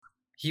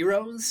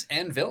heroes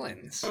and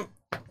villains.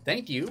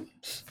 Thank you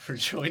for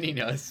joining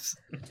us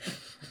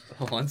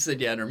once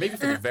again, or maybe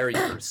for the very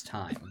first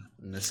time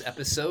in this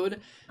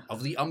episode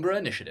of the Umbra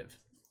Initiative.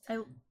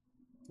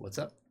 What's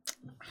up?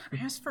 I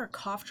asked for a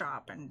cough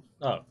drop, and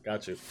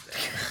Got you.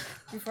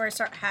 before I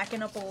start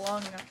hacking up a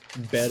lung.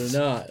 Better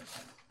not.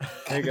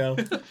 There you go.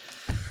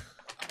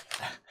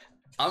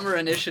 Umbra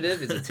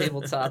Initiative is a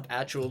tabletop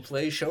actual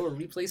play show where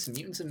we play some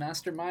mutants and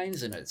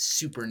masterminds in a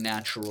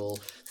supernatural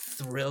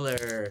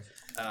thriller,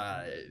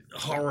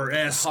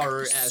 Horror-esque.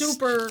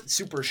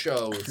 super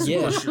show.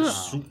 Yeah.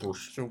 Super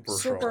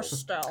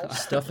stealth.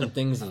 Stuff and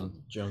things and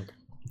junk.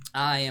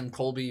 I am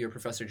Colby, your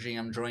Professor G.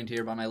 I'm joined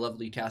here by my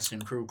lovely cast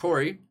and crew,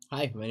 Corey.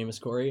 Hi, my name is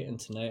Corey, and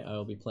tonight I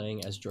will be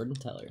playing as Jordan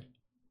Teller.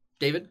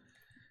 David.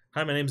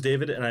 Hi, my name's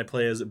David, and I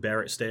play as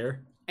Barrett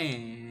Stair.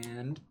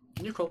 And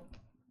Nicole,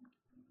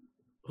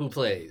 who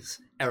plays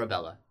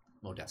Arabella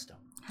Modesto.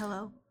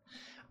 Hello.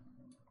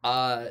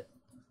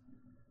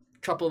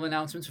 Couple of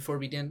announcements before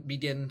we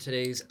begin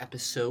today's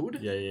episode.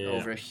 Yeah.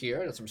 Over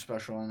here, got some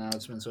special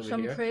announcements over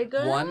Some here. pretty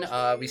good One,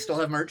 we still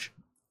have merch.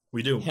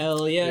 We do.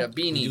 Hell We yeah. got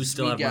beanies. We do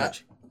still have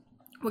merch.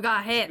 We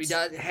got hits. We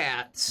got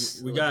hats.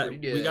 We Look got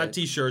pretty good. we got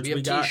t-shirts. We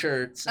have got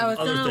t-shirts. I was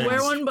other gonna wear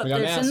things. one, but We got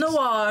it's in the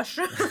wash.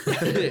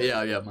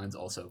 yeah, mine's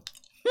also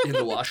in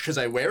the wash because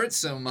I wear it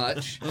so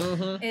much.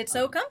 Mm-hmm. It's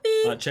so comfy.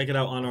 check it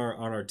out on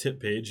our tip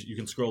page. You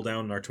can scroll down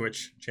on our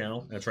Twitch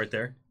channel. That's right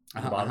there.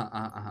 At the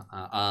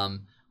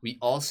bottom. We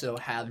also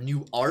have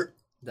new art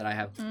that I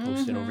have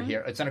posted over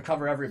here. It's gonna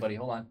cover everybody.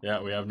 Hold on.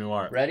 Yeah, we have new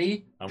art.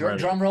 Ready? I'm ready.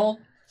 Drum roll.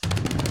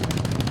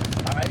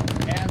 All right,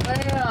 and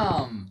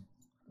bam!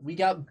 We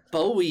got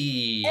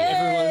Bowie.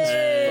 Everyone's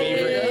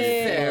Favorite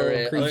Hey!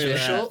 ferret Creature.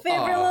 official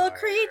Favorite little art.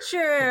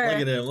 creature.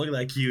 Look at him. Look at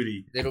that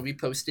cutie. It'll be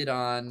posted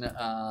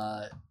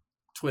on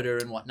Twitter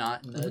and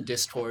whatnot, and the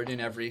Discord and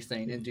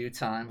everything in due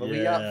time. But we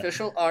got Yeah.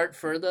 official art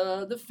for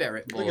the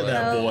ferret boy. Look at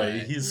that Oh,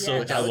 boy. He's so.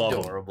 yes. I love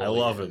Adorable him. I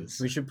love he him. is.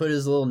 We should put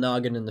his little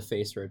noggin in the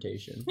face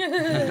rotation.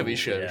 We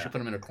should. We Yeah. should put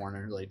him in a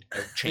corner, like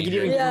We change could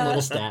even it. give him Yeah.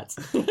 little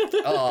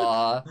stats.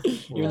 Aw.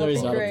 Even though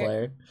he's That'd not be a great.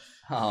 player.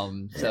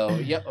 So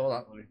yep. Hold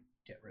on. Let me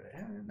get rid of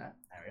him. There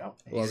we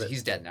go. Love it.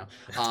 He's dead now.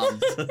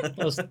 That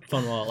was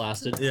fun while it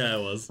lasted. Yeah,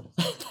 it was.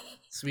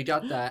 So we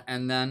got that,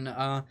 and then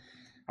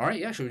all right,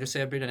 yeah. Should we just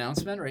say a big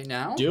announcement right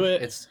now? Do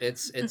it. It's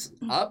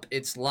up.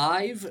 It's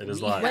live. It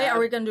is We live. Wait, have- are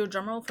we gonna do a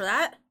drum roll for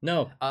that?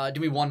 No. Do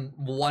me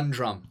one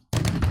drum.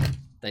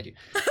 Thank you.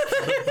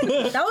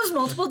 That was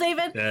multiple,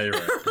 David. Yeah, you're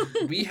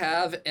right. We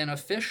have an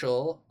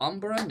official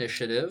Umbra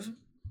Initiative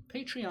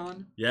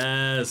Patreon.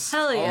 Yes.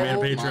 Hell yeah. We had a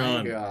Oh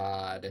Patreon. my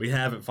god. We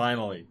have it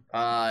finally.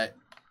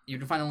 You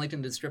can find a link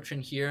in the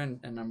description here, and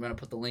I'm going to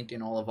put the link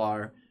in all of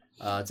our,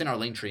 it's in our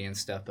link tree and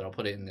stuff, but I'll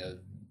put it in the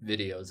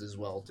videos as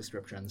well,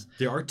 descriptions.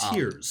 There are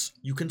tiers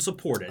you can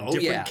support at oh,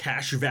 different yeah.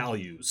 cash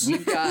values.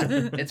 We've got,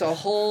 it's a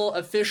whole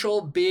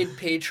official big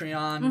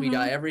Patreon. We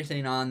got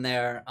everything on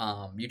there.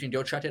 You can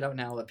go check it out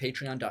now at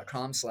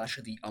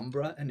patreon.com/the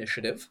Umbra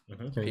Initiative.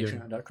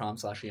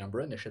 Patreon.com/the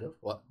Umbra Initiative.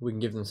 What? We can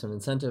give them some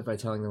incentive by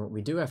telling them what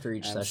we do after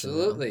each session.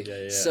 though. Absolutely.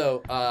 Yeah.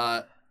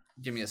 So,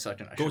 give me a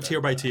second. I Go should've-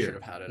 tier by I tier. should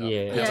have had it up. Yeah.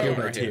 It's Tier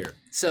over by here. tier.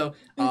 So,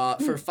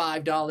 for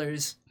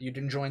 $5, you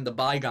can join the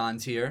Bygone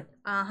tier,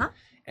 Uh-huh.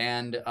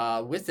 and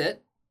with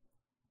it,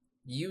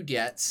 you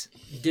get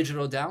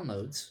digital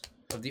downloads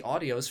of the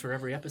audios for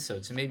every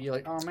episode. So maybe you're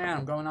like, oh man,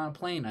 I'm going on a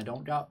plane. I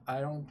don't got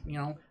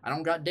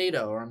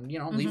data, or I'm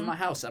leaving my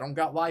house. I don't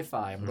got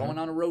Wi-Fi. I'm going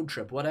on a road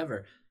trip.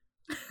 Whatever.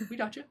 We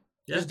got you.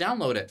 Yeah. Just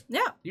download it.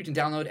 Yeah. You can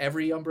download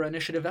every Umbra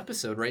Initiative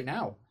episode right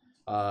now.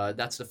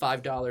 That's the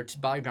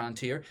 $5 Bygone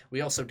tier.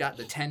 We also got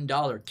the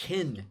 $10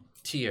 Kin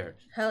tier.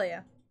 Hell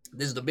yeah.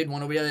 This is the big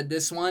one over here.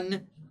 This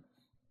one,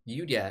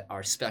 you get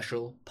our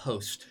special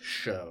post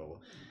show.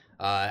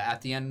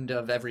 At the end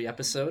of every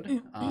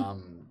episode,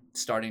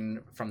 starting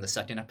from the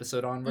second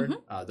episode onward,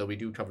 though we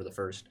do cover the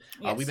first,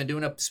 Yes. we've been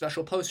doing a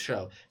special post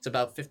show. It's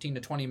about 15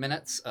 to 20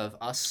 minutes of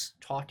us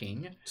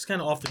talking. Just kind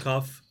of off the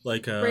cuff,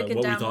 like what Breaking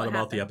we down thought what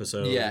about the happened.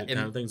 episode, Yeah, kind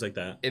of things like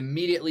that.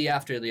 Immediately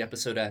after the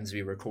episode ends,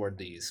 we record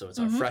these. So it's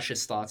our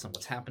freshest thoughts on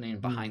what's happening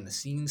behind the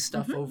scenes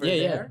stuff over Yeah,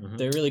 there. yeah.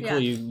 They're really cool.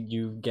 Yeah.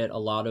 You get a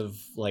lot of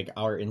like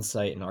our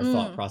insight and our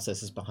thought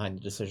processes behind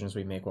the decisions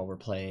we make while we're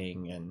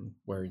playing and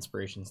where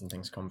inspirations and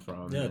things come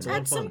from. Yeah, it's and, a lot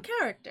Add of some fun.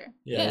 character.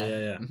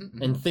 Yeah.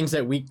 and things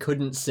that we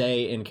couldn't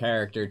say in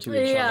character to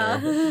each Yeah.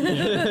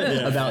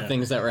 other about Yeah.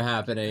 things that were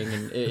happening,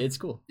 and it's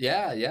cool.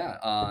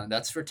 Yeah.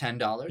 That's for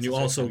 $10. And you That's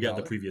our also get $10.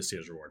 the previous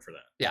tier's reward for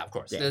that. Yeah, of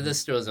course. Yeah.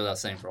 This goes without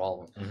saying for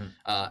all of them.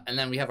 And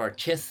then we have our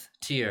Kith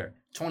tier,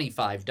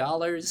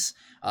 $25.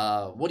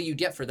 What do you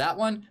get for that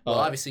one? Well,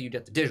 obviously you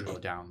get the digital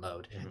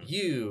download.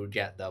 You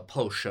get the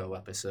post-show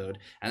episode.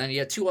 And then you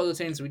get two other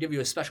things. We give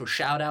you a special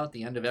shout-out at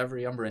the end of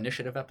every Umbra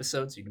Initiative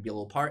episode, so you can be a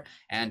little part.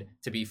 And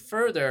to be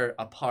further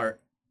a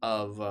part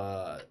of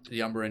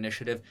the Umbra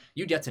Initiative,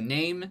 you get to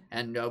name,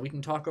 and we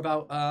can talk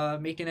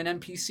about making an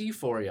NPC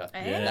for you.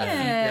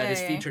 That is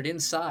Hey. featured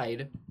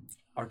inside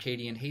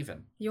Arcadian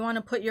Haven. You want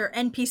to put your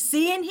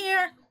NPC in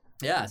here?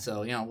 Yeah,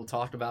 so we'll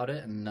talk about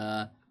it, and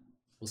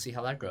we'll see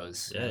how that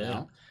goes. Yeah, you yeah.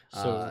 know?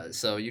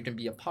 So you can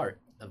be a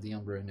part of the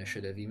Umbra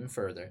initiative even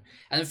further.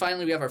 And then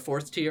finally, we have our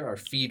 4th tier, our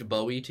Feed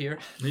Bowie tier.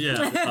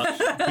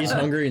 Yeah. He's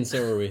hungry and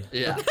so are we.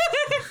 Yeah.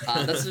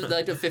 That's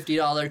like a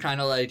 $50 kind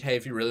of like, hey,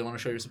 if you really want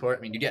to show your support,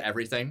 I mean, you get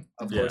everything,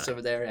 of course,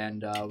 over there.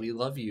 And we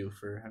love you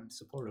for having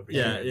support over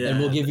here. Yeah. And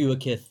we'll give you a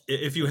kith.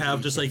 If you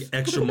have just like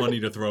extra money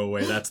to throw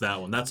away, that's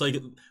that one. That's like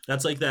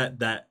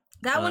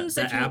that one's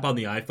that app on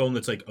the iPhone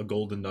that's like a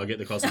golden nugget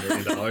that costs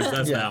 $1 million.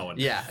 That's that one.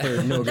 Yeah.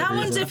 That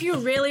one's if you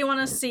really want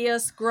to see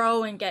us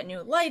grow and get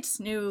new lights,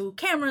 new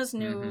cameras,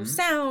 new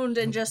sound,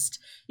 and just,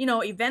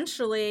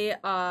 eventually,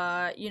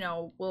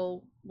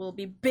 we'll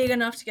be big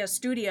enough to get a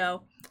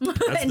studio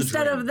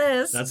instead of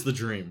this. That's the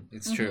dream.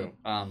 It's true.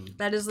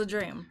 That is the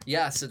dream.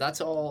 Yeah, so that's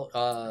all.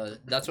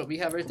 That's what we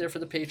have right there for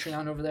the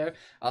Patreon over there.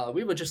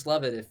 We would just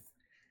love it if,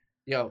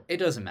 it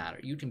doesn't matter.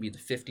 You can be the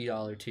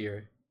 $50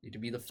 tier. You can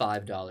be the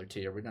 $5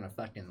 tier. We're gonna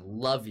fucking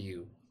love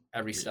you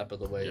every step of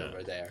the way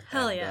over there.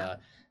 Hell yeah.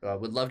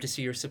 Would love to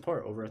see your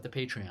support over at the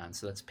Patreon.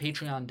 So that's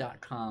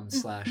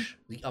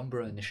patreon.com/the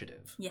Umbra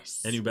Initiative.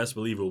 Yes. And you best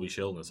believe we'll be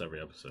shilling this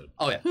every episode.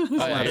 Oh yeah.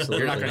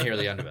 You're not gonna hear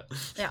the end of it.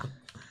 Yeah.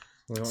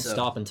 We won't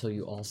stop until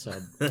you all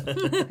sub.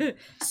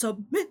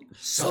 Submit.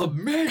 So,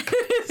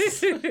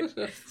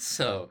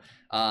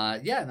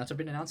 and that's a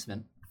big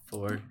announcement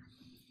for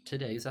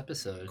today's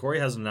episode. Corey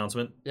has an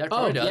announcement. Yeah,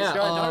 Corey does. Yeah,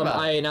 Go ahead, talk about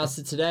I announced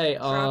it today.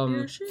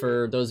 your shit.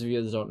 For those of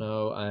you that don't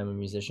know, I'm a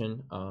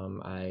musician.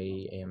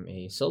 I am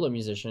a solo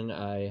musician.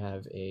 I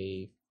have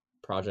a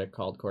project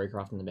called Corey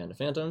Croft and the Band of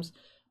Phantoms.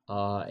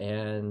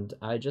 And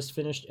I just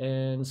finished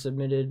and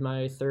submitted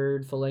my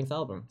 3rd full-length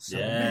album. So,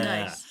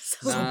 Nice.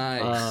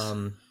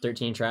 Nice.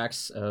 13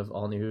 tracks of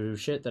all new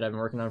shit that I've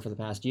been working on for the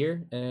past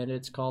year, and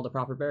it's called A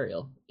Proper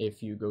Burial.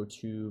 If you go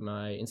to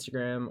my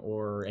Instagram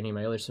or any of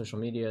my other social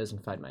medias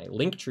and find my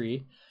link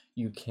tree,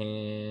 you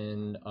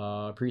can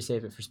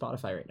pre-save it for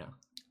Spotify right now.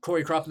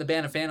 Corey Croft and the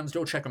Band of Phantoms,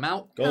 go check them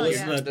out. Go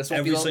listen to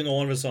every single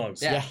one of his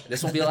songs. Yeah,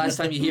 this won't be the last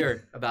time you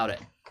hear about it.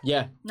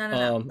 Yeah,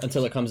 No.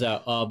 until it comes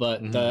out.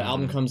 But the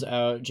album comes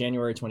out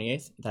January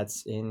 28th.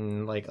 That's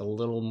in like a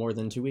little more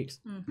than 2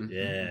 weeks.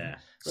 Yeah.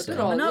 Look at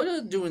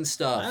all doing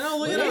stuff. I know,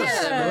 look at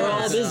us. We're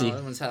all busy.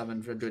 Everyone's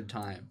having a good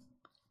time.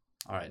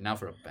 All right, now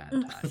for a bad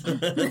time.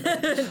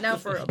 Now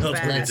for a Let's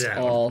bad. break it down.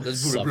 All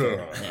Let's put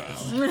it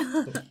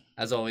suffer.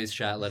 As always,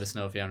 chat, let us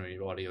know if you have any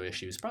audio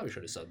issues. Probably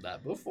should have said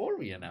that before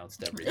we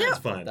announced everything. That's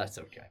fine. That's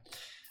okay.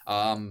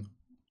 All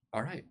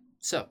right,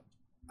 so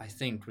I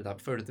think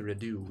without further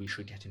ado, we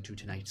should get into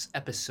tonight's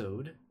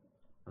episode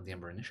of the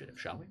Umbra Initiative,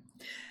 shall we?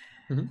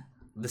 Mhm.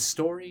 The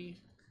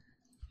story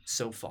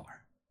so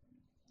far.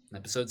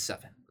 Episode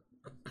 7.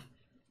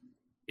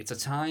 It's a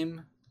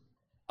time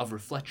of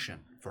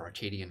reflection for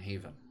Arcadian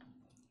Haven.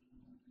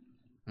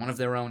 One of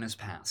their own has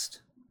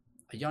passed.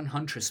 A young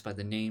huntress by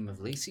the name of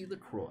Lacey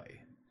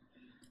LaCroix.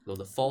 Though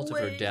the fault of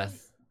her Wait.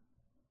 death...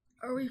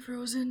 Are we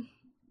frozen?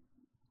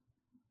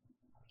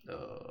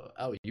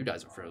 you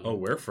guys are frozen. Oh,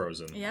 we're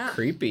frozen. Yeah.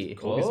 Creepy.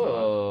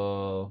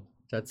 Oh.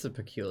 That's a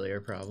peculiar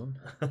problem.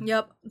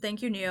 Yep.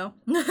 Thank you, Neo.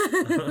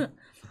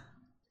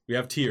 We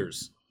have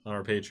tiers on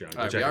our Patreon. Go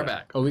All right, check we it are out.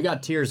 back. Oh, we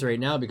got tears right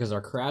now because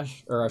our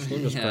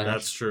stream just Yeah.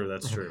 That's crashed.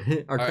 That's true.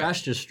 Our All right.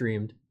 crash just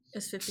streamed.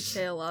 Is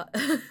 50K a lot?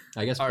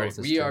 I guess All both right, is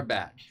we true. are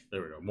back.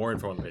 There we go. More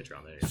info on the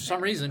Patreon. There you go. For some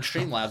reason,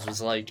 Streamlabs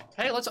was like,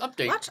 hey, let's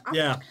update. Watch.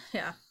 Yeah.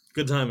 Yeah.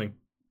 Good timing.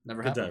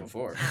 Never Good happened time.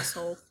 before.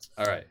 Asshole.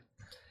 All right.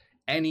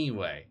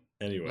 Anyway,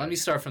 Anyway. let me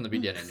start from the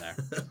beginning there.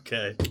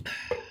 Okay.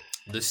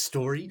 The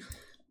story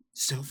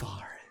so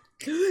far.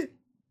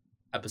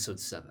 Episode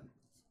 7.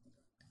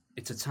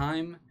 It's a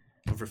time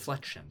of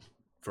reflection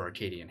for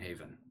Arcadian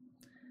Haven.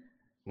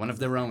 One of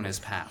their own has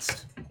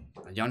passed.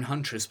 A young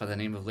huntress by the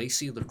name of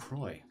Lacey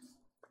LaCroix.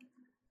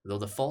 Though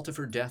the fault of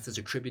her death is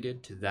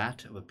attributed to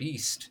that of a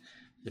beast,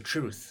 the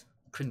truth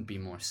couldn't be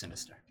more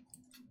sinister.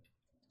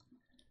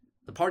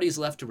 The party is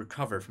left to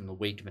recover from the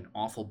weight of an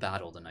awful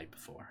battle the night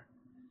before.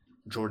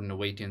 Jordan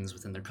awakens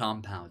within the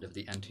compound of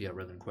the Entia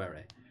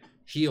Relinquere,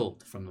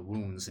 healed from the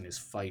wounds in his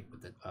fight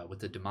with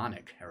the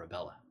demonic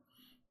Arabella.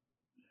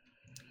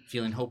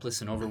 Feeling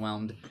hopeless and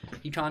overwhelmed,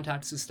 he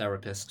contacts his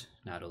therapist,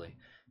 Natalie,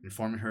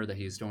 informing her that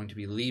he is going to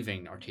be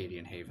leaving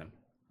Arcadian Haven.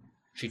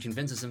 She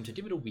convinces him to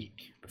give it a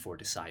week before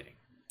deciding.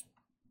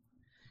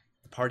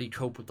 The party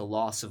cope with the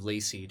loss of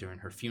Lacey during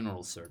her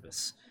funeral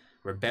service,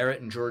 where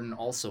Barrett and Jordan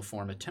also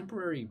form a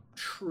temporary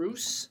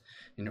truce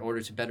in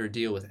order to better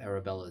deal with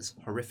Arabella's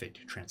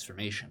horrific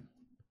transformation.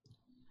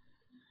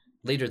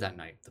 Later that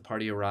night, the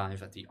party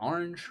arrive at the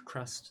Orange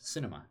Crest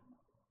Cinema,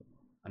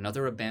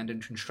 another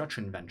abandoned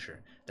construction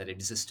venture that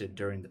existed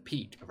during the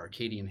peak of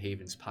Arcadian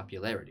Haven's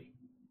popularity.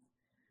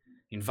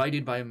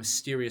 Invited by a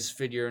mysterious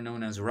figure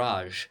known as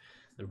Raj,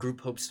 the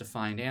group hopes to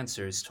find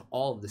answers to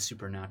all of the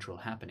supernatural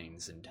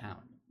happenings in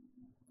town.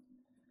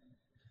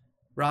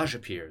 Raj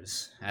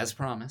appears, as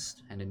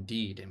promised, and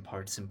indeed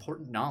imparts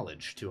important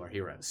knowledge to our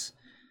heroes.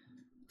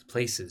 The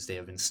places they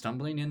have been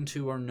stumbling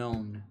into are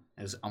known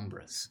as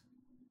Umbras,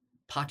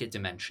 pocket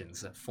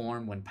dimensions that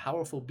form when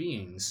powerful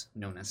beings,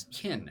 known as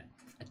kin,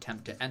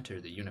 attempt to enter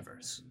the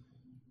universe.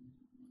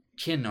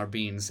 Kin are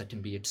beings that can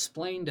be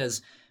explained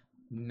as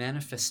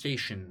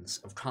manifestations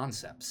of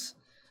concepts.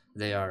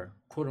 They are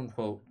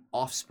quote-unquote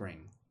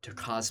offspring to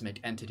cosmic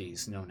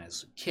entities known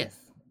as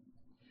kith.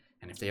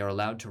 And if they are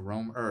allowed to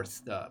roam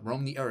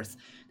the earth,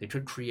 they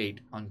could create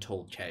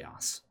untold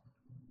chaos.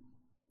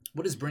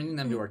 What is bringing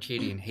them to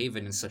Arcadian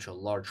Haven in such a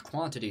large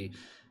quantity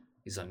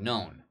is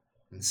unknown,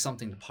 and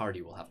something the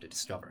party will have to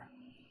discover.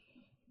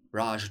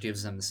 Raj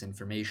gives them this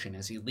information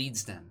as he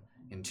leads them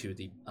into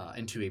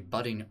a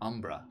budding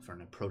Umbra for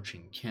an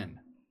approaching kin.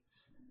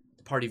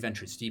 The party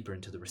ventures deeper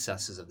into the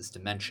recesses of this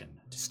dimension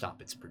to stop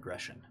its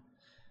progression.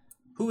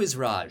 Who is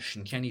Raj,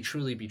 and can he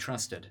truly be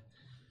trusted?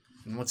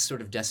 And what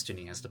sort of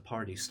destiny has the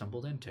party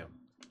stumbled into?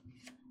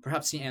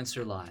 Perhaps the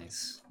answer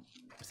lies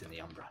within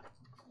the Umbra.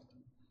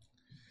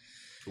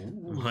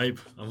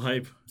 I'm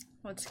hype.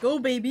 Let's go,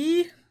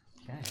 baby.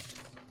 Okay.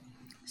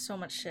 So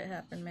much shit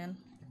happened, man.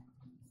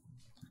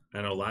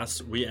 I know,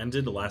 we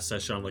ended the last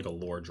session on like a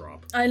lore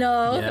drop. I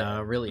know.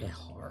 Yeah, really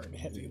hard,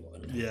 heavy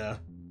one. Yeah.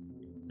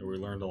 And we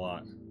learned a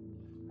lot.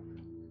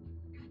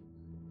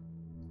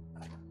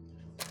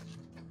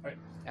 Alright.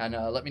 And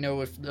let me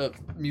know if the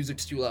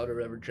music's too loud or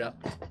whatever, chat.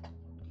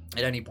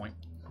 At any point.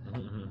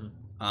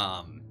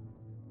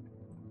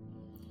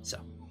 So.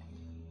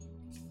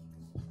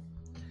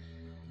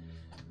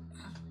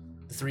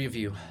 The three of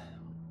you,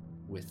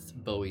 with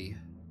Bowie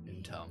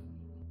in tow,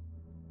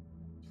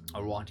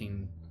 are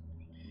walking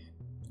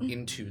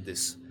into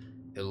this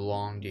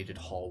elongated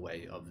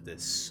hallway of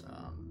this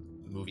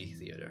movie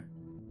theater,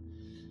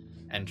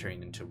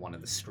 entering into one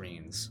of the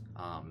screens.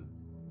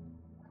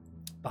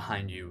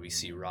 Behind you, we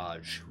see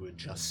Raj, who had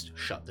just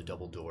shut the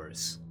double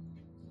doors,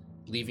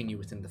 leaving you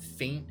within the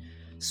faint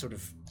sort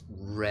of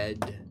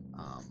red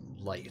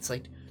light. It's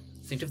like,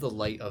 think of the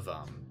light of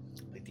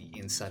like the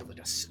inside of like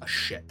a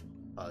ship,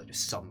 a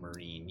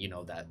submarine. You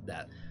know,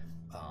 that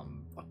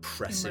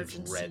oppressive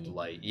Emergency. red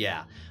light.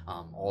 Yeah,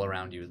 all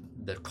around you.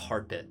 The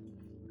carpet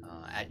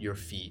at your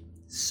feet,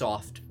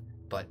 soft,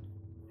 but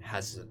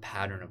has a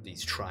pattern of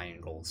these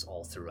triangles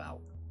all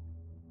throughout.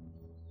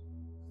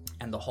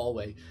 And the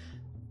hallway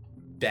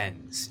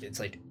bends. It's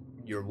like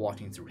you're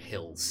walking through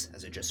hills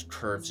as it just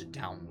curves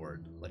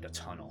downward like a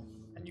tunnel,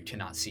 and you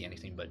cannot see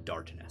anything but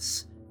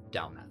darkness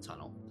down that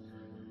tunnel.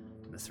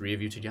 And the three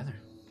of you together,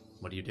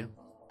 what do you do?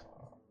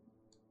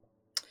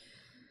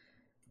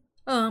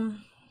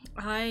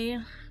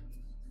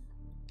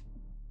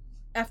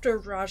 After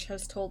Raj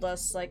has told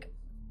us, like,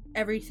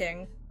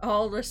 everything,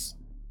 all this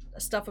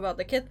stuff about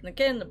the kith and the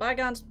kin, the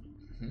bygones,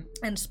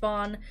 and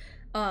Spawn,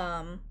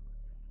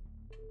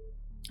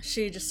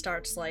 she just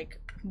starts, like,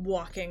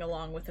 walking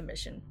along with the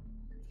mission.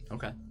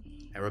 Okay.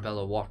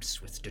 Arabella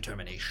walks with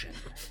determination.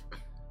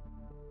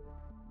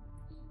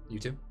 You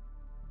two?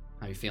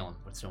 How you feeling?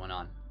 What's going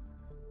on?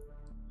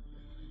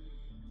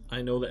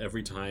 I know that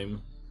every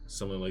time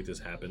something like this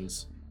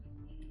happens,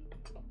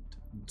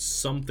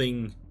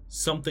 something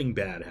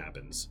bad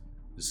happens.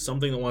 There's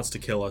something that wants to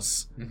kill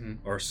us,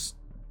 or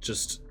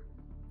just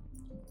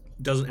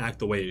doesn't act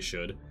the way it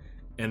should.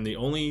 And the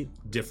only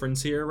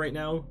difference here right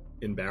now,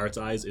 in Barrett's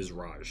eyes, is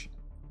Raj.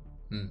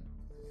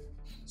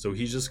 So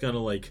he's just gonna,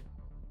 like,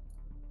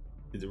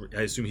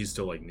 I assume he's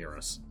still, like, near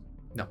us.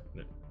 No.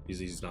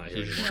 He's not here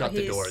He anymore. shut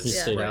the doors. He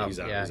stayed Right, out. he's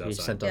out, Yeah, he's he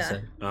outside. sent us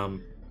Yeah.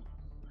 in.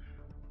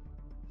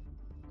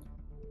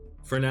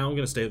 For now, I'm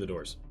gonna stay at the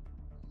doors.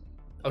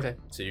 Okay,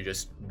 so you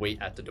just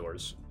wait at the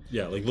doors.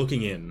 Yeah, like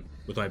looking in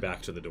with my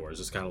back to the doors,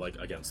 just kind of like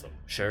against them.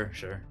 Sure.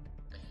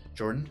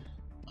 Jordan?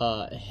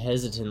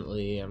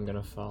 Hesitantly, I'm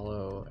gonna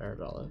follow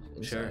Arabella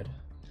inside. Sure.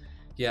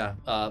 Yeah,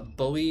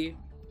 Bowie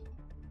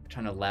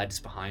kind of lags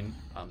behind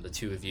the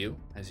two of you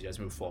as you guys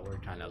move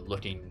forward, kind of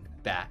looking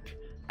back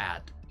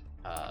at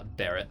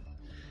Barrett.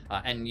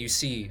 And you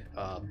see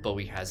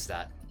Bowie has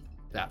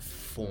that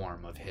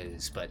form of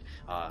his, but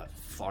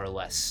far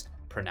less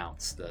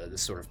pronounced. The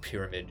sort of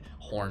pyramid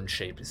horn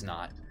shape is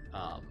not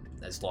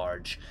as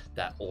large.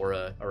 That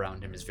aura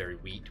around him is very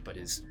weak, but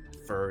his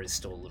fur is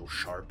still a little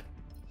sharp.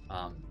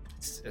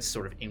 It's a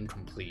sort of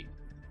incomplete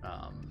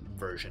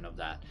version of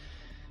that.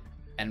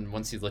 And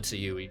once he looks at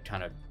you, he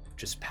kind of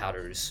just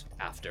patters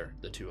after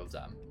the two of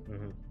them.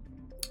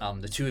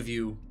 The two of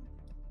you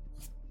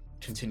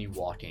continue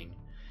walking,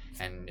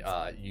 and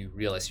you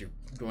realize you're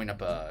going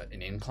up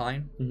an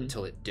incline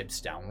until it dips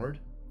downward.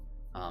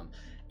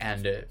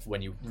 And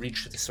when you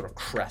reach the sort of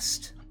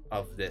crest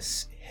of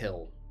this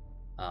hill,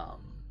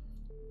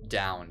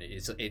 down,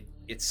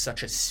 it's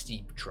such a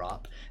steep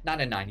drop.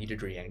 Not a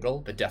 90-degree angle,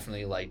 but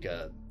definitely like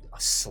a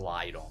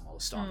slide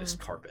almost on this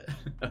carpet.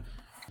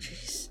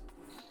 Jeez.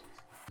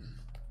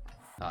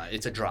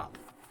 It's a drop.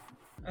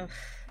 And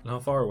how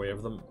far away are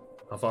them?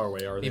 How far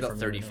away are they? About from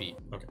 30 here now? feet.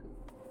 Okay.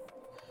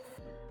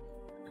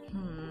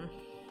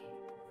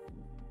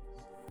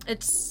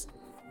 It's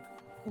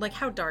like,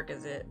 how dark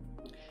is it?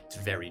 It's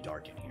very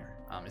dark in here.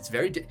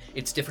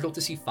 It's difficult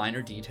to see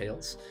finer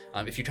details.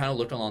 If you kind of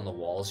look along the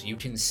walls, you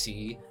can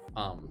see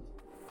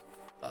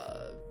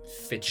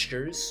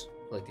fixtures,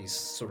 like these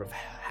sort of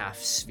half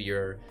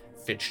sphere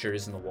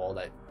fixtures in the wall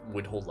that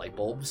would hold light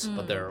bulbs,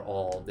 but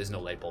there's no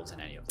light bulbs in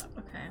any of them.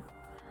 Okay.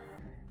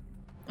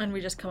 And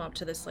we just come up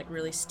to this like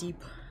really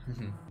steep.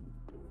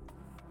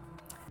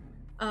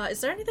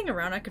 Is there anything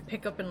around I could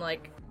pick up and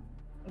like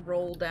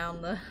roll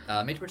down the?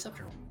 Make a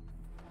perception roll.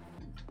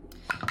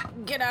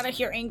 Get out of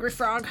here, angry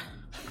frog.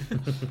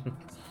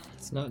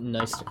 It's not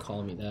nice to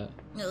call me that.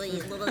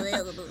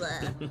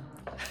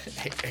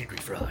 Angry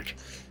frog.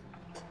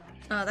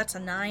 That's a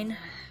 9.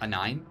 A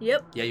 9?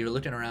 Yep. Yeah, you're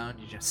looking around,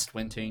 you're just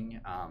squinting.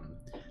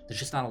 There's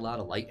just not a lot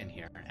of light in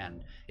here,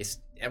 and it's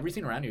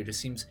everything around you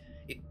just seems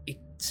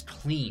it's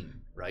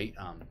clean, right?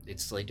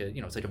 It's like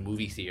it's like a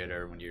movie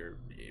theater when you're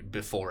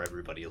before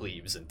everybody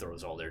leaves and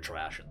throws all their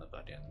trash in the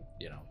fucking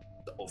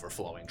the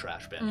overflowing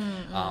trash bin.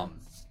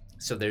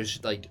 So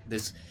there's like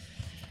this.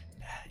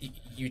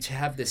 You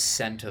have this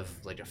scent of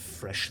like a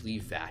freshly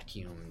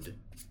vacuumed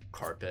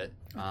carpet,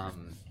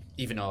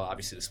 even though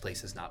obviously this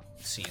place has not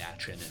seen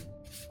action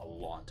in a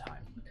long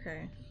time.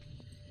 Okay.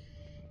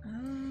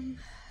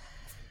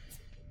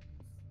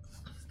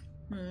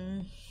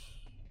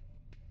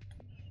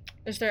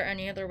 Is there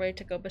any other way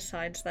to go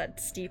besides that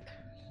steep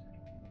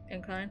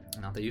incline?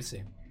 Not that you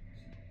see.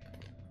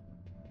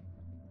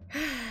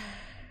 Okay.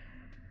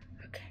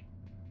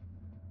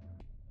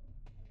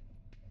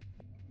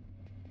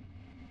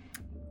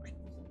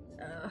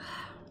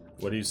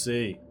 What do you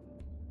see?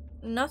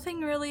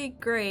 Nothing really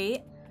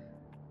great.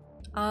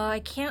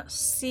 I can't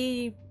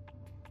see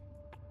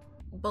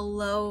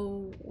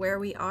below where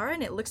we are,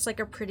 and it looks like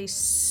a pretty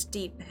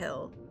steep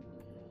hill.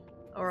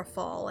 Or a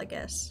fall, I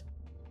guess.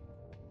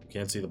 You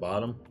can't see the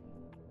bottom?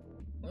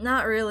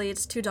 Not really,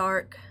 it's too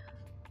dark.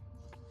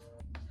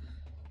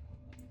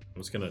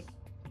 I'm just gonna...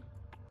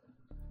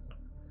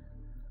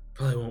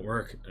 Probably won't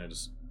work. I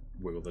just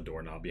wiggle the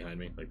doorknob behind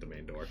me, like the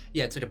main door.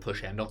 Yeah, it's like a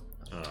push handle.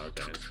 Oh,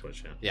 okay, just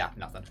push, yeah. Yeah,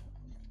 nothing.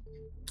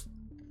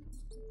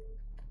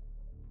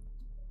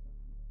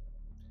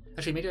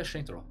 Actually, make it a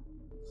strength roll.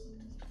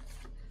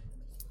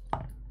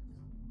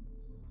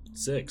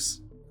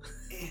 6.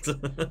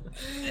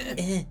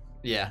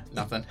 Yeah,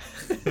 nothing.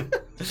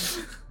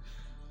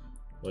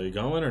 Well, you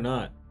going or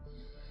not?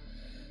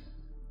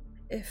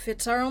 If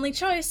it's our only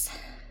choice.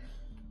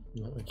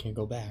 No, we can't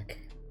go back.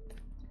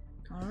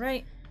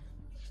 Alright.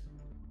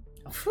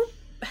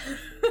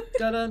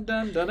 Dun dun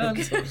dun dun dun.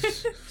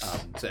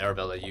 So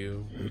Arabella,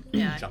 you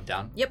jump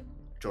down. Yep.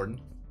 Jordan,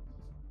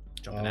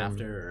 jumping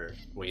after or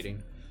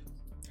waiting?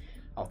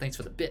 Oh, thanks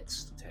for the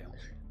bits, Tails.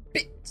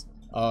 Bits.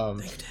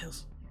 Thank you,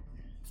 Tails.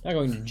 Not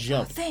going to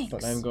jump, thanks.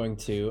 but I'm going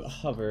to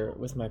hover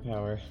with my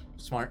power.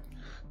 Smart.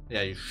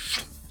 Yeah, you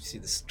see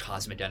this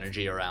cosmic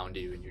energy around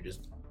you, and you're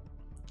just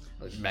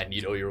like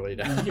Magneto your way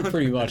down.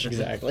 Pretty much,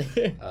 exactly.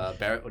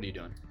 Barrett, what are you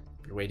doing?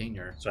 You're waiting,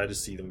 or? So I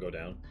just see them go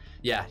down?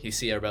 Yeah, you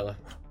see Arabella,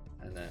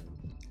 and then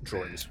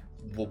Jordan's.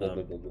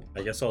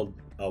 I guess I'll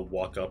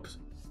walk up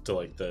to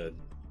like the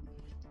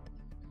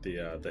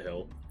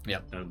hill.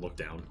 Yep. And look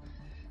down.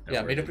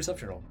 Yeah, made a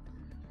perception roll.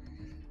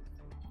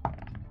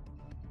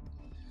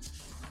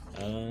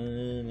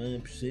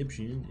 My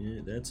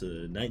perception, that's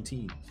a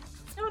 19.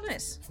 Oh,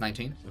 nice.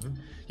 19? Mhm.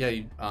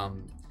 Yeah,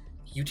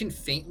 you can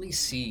faintly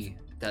see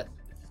that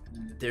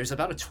there's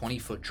about a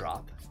 20-foot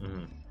drop.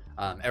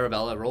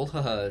 Arabella, roll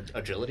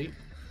agility.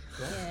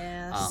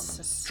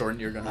 Yes. Jordan,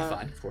 you're gonna be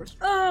fine, of course.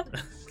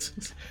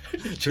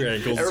 Your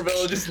ankles.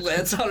 Arabella just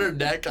lands on her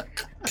neck.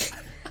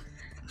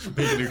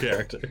 Make a new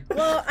character.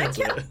 Well, I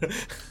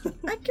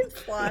can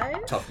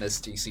fly. Toughness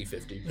DC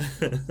 50.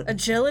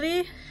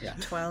 Agility? Yeah.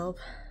 12.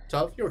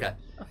 12? You're okay.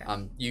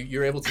 Okay.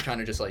 You're able to kind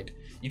of just like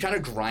you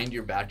grind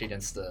your back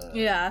against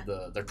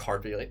the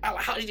carpet. You're like, oh,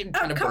 how did you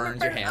kind of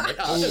burns your hand? Like,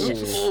 oh,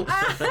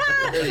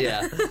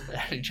 yeah.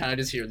 You kind of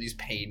just hear these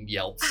pain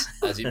yelps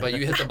but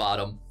you hit the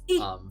bottom.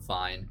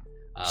 Fine.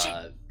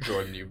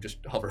 Jordan, you just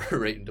hover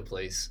right into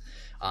place.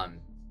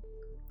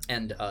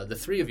 And the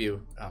three of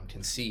you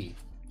can see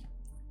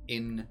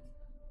in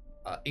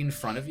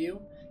front of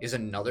you is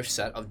another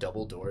set of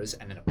double doors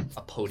and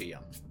a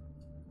podium.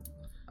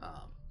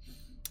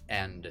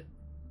 And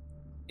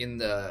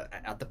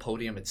at the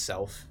podium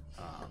itself,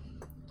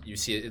 you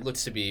see it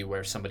looks to be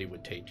where somebody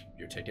would take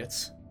your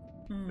tickets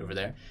over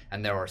there,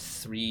 and there are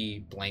 3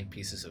 blank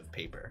pieces of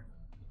paper,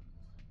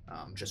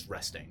 just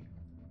resting,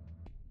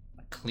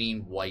 like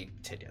clean white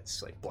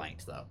tickets, like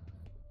blanked though.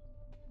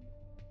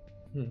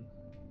 I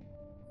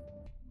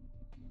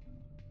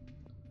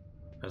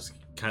was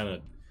kind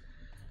of.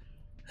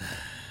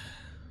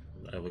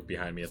 I look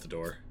behind me at the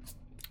door.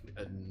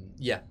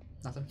 Yeah,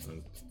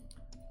 nothing.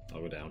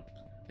 I'll go down.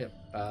 Yep.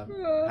 How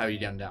are you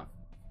getting down?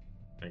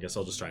 I guess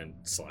I'll just try and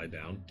slide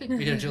down. You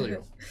get agility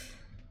roll.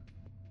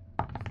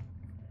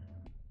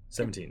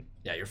 17.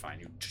 Yeah, you're fine.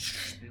 You're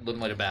looking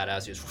like a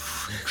badass. You just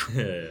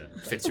Yeah.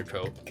 fits your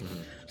coat.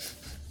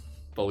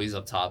 Bowie's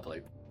up top,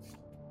 like,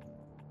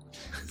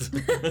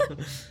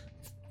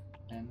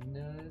 and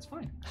it's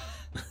fine.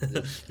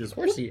 Of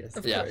course he is.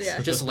 Yeah, course, yeah.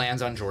 it just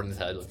lands on Jordan's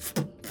head. Like,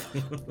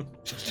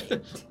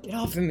 Get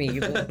off of me,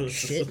 you little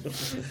shit.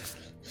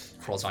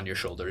 crawls on your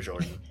shoulder,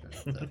 Jordan.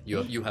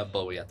 You have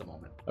Bowie at the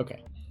moment.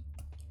 Okay.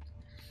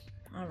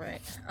 All right.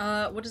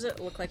 What does it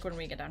look like when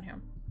we get down here?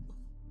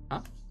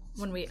 Huh?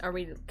 Can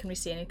we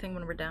see anything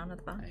when we're down at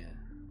the bottom?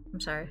 I'm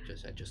sorry.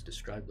 I just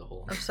described the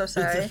whole. I'm so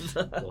sorry.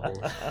 The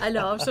whole. I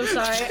know. I'm so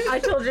sorry. I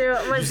told you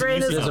my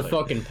brain is. There's a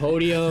fucking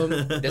podium.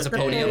 There's a The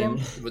podium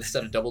podium. with a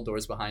set of double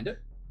doors behind it,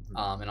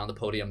 and on the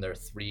podium there are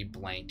 3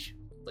 blank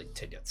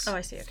tickets. Oh,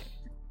 I see. Okay.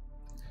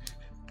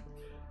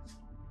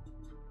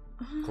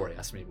 Corey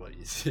asked me what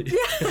you see.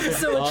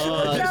 So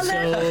down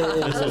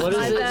there. so what is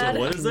My it? bad. So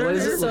what is there? What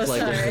does it So look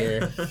like in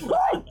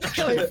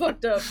sorry. here? I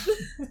fucked up.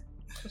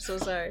 I'm so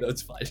sorry.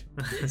 That's fine.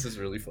 This is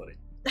really funny.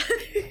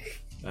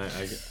 I'm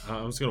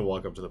just gonna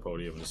walk up to the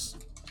podium and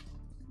just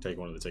take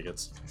one of the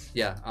tickets.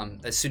 Yeah.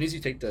 As soon as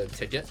you take the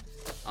ticket,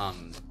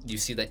 you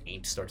see that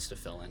ink starts to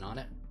fill in on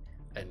it,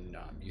 and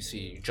you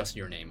see just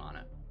your name on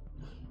it.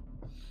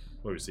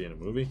 What do we see in a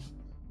movie?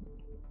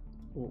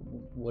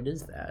 What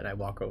is that? I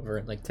walk over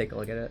and like take a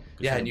look at it.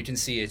 Yeah, and you can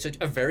see it's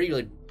a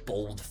very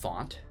bold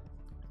font.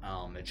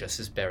 It just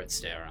says Barrett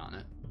Stare on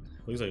it.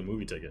 Looks like a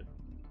movie ticket.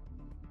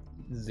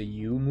 The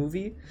You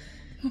movie?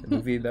 The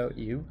movie about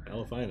you?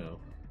 Hell if I know.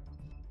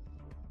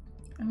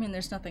 I mean,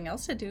 there's nothing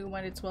else to do.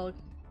 Might as well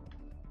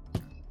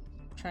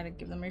try to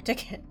give them your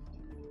ticket.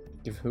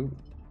 Give who?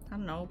 I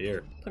don't know.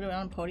 Here. Put it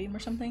on a podium or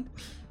something.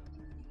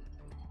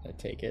 I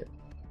take it.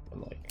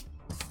 I'm like.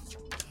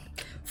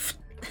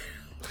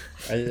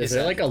 Is Is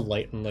there that- like a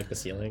light in like the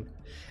ceiling?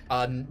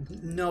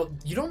 No,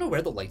 you don't know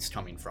where the light's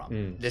coming from.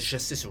 Mm. There's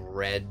just this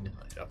red,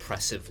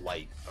 oppressive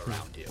light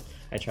around you.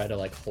 I try to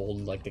like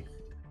hold like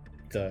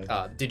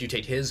the. Did you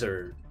take his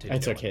or? Did I you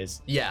took take one?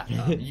 his. Yeah.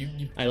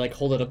 You I like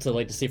hold it up to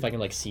like to see if I can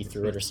like see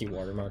through it or see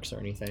watermarks or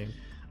anything.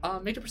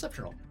 make a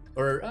perception roll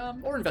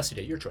or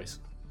investigate, your choice.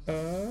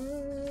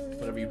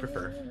 Whatever you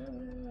prefer.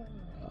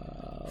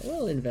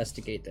 We'll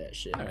investigate that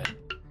shit. All right.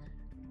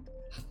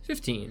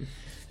 15.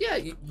 Yeah,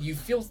 you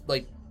feel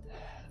like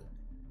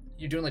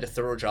you're doing like a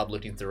thorough job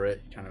looking through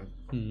it, kind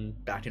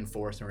of back and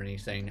forth or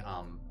anything.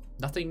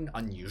 Nothing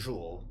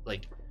unusual,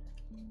 like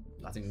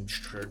nothing.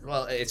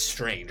 Well, it's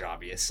strange,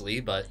 obviously,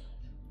 but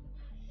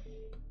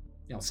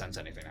you don't sense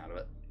anything out of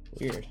it.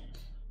 Weird.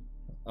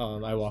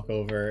 I walk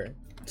over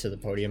to the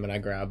podium and I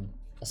grab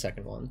a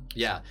second one.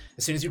 Yeah,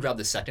 as soon as you grab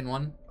the second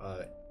one,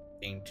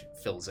 ink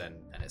fills in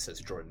and it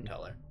says Jordan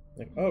Teller.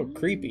 Like, oh,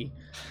 creepy.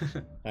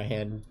 I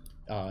hand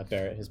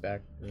Barrett his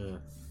back. Yeah.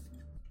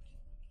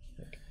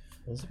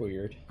 That's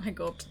weird. I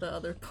go up to the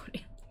other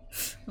podium.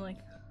 I'm like,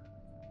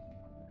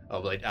 Oh,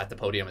 like at the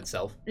podium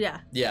itself. yeah.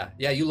 Yeah.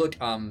 You look.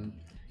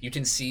 You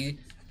can see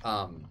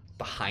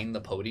behind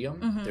the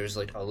podium. There's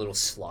like a little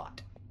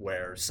slot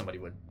where somebody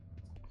would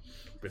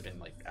rip and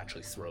like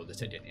actually throw the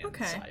ticket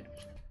Okay. inside.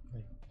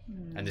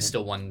 And there's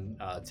still one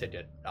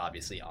ticket,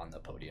 obviously, on the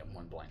podium,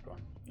 one blank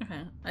one.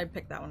 Okay, I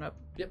picked that one up.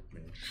 Yep.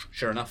 And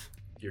sure enough,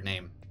 your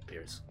name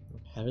appears.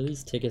 How do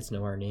these tickets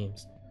know our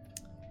names?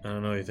 I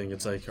don't know. You think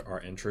it's like our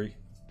entry,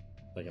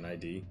 like an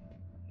ID?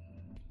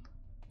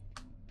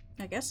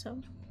 I guess so.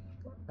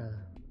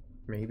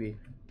 Maybe.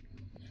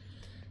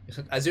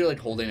 As you're like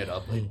holding it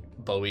up, like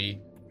Bowie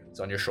is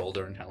on your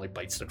shoulder and kind of like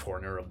bites the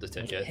corner of the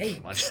ticket, Hey,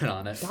 munching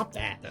on it. Stop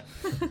that.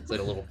 It's like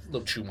a little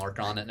chew mark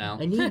on it now.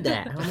 I need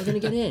that. How am I gonna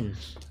get in?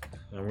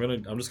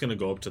 I'm just gonna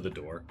go up to the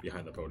door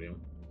behind the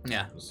podium.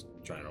 Yeah. Just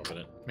try and open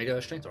it. Make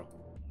a strength roll.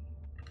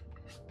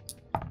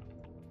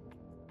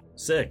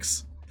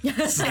 6.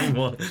 Same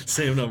one.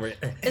 Same number.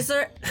 Is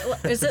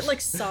it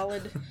like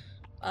solid?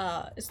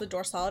 Is the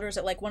door solid, or is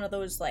it like one of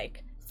those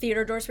like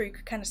theater doors where you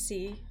could kind of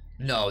see?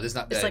 No, there's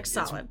not. It's like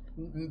solid.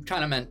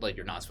 Kind of meant like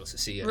you're not supposed to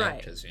see it, Right.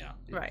 Because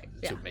Right,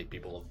 to yeah. make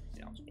people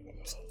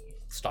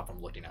stop them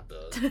looking at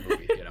the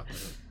movie.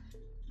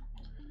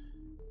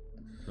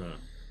 Huh.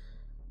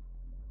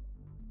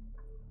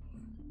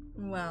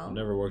 Well, I've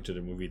never worked at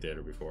a movie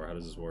theater before. How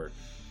does this work?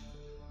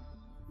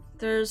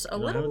 there's a I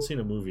little. haven't seen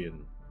a movie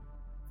in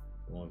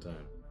a long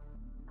time.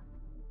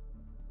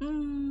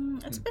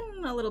 It's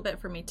been a little bit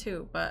for me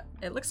too, but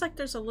it looks like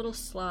there's a little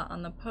slot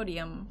on the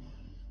podium.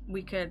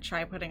 We could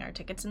try putting our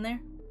tickets in there.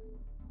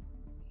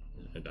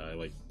 And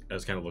I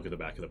just kind of look at the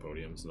back of the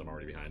podium since I'm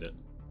already behind it.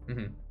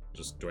 Mm-hmm.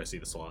 Just do I see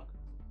the slot?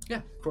 Yeah,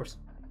 of course.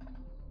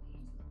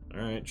 All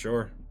right,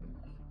 sure.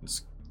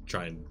 Just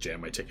try and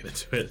jam my ticket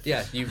into it.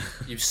 Yeah, you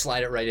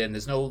slide it right in.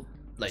 There's no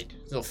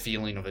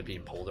feeling of it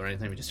being pulled or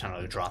anything. We just kind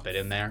of drop it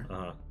in there.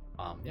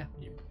 Yeah,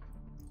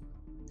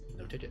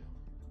 no ticket.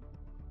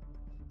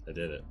 I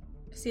did it.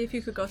 See if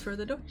you could go through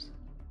the doors.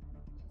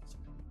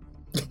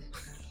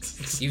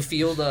 You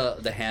feel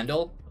the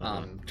handle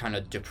kind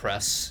of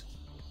depress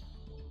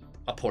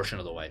a portion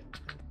of the way.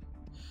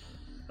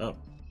 Oh.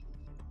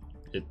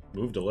 It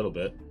moved a little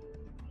bit.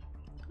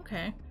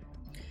 Okay.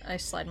 I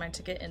slide my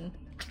ticket in.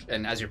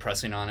 And as you're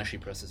pressing on it, she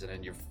presses it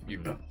in. You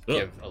Oh,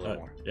 give a little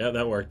more. Yeah,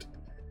 that worked.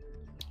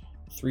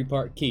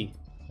 3-part key.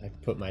 I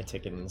put my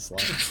ticket in the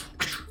slot.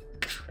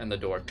 And the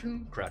door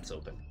cracks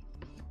open.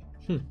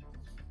 That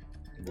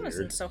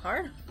wasn't so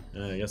hard.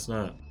 I guess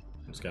not.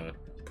 Just gotta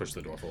push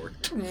the door forward.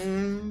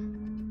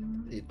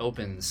 It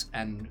opens,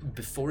 and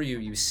before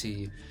you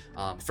see,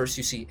 first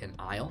you see an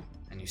aisle,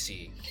 and you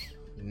see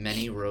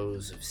many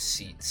rows of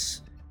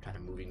seats kind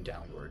of moving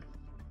downward.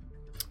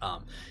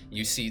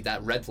 You see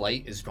that red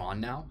light is gone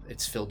now.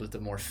 It's filled with the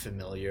more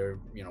familiar,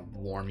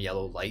 warm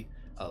yellow light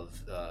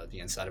of the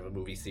inside of a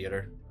movie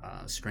theater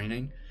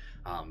screening.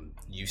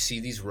 You see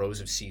these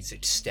rows of seats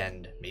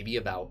extend maybe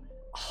about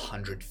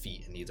 100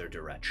 feet in either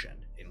direction.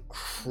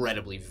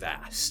 Incredibly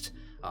vast.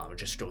 It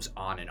just goes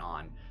on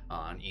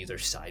either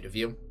side of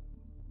you.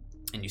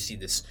 And you see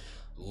this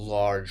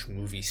large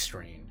movie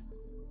screen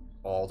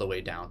all the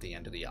way down at the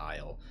end of the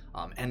aisle.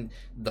 And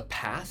the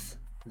path,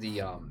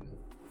 the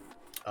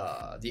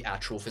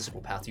actual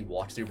physical path you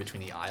walk through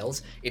between the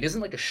aisles, it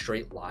isn't like a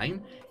straight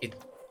line.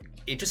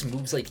 It just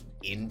moves like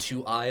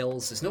into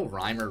aisles. There's no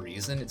rhyme or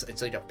reason.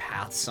 It's like a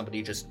path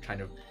somebody just kind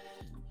of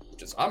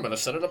I'm gonna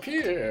set it up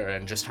here,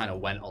 and just kind of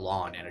went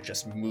along, and it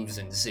just moves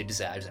in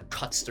zigzags and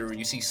cuts through.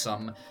 You see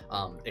some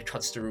it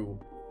cuts through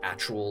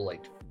actual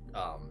like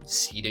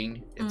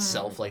seating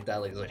itself like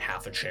that, like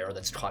half a chair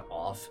that's cut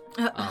off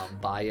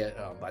by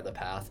the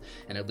path,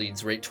 and it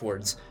leads right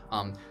towards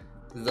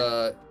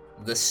the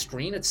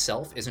screen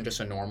itself. Isn't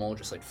just a normal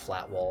just like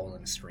flat wall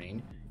and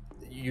screen.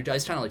 You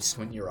guys kind of like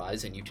squint your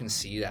eyes, and you can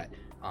see that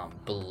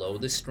below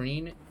the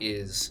screen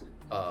is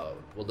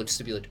what looks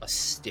to be like a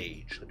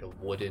stage, like a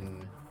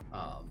wooden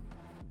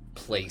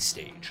play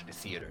stage, a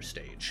theater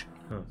stage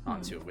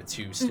onto it, with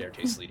two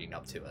staircases leading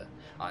up to it,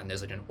 and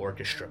there's like an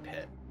orchestra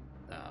pit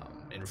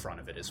in front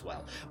of it as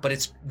well. But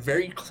it's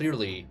very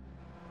clearly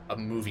a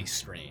movie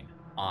screen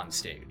on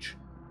stage.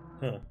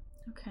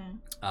 Okay.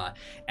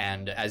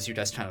 And as you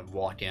guys kind of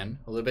walk in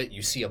a little bit,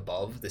 you see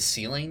above the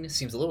ceiling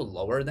seems a little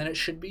lower than it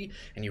should be,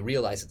 and you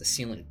realize that the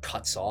ceiling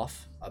cuts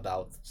off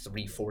about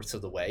 3/4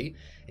 of the way,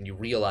 and you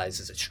realize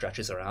as it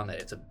stretches around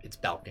that it's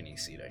balcony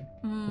seating.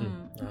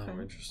 Oh,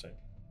 interesting.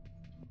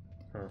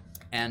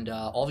 And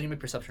all of you make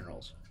perception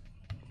rolls.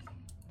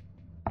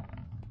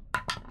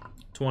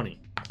 20.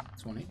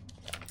 20.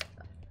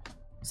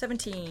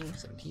 17.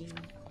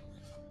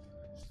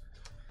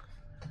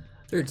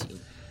 13.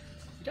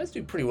 You guys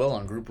do pretty well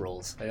on group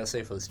rolls, I gotta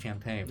say, for this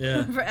campaign.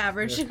 Yeah. For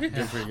average. Pretty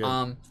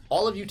good.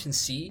 All of you can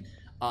see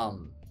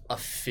a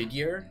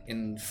figure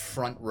in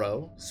front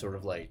row, sort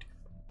of like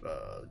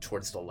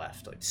towards the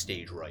left, like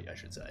stage right, I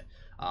should say,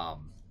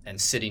 and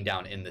sitting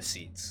down in the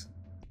seats.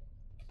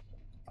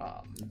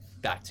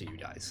 Back to you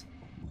guys.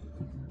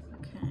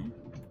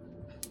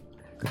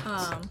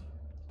 Okay.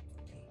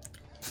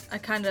 I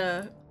kind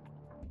of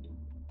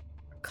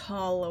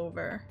call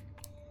over.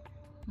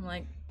 I'm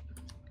like,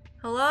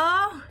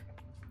 hello?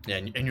 Yeah,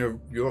 and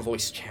your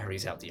voice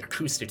carries out. The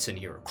acoustics in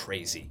here are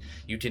crazy.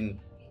 You can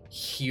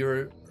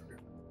hear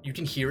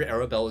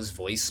Arabella's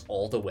voice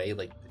all the way,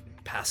 like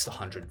past the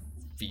 100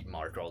 feet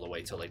mark, all the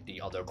way to like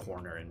the other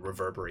corner, and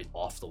reverberate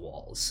off the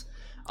walls.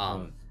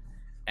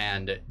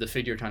 And the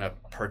figure kind of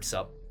perks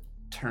up,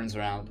 turns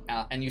around,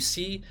 and you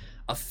see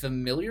a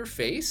familiar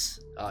face.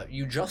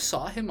 You just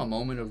saw him a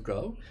moment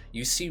ago.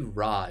 You see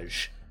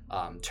Raj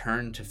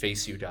turn to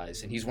face you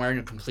guys, and he's wearing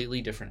a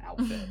completely different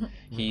outfit.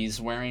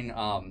 He's wearing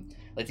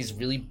like these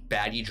really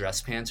baggy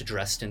dress pants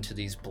dressed into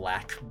these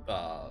black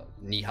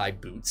knee-high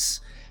boots.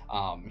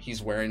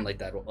 He's wearing like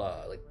that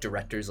like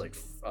director's like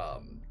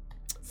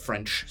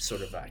French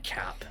sort of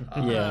cap.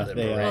 A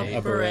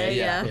beret.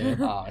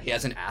 Yeah. He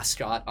has an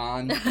ascot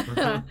on.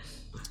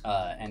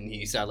 And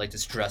he's got like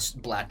this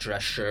black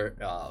dress shirt,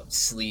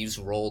 sleeves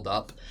rolled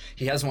up.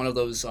 He has one of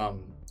those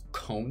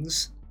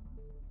cones.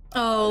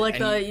 Oh, like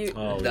that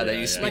I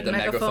used to make the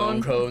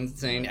megaphone cone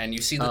thing. And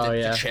you see that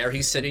the chair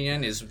he's sitting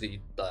in is the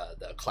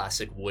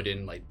classic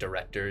wooden like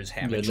director's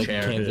hammock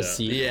chair. Canvas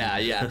seat.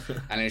 Yeah.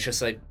 And it's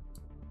just like,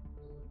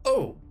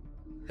 oh,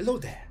 hello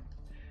there,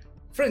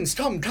 friends,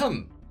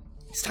 come.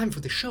 It's time for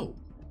the show.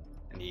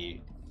 And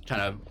he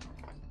kind of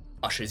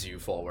ushers you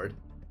forward.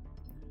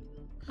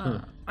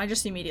 I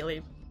just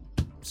immediately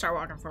start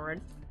walking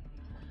forward.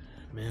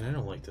 Man, I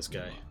don't like this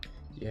guy.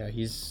 Yeah,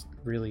 he's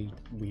really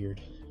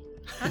weird.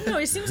 I don't know,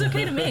 he seems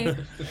okay to me.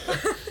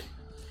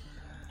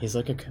 He's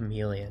like a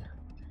chameleon.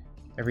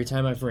 Every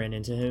time I've ran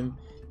into him,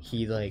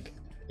 he like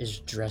is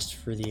dressed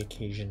for the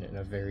occasion in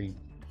a very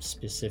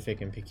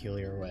specific and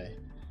peculiar way.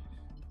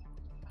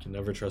 Can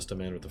never trust a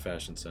man with a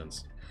fashion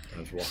sense.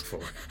 I just walk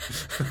forward.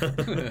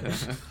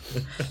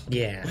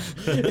 Yeah.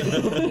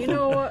 You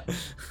know what?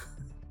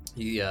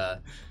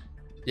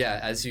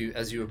 As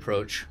you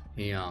approach,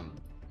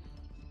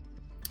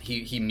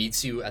 he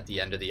meets you at the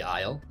end of the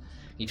aisle.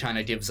 He kind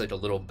of gives like a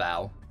little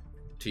bow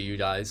to you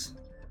guys,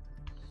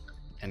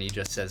 and he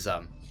just says,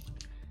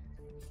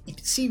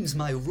 "It seems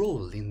my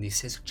role in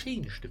this has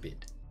changed a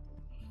bit.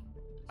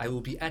 I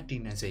will be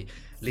acting as a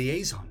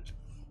liaison.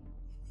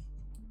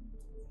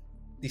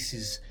 This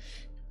is..."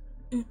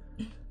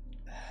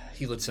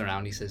 He looks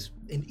around, he says,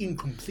 "an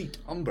incomplete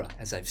Umbra,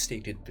 as I've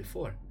stated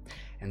before,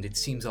 and it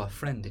seems our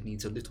friend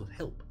needs a little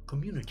help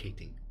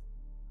communicating."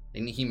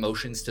 And he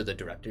motions to the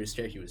director's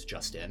chair he was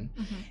just in.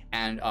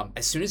 And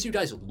as soon as you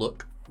guys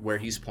look where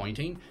he's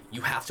pointing,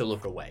 you have to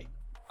look away.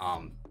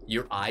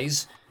 Your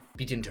eyes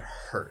begin to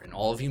hurt, and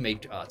all of you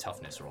make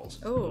toughness rolls.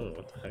 Oh,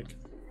 What the heck?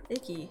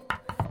 icky.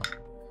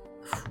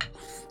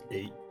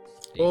 8.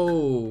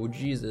 Oh,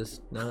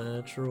 Jesus.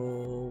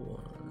 Natural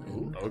 1.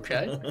 Ooh,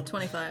 okay.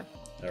 25.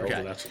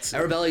 Okay.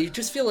 Arabella, you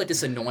just feel like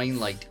this annoying,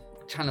 like,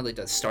 kind of like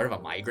the start of a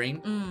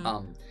migraine.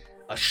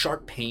 A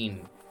sharp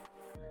pain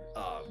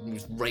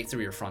moves right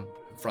through your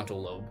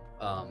frontal lobe,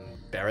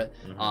 Barrett.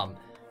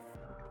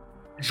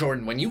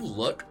 Jordan, when you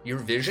look, your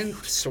vision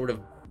sort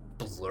of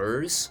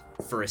blurs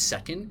for a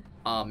second,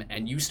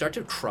 and you start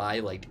to cry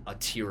like a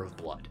tear of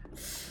blood.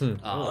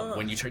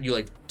 When you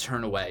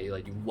turn away,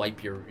 like you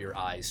wipe your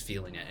eyes,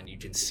 feeling it, and you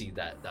can see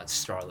that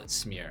scarlet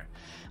smear,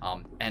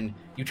 and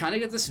you kind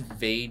of get this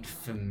vague,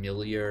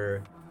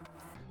 familiar,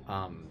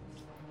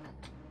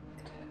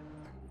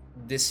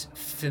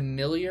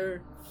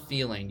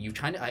 feeling. You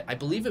kind of, I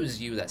believe it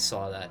was you that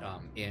saw that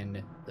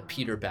in the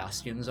Peter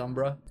Bastion's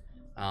Umbra,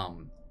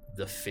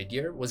 the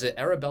figure. Was it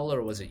Arabella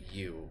or was it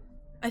you?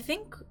 I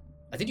think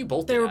you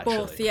both they did, were actually.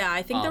 both. Yeah,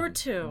 I think there were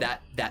two.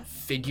 That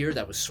figure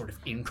that was sort of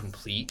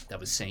incomplete, that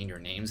was saying your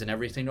names and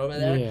everything over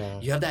there. Yeah.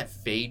 You have that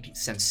vague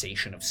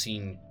sensation of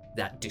seeing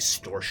that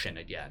distortion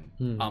again.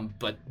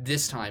 But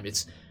this time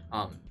it's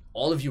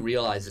all of you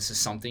realize this is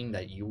something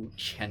that you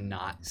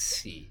cannot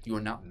see. You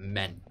are not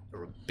meant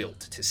or built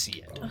to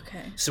see it.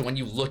 Okay. So when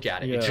you look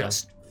at it, it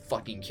just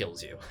fucking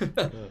kills you.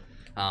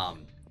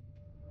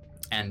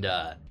 And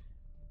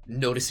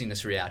noticing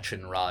this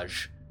reaction,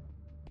 Raj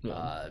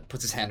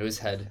puts his hand to his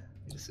head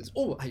and says,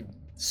 "Oh, I'm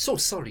so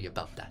sorry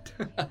about that.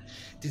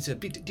 It's a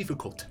bit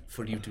difficult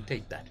for you to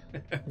take that."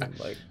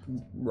 Like,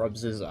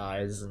 rubs his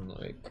eyes and,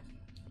 like,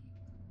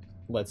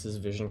 lets his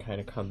vision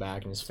kind of come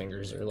back, and his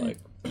fingers are, like,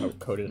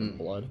 coated in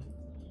blood.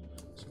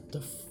 What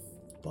the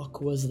fuck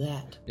was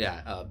that?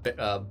 Yeah,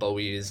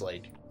 Bowie is,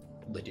 like,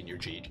 licking your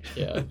cheek.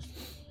 Yeah.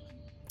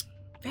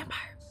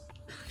 Vampire.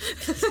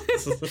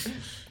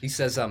 He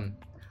says,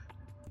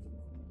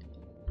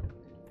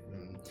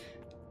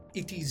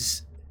 it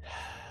is...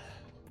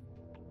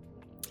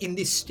 In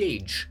this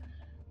stage,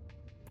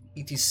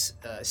 it is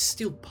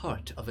still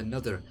part of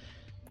another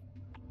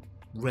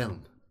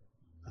realm,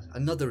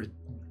 another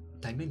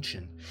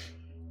dimension,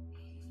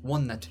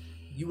 one that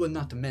you are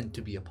not meant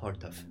to be a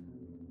part of,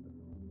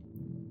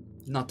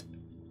 not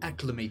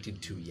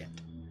acclimated to yet,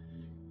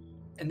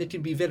 and it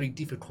can be very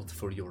difficult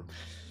for your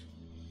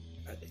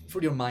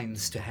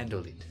minds to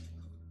handle it.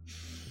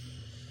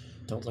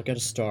 Don't look at a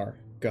star.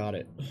 Got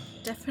it.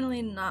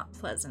 Definitely not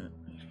pleasant.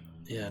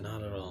 Yeah,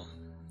 not at all.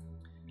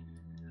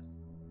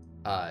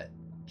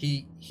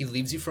 He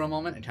leaves you for a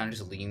moment and kind of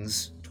just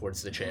leans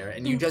towards the chair,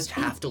 and you just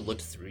have to look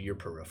through your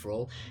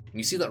peripheral, and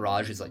you see that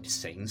Raj is like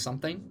saying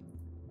something,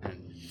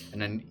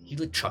 and then he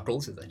like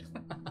chuckles and like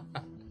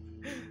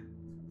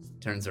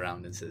turns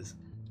around and says,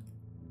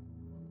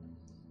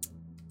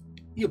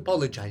 he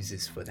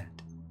apologizes for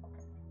that,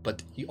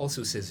 but he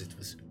also says it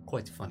was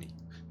quite funny.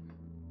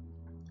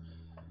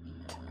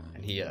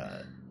 And he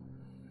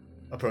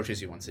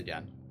approaches you once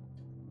again.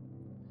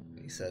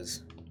 He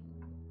says,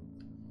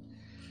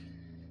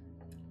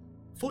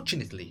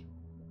 fortunately,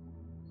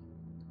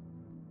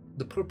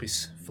 the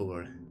purpose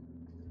for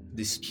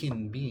this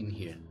kin being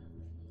here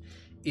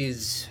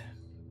is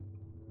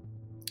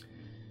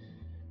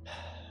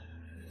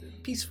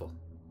peaceful.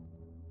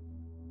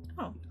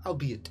 Oh.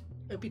 Albeit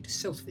a bit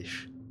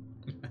selfish.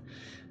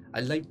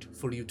 I'd like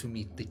for you to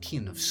meet the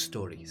kin of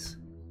stories.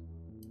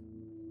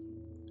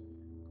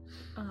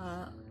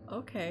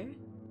 Okay.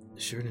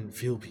 Sure didn't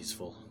feel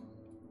peaceful.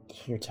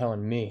 You're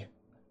telling me.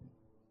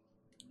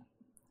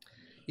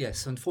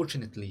 Yes,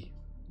 unfortunately,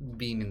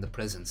 being in the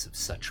presence of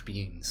such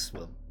beings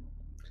will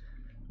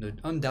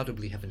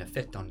undoubtedly have an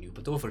effect on you,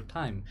 but over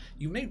time,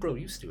 you may grow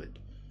used to it.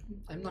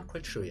 I'm not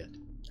quite sure yet.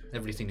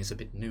 Everything is a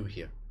bit new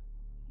here.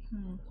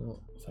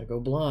 Well, if I go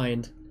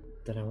blind,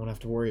 then I won't have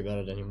to worry about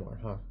it anymore,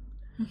 huh?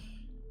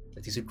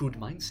 That is a good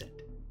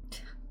mindset.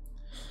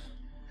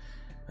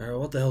 Alright,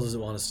 what the hell does it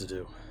want us to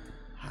do?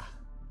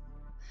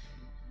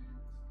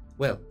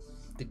 Well,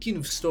 the kin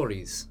of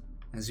stories,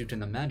 as you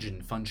can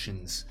imagine,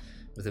 functions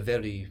with a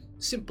very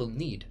simple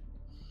need.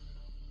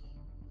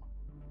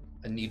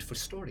 A need for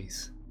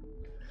stories.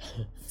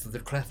 For the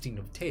crafting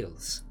of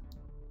tales.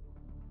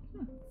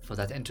 For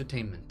that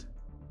entertainment.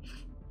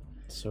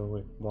 So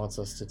it wants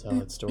us to tell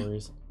its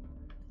stories?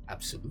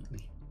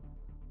 Absolutely.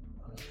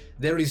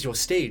 There is your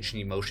stage, and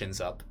he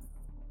motions up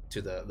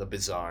to the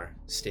bizarre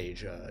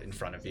stage in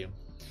front of you.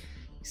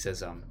 He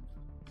says,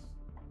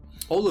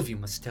 all of you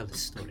must tell a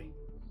story.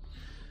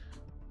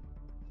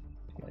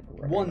 Like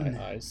rubbing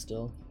my eyes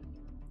still.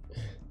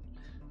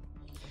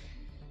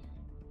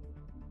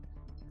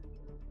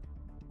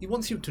 He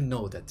wants you to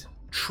know that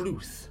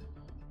truth,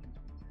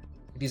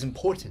 it is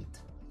important.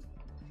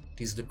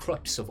 It is the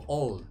crux of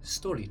all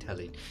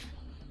storytelling,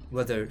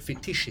 whether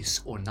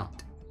fictitious or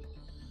not.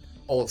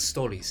 All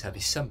stories have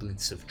a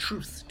semblance of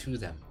truth to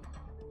them,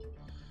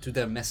 to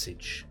their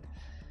message.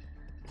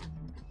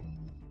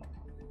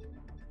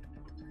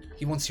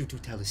 He wants you to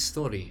tell a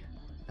story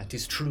that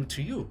is true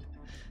to you.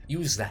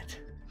 Use that.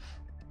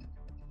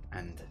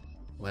 And,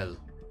 well,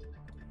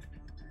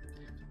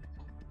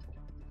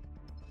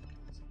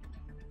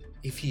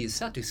 if he is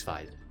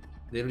satisfied,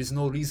 there is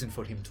no reason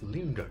for him to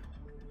linger.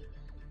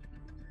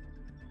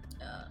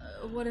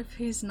 What if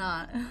he's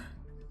not?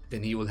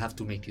 Then he will have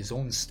to make his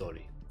own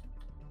story.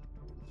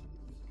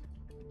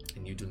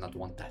 And you do not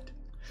want that.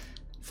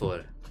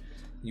 For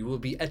you will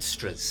be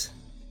extras.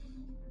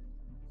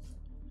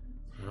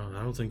 Well,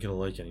 I don't think he'll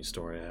like any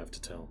story I have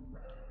to tell.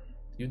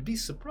 You'd be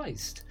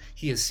surprised.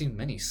 He has seen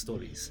many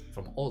stories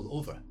from all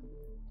over.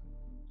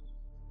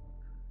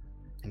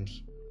 And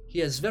he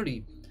has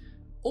very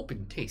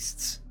open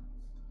tastes.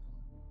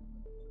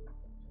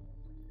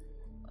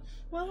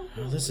 Well,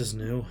 This is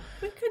new.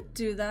 we could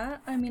do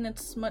that. I mean,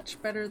 it's much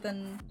better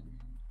than...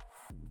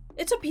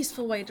 It's a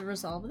peaceful way to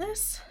resolve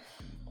this.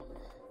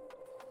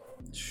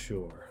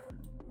 Sure.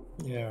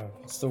 Yeah,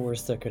 it's the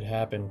worst that could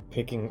happen.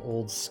 Picking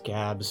old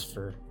scabs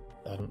for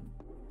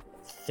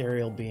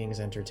ethereal beings'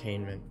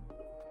 entertainment.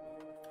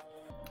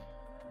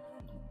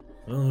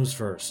 Well, who's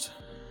first?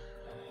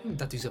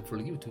 That is up for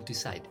you to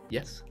decide.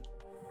 Yes?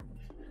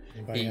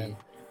 Anybody have-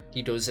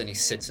 He goes and he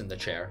sits in the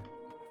chair.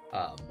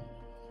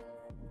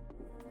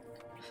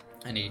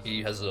 And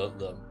he has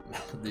the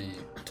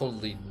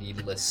totally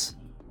needless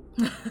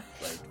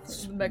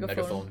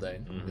megaphone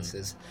thing. Mm-hmm. This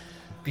is,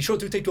 be sure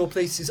to take your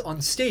places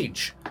on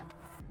stage.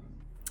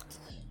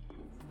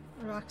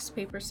 Rocks,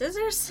 paper,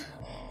 scissors.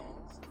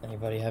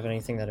 Anybody have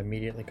anything that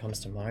immediately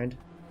comes to mind?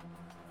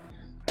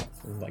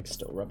 I'm like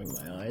still rubbing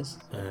my eyes.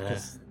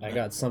 'Cause I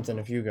got something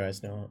if you guys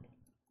don't.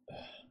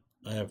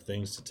 I have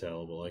things to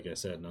tell, but like I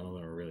said, none of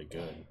them are really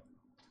good.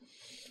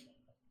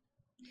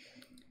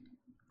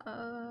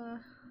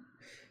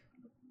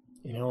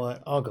 You know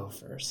what? I'll go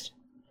first.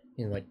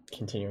 You know, like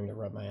continuing to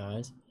rub my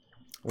eyes.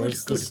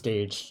 Where's the Good.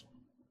 stage?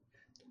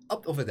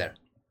 Up over there.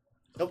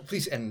 Oh,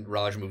 please. And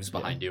Raj moves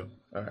behind you.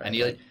 All right. And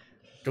he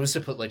goes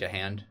to put like a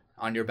hand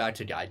on your back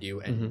to guide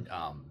you. And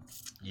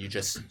you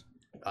just,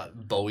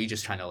 Bowie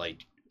just kind of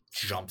like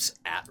jumps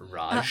at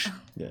Raj.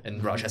 Yeah.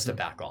 And Raj has to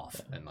back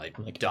off and like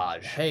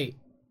dodge. Hey,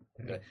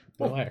 Like,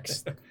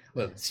 relax.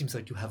 well, it seems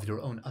like you have your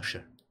own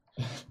usher.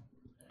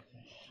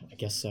 I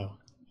guess so.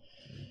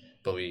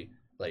 Bowie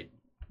like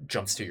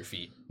jumps to your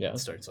feet. Yeah. And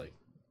starts like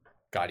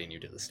guiding you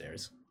to the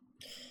stairs.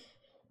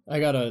 I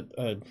got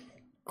a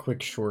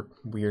quick, short,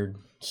 weird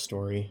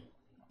story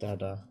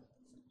that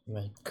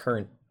my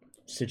current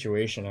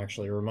situation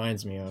actually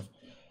reminds me of.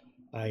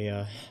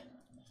 I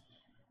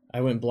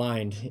went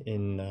blind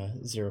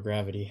in Zero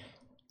Gravity.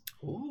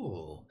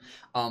 Ooh.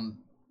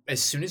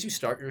 As soon as you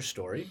start your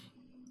story,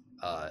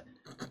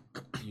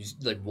 you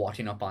like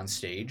walking up on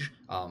stage,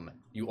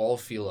 you all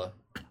feel a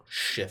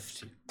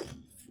shift.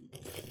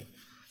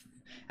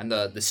 And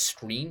the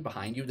screen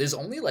behind you, there's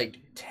only like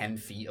 10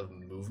 feet of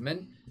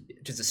movement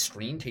because the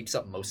screen takes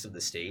up most of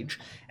the stage,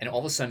 and all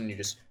of a sudden you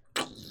just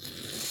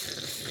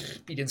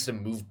begins to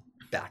move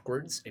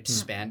backwards,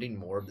 expanding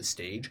more of the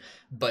stage.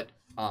 But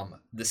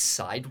the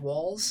side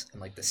walls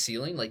and like the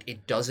ceiling, like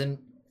it doesn't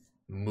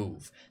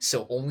move.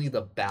 So only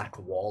the back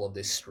wall of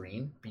this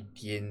screen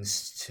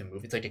begins to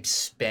move. It's like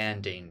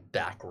expanding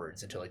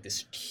backwards into like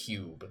this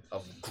cube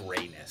of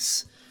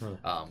grayness,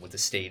 with the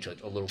stage,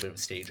 like a little bit of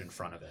stage in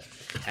front of it.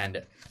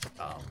 And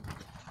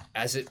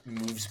as it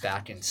moves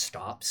back and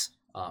stops,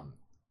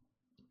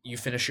 you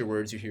finish your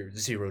words, you hear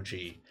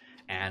 0G,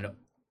 and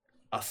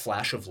a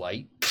flash of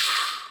light,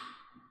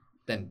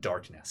 then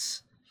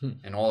darkness.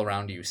 And all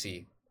around you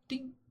see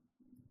ding,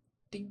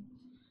 ding,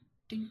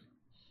 ding,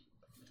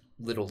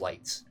 little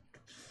lights.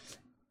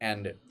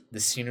 And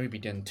the scenery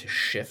begin to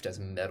shift as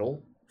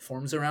metal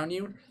forms around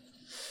you.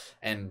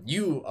 And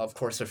you, of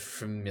course, are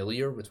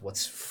familiar with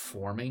what's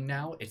forming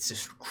now. It's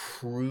this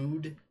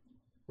crude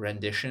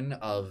rendition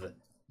of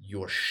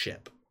your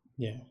ship.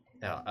 Yeah.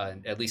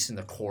 At least in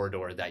the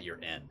corridor that you're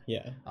in.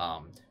 Yeah.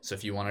 So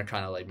if you want to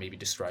kind of like maybe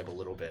describe a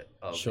little bit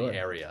of Sure. the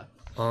area.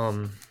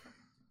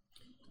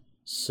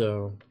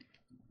 So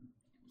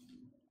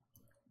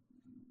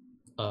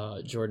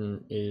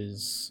Jordan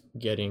is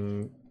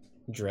getting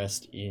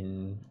dressed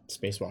in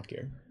spacewalk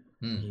gear.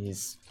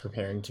 He's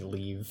preparing to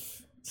leave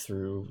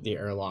through the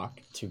airlock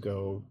to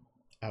go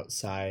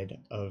outside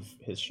of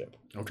his ship.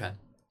 Okay.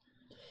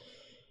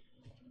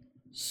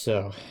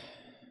 So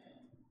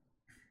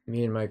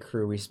me and my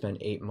crew, we spent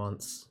 8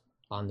 months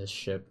on this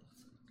ship.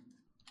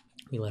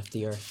 We left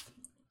the Earth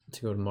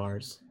to go to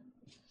Mars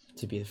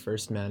to be the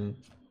first men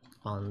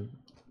on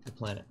the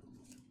planet.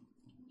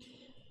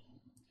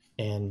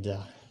 And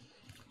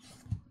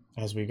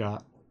as we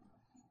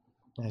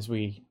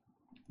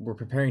were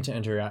preparing to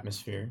enter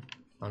atmosphere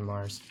on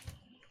Mars,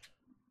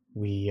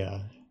 we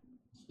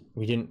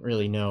didn't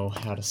really know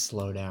how to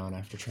slow down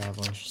after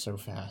traveling so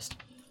fast.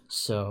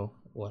 So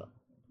what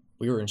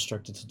we were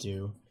instructed to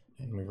do,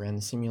 and we ran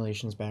the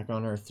simulations back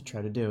on Earth to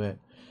try to do it,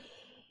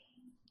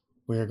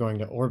 we are going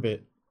to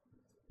orbit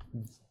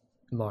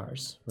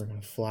Mars. We're going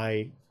to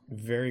fly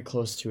very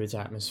close to its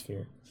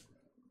atmosphere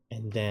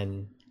and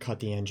then cut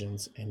the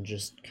engines and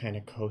just kind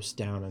of coast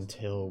down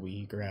until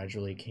we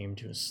gradually came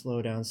to a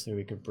slowdown so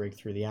we could break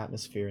through the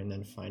atmosphere and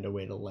then find a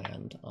way to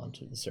land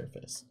onto the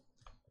surface.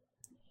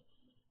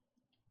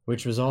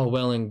 Which was all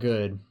well and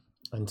good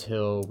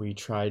until we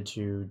tried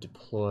to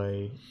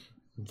deploy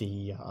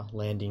the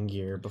landing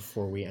gear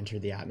before we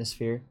entered the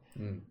atmosphere.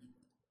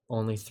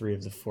 only 3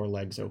 of the 4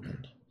 legs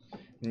opened.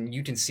 And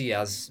you can see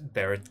as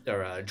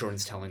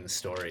Jordan's telling the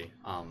story,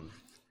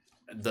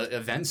 the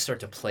events start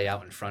to play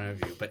out in front of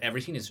you, but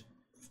everything is,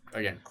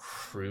 again,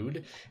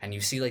 crude, and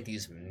you see like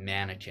these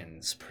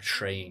mannequins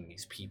portraying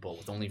these people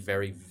with only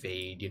very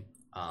vague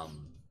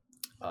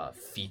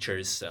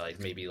features, so, like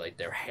maybe like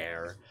their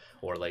hair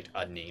or like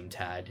a name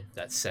tag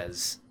that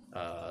says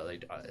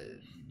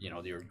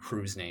your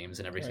crew's names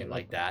and everything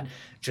like that,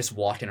 just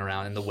walking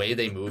around, and the way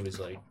they move is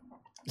like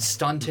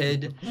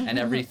stunted and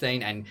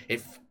everything, and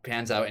it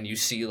pans out and you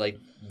see like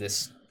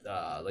this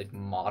like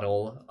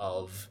model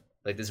of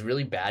like this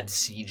really bad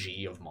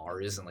CG of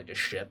Mars and like a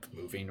ship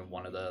moving, and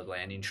one of the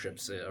landing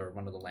strips or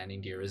one of the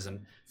landing gear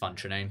isn't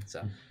functioning.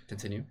 So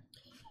continue.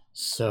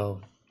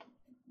 So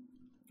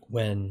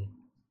when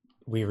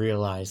we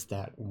realized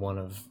that one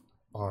of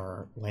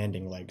our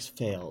landing legs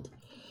failed,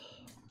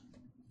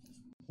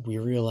 we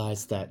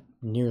realized that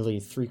nearly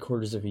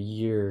 3/4 of a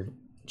year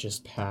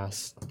just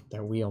passed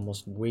that we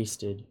almost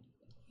wasted,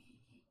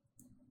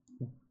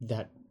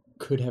 that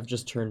could have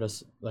just turned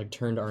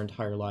our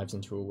entire lives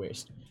into a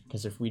waste.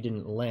 Because if we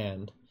didn't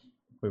land,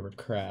 we would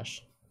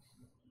crash.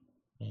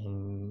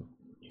 And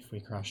if we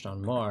crashed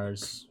on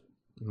Mars,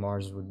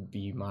 Mars would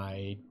be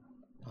my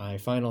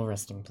final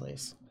resting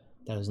place.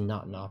 That was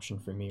not an option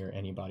for me or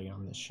anybody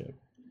on this ship.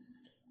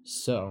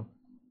 So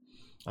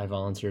I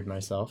volunteered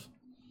myself.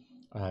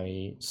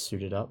 I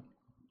suited up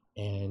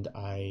and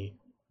I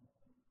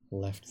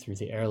left through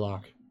the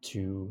airlock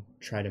to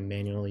try to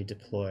manually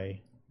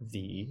deploy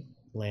the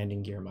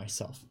landing gear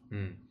myself.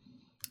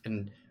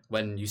 And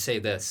when you say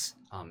this,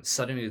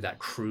 suddenly that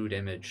crude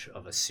image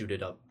of a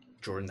suited up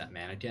Jordan, that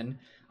mannequin,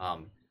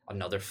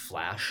 another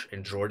flash,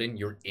 and Jordan,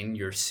 you're in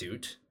your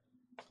suit,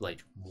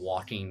 like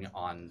walking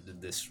on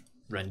this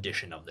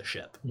rendition of the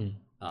ship.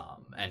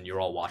 And you're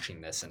all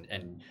watching this,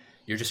 and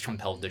you're just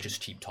compelled to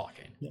just keep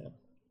talking. Yeah.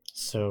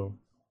 So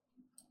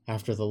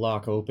after the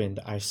lock opened,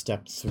 I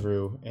stepped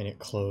through and it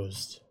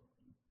closed,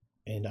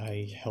 and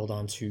I held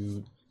on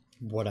to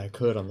what I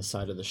could on the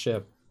side of the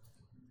ship.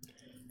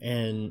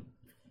 And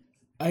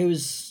I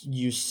was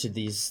used to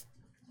these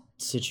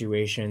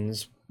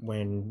situations.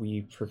 When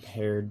we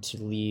prepared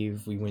to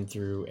leave, we went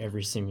through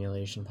every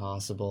simulation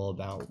possible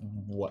about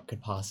what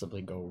could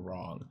possibly go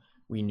wrong.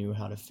 We knew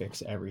how to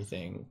fix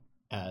everything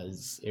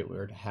as it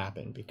were to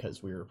happen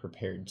because we were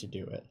prepared to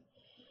do it.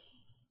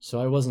 So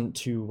I wasn't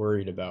too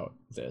worried about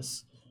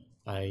this.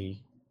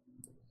 I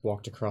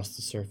walked across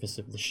the surface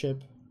of the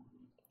ship.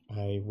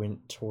 I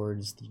went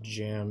towards the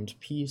jammed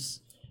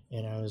piece,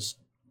 and I was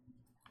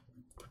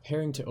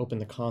preparing to open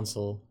the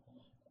console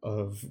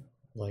of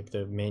like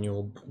the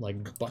manual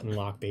like button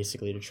lock,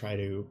 basically to try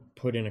to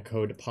put in a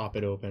code to pop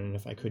it open, and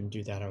if I couldn't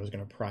do that, I was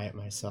going to pry it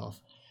myself.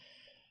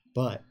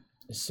 But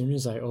as soon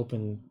as I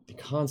opened the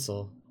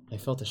console, I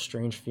felt a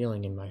strange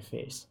feeling in my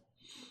face.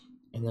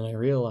 And then I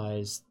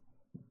realized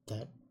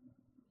that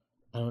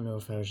I don't know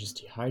if I was just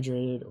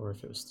dehydrated or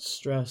if it was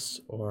stress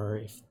or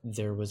if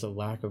there was a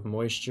lack of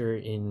moisture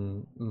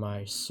in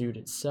my suit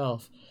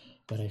itself,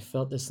 but I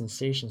felt the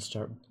sensation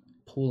start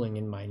pooling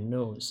in my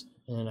nose,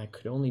 and then I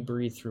could only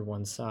breathe through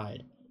one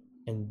side,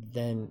 and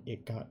then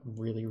it got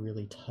really,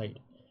 really tight,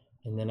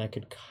 and then I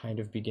could kind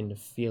of begin to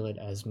feel it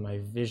as my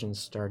vision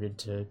started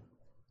to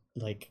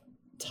like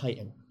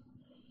tighten.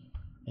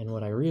 And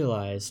what I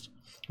realized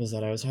was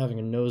that I was having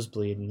a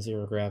nosebleed in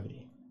zero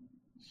gravity.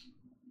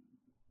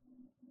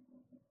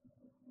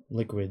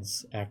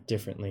 Liquids act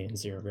differently in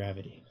zero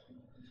gravity.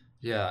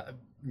 Yeah,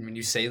 when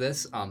you say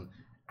this,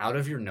 out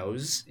of your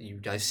nose, you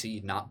guys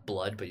see not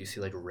blood, but you see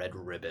like red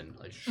ribbon.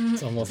 Like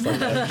It's almost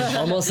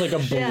like a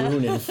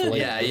balloon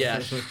inflate. Yeah,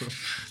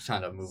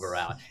 trying to move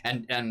around,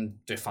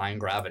 and defying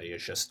gravity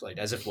is just like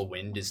as if the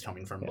wind is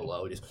coming from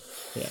below, just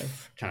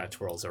kind of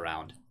twirls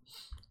around.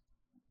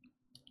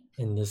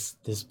 And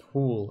this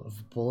pool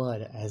of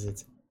blood, as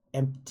it's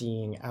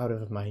emptying out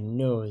of my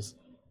nose,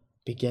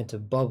 began to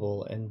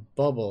bubble,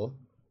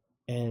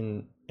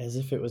 and as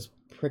if it was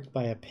pricked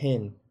by a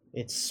pin,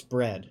 it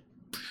spread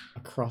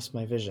across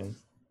my vision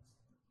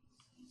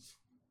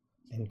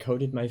and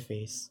coated my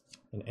face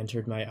and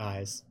entered my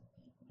eyes,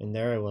 and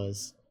there I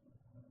was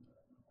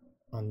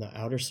on the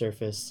outer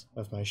surface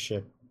of my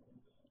ship,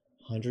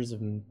 hundreds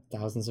of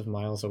thousands of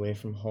miles away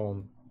from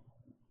home,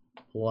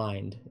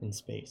 blind in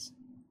space.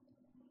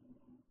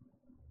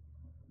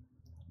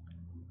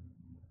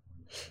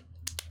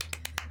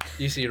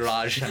 You see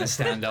Raj kind of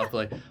stand up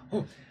like,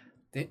 oh,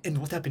 and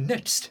what happened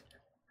next?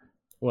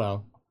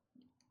 Well,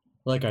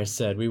 like I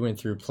said, we went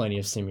through plenty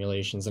of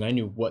simulations, and I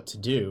knew what to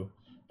do,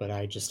 but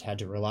I just had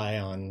to rely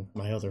on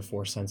my other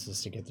 4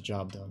 senses to get the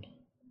job done.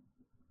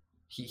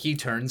 He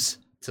turns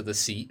to the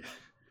seat,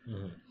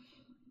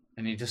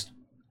 and he just,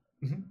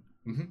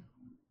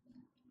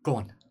 go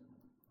on.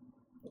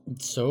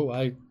 So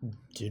I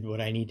did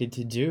what I needed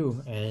to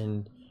do,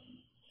 and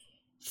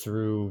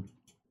through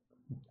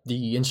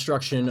the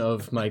instruction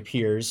of my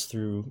peers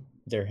through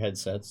their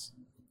headsets,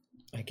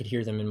 I could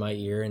hear them in my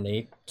ear, and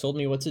they told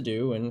me what to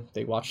do, and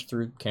they watched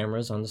through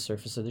cameras on the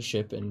surface of the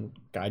ship and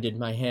guided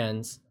my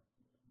hands.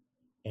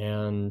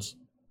 And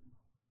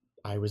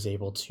I was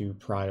able to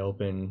pry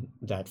open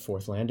that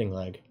fourth landing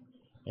leg,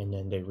 and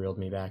then they reeled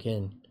me back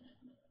in.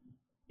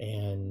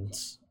 And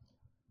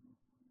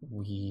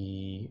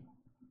we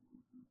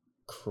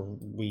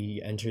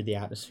entered the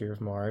atmosphere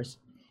of Mars,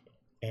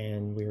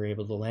 and we were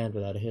able to land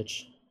without a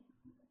hitch.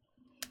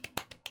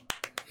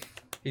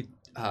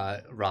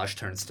 Raj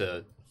turns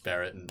to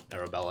Barrett and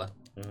Arabella.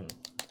 Mm-hmm.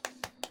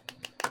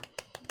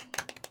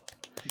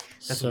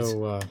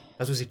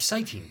 That was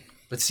exciting.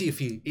 Let's see if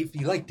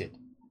he liked it.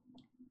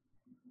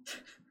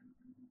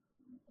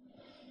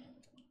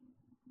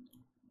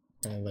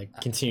 I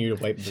continue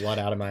to wipe blood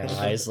out of my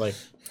eyes, like.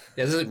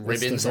 Yeah, there's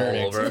ribbons all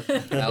over.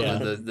 Now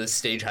Yeah. the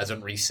stage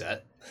hasn't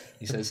reset.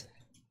 He says,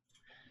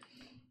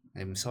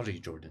 "I'm sorry,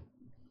 Jordan,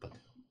 but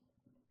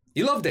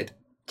you loved it.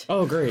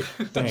 Oh, great!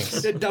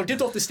 Thanks. Now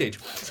get off the stage."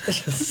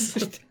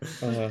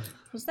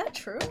 Was that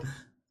true?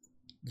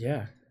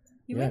 Yeah.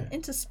 You went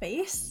into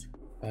space?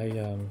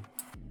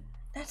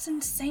 That's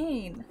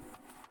insane.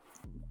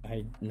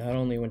 I not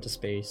only went to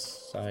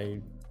space,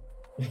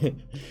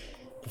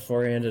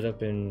 before I ended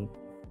up in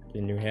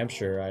New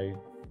Hampshire,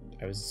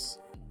 I was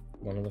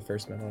one of the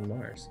first men on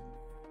Mars.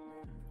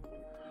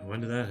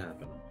 When did that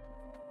happen?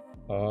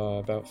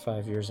 About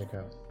 5 years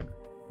ago.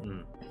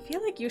 I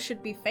feel like you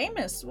should be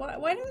famous.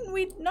 Why didn't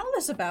we know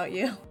this about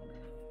you?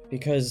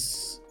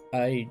 Because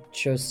I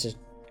chose to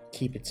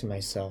keep it to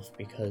myself,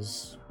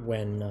 because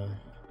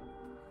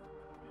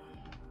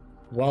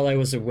while I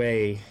was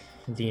away,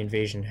 the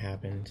invasion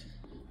happened,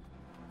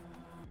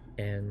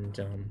 and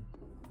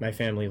my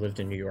family lived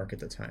in New York at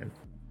the time.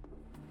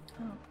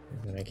 Oh.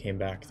 And when I came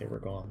back, they were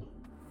gone.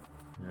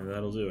 Yeah,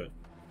 that'll do it.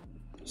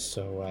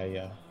 So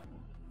I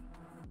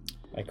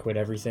quit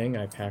everything.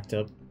 I packed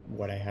up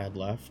what I had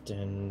left,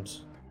 and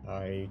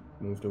I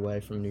moved away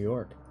from New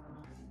York.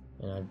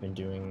 And I've been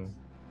doing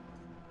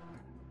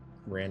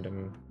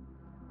random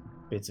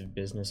bits of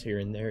business here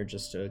and there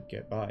just to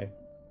get by.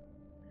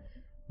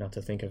 Not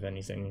to think of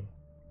anything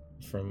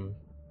from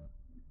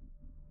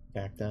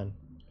back then.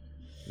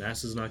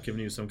 NASA's not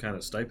giving you some kind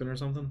of stipend or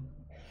something?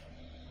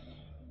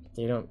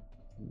 They don't...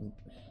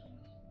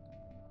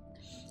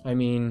 I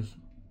mean,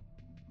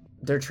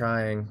 they're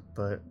trying,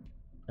 but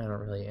I don't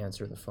really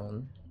answer the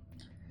phone.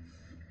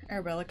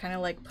 Arabella kind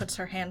of like puts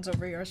her hands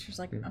over yours. She's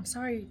like, I'm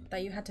sorry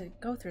that you had to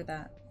go through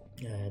that.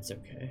 Yeah, it's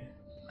okay.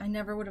 I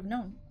never would have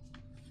known.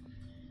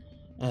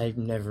 I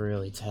never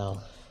really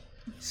tell.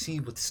 See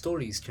what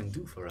stories can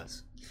do for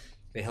us.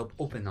 They help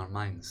open our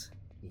minds.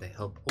 They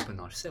help open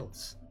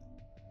ourselves.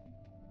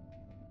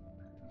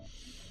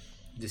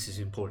 This is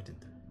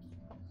important.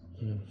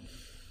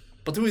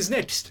 But who is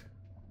next?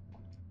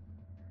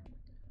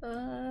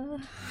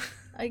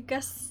 I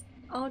guess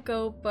I'll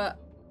go, but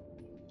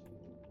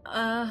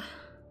I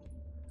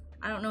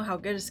don't know how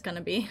good it's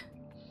gonna be.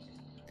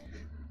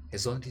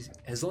 As long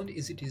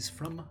as it is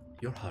from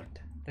your heart,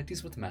 that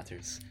is what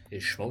matters.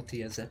 As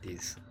schmaltzy as that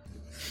is.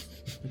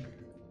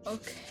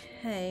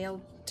 Okay,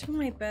 I'll do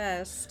my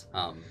best.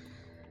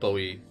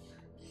 Bowie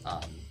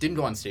didn't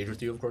go on stage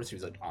with you, of course. He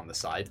was like on the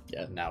side.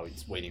 Yeah. Now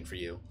he's waiting for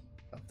you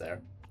up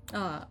there.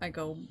 I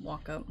go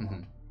walk up.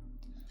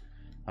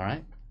 All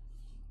right.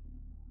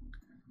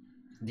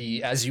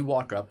 As you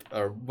walk up,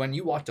 or when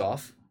you walked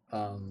off,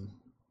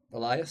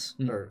 Elias,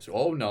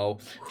 oh no,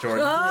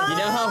 Jordan. You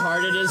know how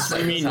hard it is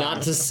for me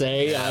not to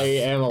say I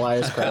am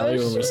Elias Crowley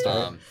when we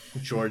start?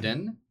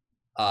 Jordan,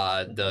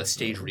 the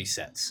stage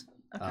resets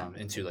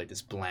into like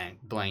this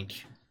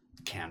blank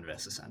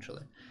canvas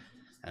essentially.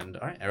 And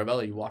all right,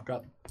 Arabella, you walk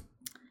up.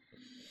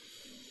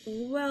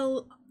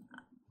 Well,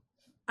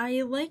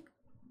 I like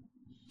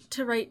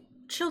to write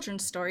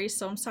children's stories,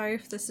 so I'm sorry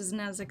if this isn't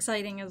as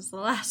exciting as the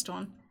last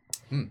one.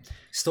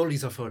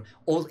 Stories are for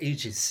all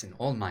ages and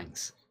all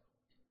minds.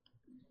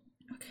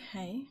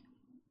 Okay.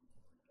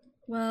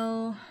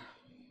 Well,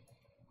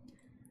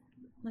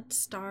 let's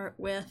start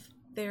with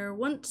there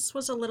once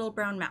was a little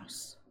brown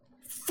mouse.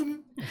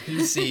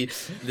 You see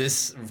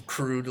this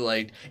crude,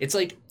 like, it's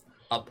like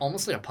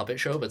almost like a puppet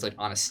show, but it's like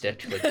on a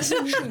stick, like this,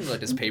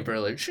 like this paper,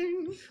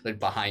 like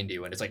behind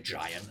you, and it's like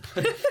giant.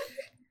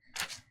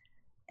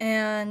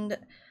 And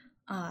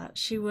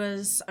she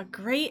was a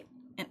great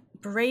and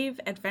brave,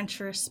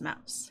 adventurous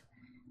mouse.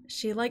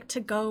 She liked to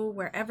go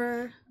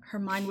wherever her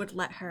mind would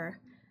let her,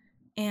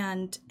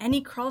 and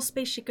any crawl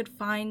space she could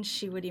find,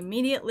 she would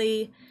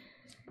immediately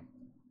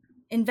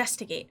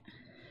investigate.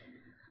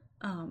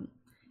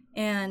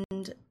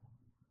 And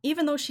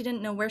even though she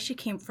didn't know where she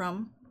came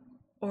from,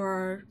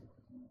 or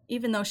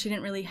even though she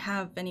didn't really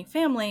have any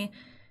family,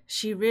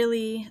 she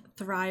really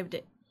thrived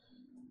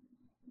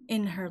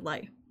in her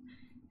life.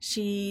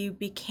 She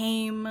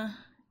became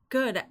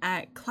good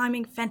at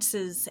climbing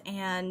fences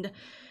and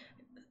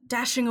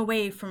dashing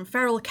away from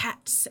feral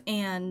cats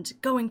and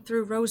going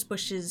through rose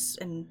bushes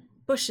and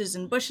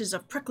bushes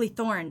of prickly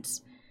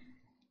thorns.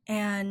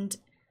 And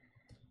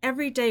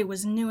every day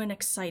was new and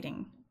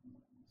exciting.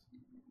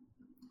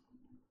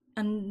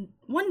 And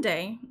one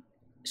day,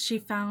 she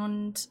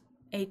found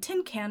a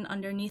tin can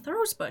underneath a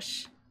rose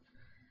bush.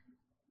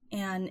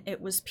 and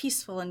it was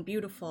peaceful and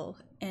beautiful,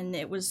 and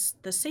it was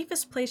the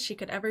safest place she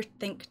could ever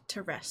think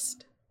to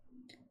rest.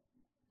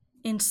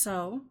 And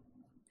so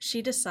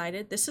she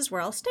decided, this is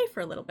where I'll stay for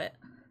a little bit.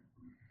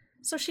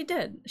 So she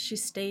did. She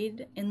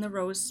stayed in the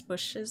rose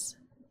bushes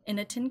in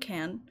a tin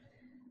can,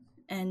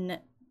 and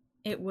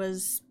it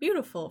was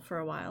beautiful for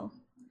a while.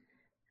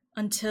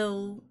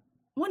 Until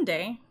one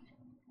day,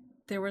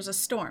 there was a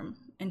storm,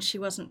 and she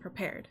wasn't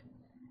prepared.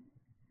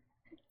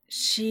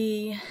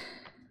 She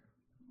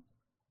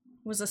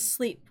was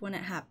asleep when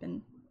it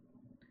happened,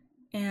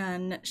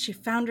 and she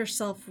found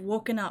herself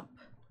woken up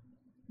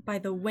by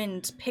the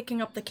wind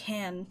picking up the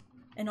can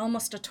in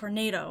almost a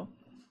tornado,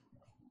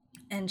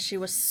 and she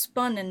was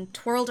spun and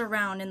twirled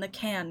around in the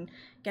can,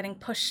 getting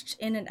pushed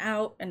in and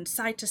out and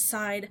side to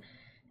side,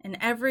 and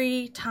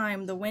every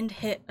time the wind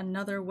hit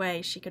another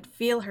way, she could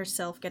feel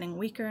herself getting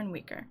weaker and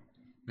weaker.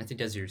 I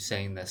think as you're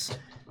saying this,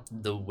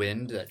 the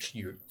wind that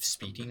you're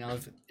speaking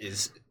of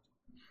is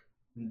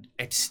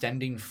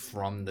extending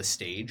from the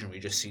stage, and we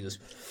just see this,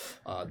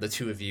 the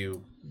two of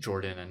you,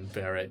 Jordan and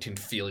Barrett, can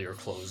feel your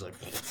clothes like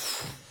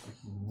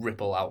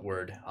ripple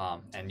outward,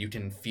 and you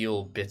can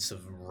feel bits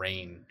of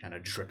rain kind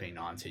of dripping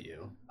onto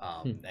you,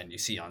 and you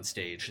see on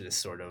stage this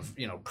sort of,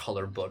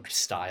 color book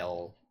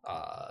style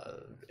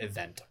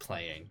event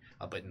playing,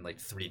 but in like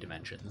 3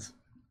 dimensions.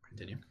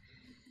 Continue.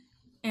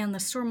 And the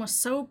storm was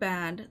so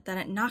bad that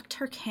it knocked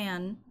her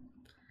can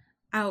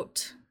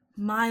out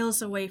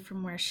miles away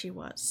from where she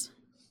was.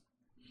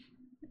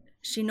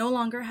 She no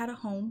longer had a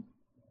home,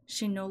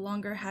 she no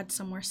longer had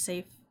somewhere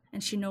safe,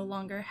 and she no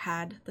longer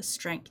had the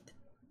strength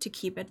to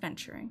keep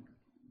adventuring.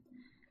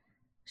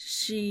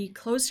 She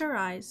closed her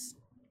eyes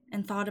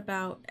and thought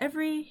about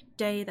every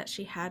day that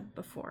she had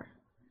before,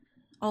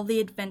 all the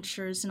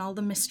adventures and all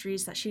the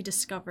mysteries that she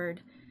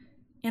discovered,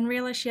 and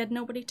realized she had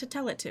nobody to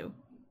tell it to.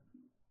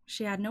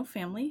 She had no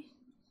family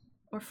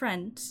or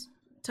friends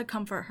to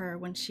comfort her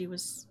when she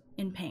was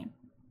in pain.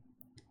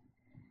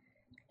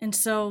 And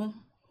so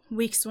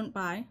weeks went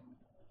by,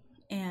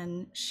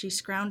 and she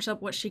scrounged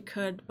up what she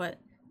could, but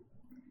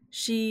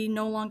she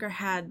no longer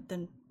had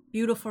the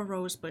beautiful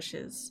rose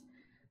bushes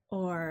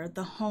or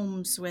the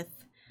homes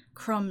with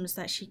crumbs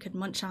that she could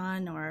munch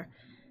on or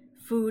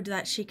food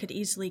that she could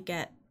easily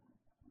get.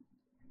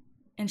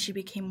 And she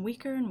became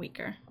weaker and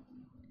weaker.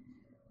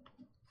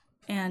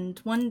 And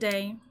one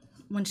day,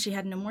 when she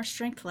had no more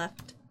strength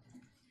left,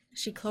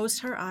 she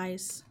closed her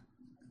eyes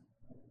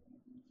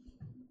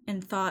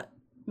and thought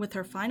with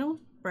her final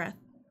breath,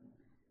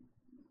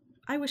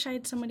 I wish I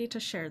had somebody to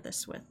share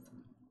this with.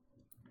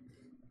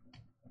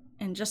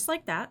 And just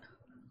like that,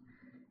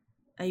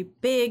 a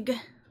big,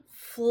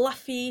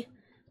 fluffy,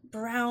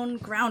 brown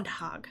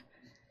groundhog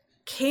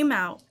came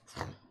out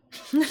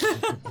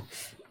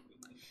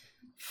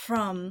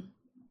from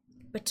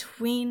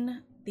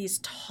between these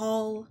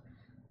tall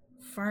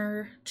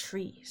fir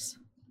trees.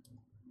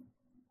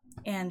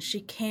 And she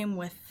came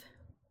with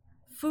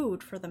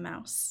food for the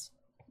mouse,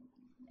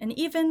 and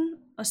even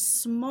a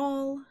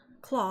small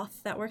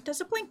cloth that worked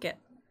as a blanket.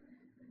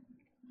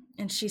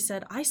 And she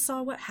said, I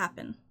saw what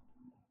happened.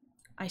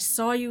 I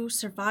saw you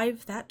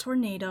survive that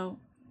tornado,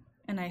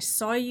 and I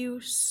saw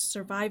you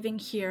surviving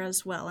here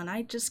as well, and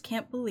I just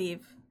can't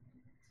believe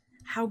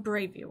how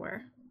brave you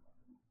were.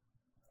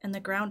 And the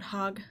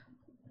groundhog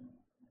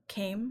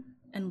came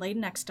and laid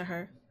next to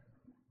her,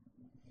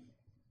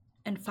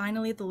 and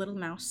finally the little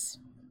mouse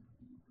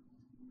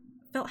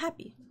felt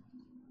happy.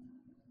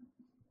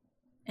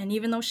 And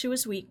even though she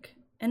was weak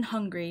and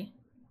hungry,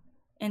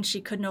 and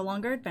she could no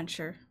longer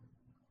adventure,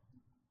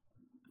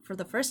 for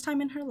the first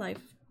time in her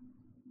life,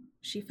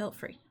 she felt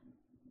free.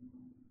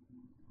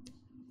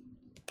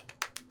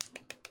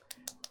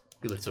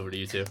 He looks over to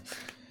you two.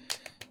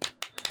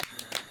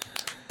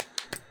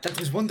 That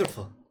was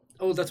wonderful.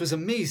 Oh, that was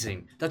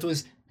amazing. That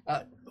was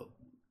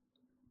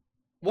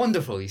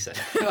wonderful, he said.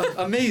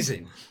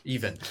 Amazing,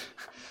 even.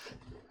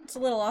 It's a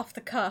little off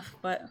the cuff,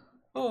 but...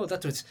 Oh,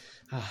 that was...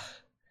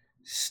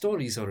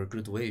 stories are a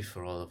good way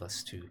for all of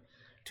us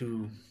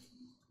to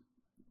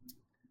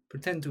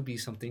pretend to be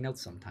something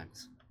else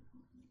sometimes.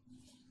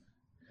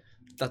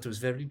 That was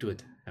very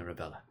good,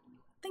 Arabella.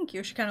 Thank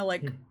you. She kind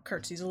of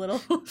curtsies a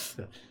little.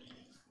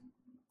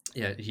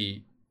 Yeah,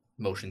 he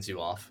motions you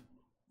off,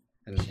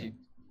 and he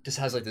just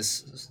has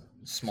this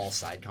small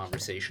side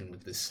conversation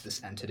with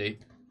this entity.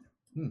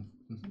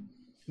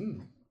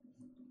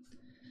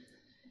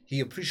 He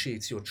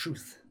appreciates your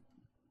truth.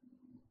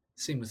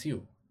 Same with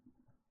you.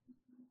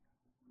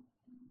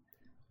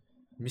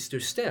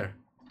 Mr. Stair.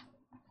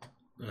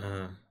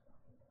 I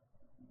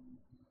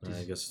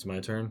guess it's my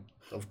turn.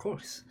 Of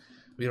course.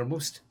 We are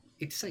most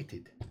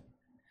excited.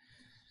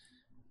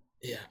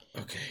 Yeah,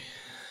 okay.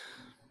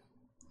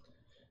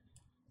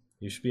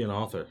 You should be an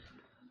author.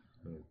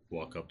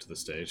 Walk up to the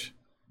stage.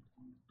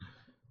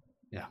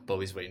 Yeah,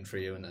 Bowie's waiting for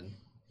you, and then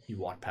you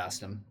walk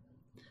past him.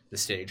 The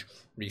stage,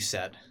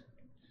 reset.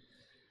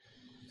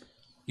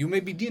 You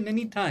may begin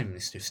any time,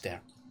 Mr.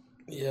 Stair.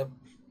 Yep.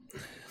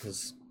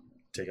 Just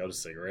take out a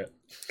cigarette.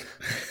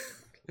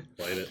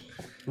 Light it.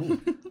 Ooh.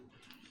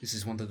 This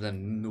is one of the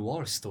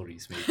noir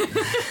stories, maybe.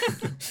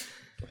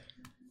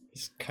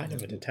 He's kind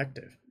of a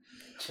detective.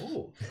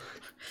 Oh.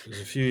 It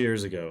was a few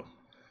years ago.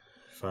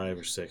 5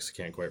 or 6,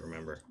 can't quite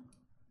remember.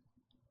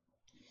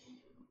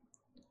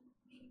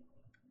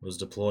 Was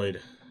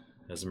deployed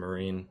as a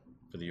Marine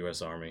for the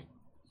U.S. Army.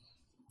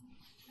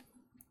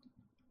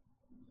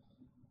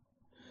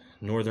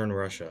 Northern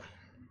Russia.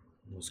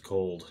 It was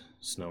cold,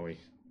 snowy.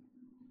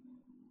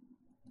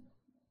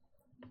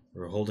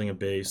 We were holding a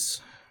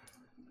base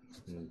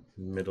in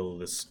the middle of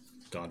this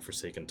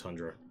godforsaken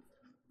tundra.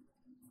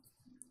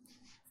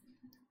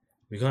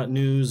 We got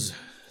news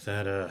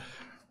that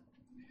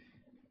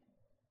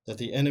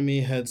the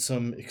enemy had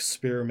some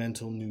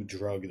experimental new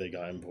drug they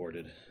got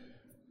imported.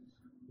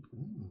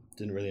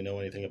 Didn't really know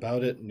anything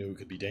about it, knew it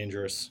could be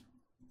dangerous.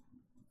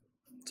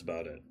 That's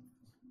about it.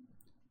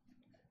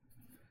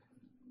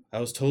 I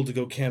was told to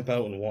go camp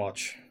out and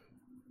watch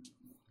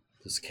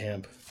this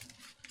camp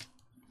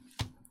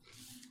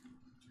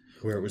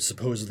where it was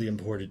supposedly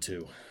imported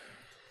to.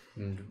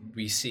 And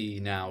we see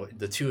now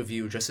the two of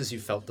you, just as you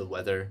felt the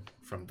weather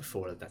from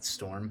before that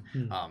storm,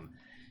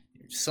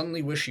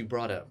 suddenly wish you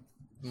brought a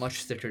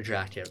much thicker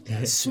jacket.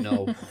 That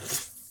snow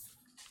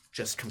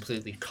just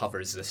completely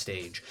covers the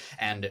stage,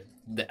 and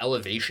the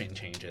elevation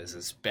changes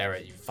as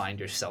Barrett, you find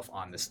yourself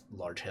on this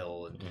large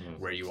hill and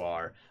where you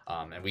are,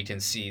 and we can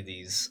see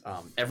these,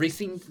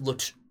 everything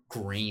looks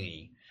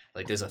grainy.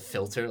 Like there's a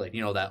filter, like,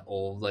 you know, that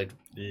old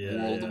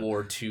World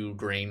War II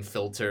grain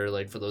filter,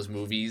 like for those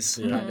movies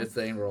kind of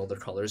thing where all the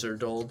colors are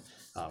dulled.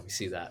 We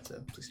see that,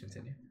 so please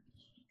continue.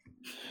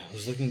 I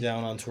was looking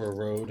down onto a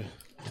road,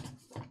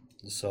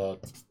 saw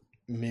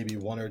maybe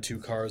 1 or 2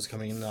 cars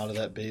coming in and out of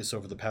that base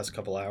over the past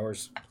couple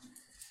hours.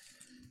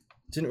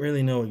 Didn't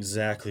really know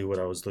exactly what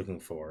I was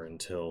looking for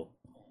until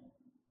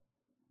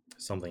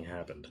something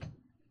happened.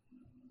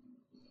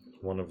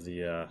 One of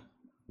the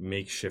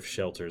makeshift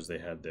shelters they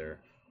had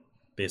there,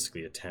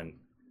 basically a tent.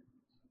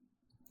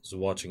 I was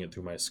watching it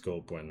through my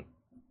scope when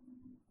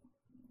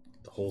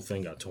the whole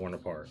thing got torn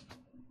apart.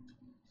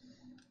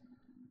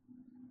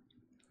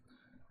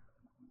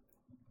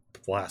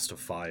 Blast of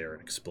fire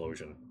and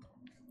explosion.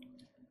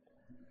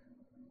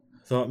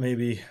 Thought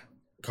maybe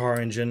car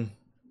engine,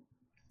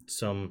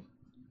 some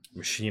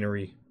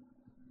machinery.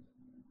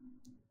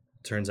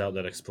 Turns out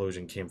that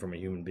explosion came from a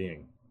human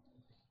being.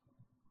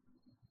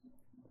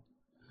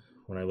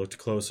 When I looked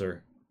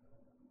closer,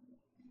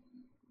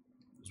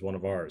 it was one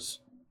of ours,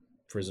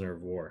 prisoner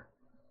of war.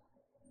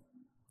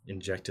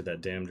 Injected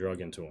that damn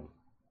drug into him.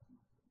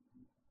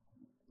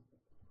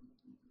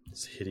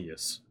 It's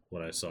hideous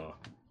what I saw.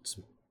 It's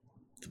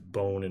the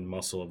bone and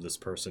muscle of this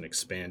person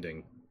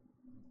expanding,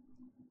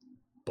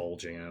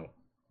 bulging out,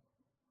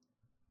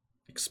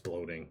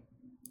 exploding.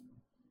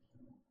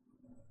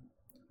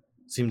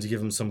 Seemed to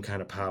give him some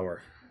kind of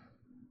power.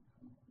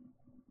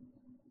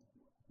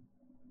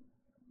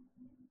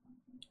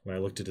 When I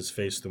looked at his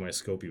face through my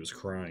scope, he was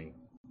crying.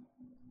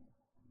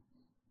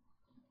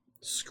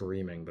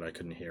 Screaming, but I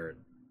couldn't hear it.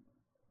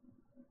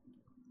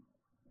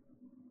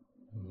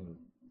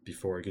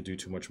 Before I could do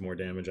too much more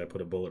damage, I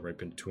put a bullet right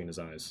between his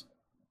eyes.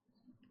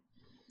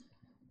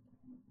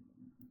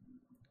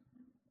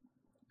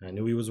 I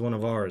knew he was one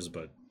of ours,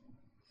 but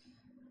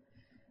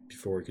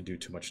before he could do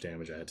too much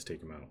damage, I had to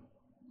take him out.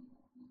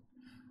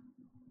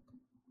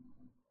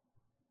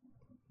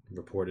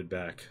 Reported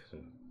back.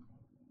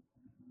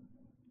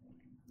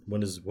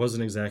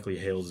 Wasn't exactly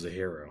hailed as a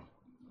hero.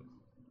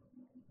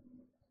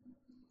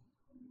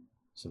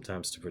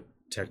 Sometimes to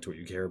protect what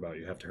you care about,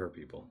 you have to hurt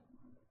people.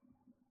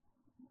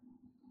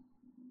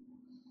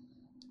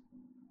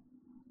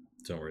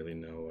 Don't really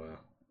know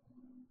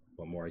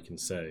what more I can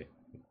say.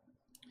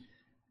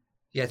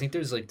 Yeah, I think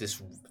there's like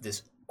this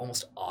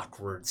almost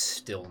awkward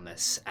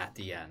stillness at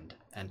the end.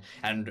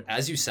 And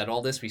as you said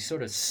all this, we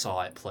sort of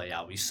saw it play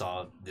out. We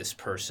saw this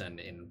person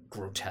in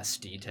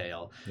grotesque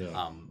detail.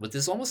 Yeah. With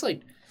this almost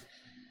like,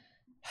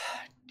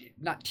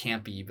 not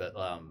campy, but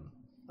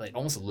like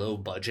almost low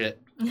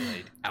budget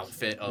like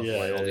outfit of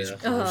like all these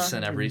roofs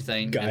and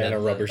everything. Guy and in a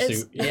rubber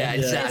suit. Yeah,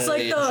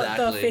 exactly. It's like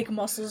the fake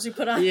muscles you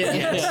put on.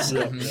 Yes.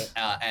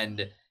 Yeah.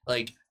 And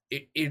like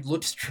it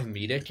looks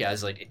comedic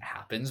as like it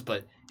happens,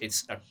 but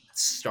it's a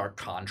stark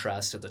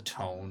contrast to the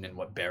tone and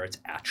what Barrett's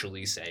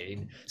actually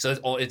saying. So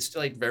it's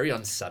like very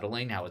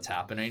unsettling how it's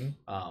happening.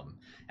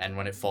 And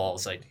when it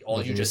falls, like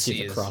all you just see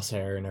the is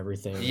crosshair and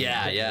everything.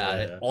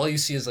 Yeah. All you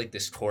see is like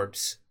this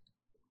corpse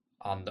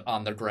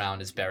on the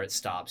ground as Barrett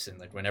stops, and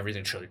like when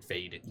everything should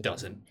fade, it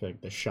doesn't.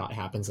 Like the shot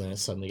happens and it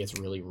suddenly gets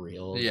really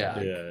real. Yeah.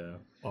 Like,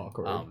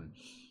 awkward.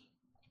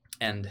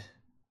 And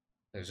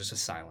there's just a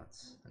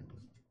silence. And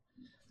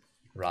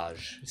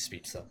Raj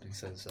speaks up and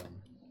says,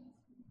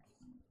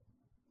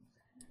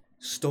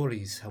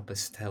 stories help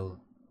us tell,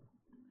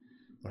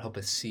 or help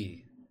us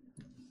see,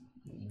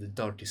 the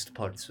darkest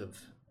parts of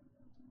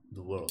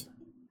the world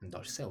and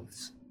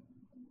ourselves.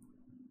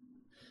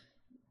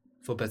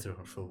 For better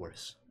or for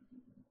worse.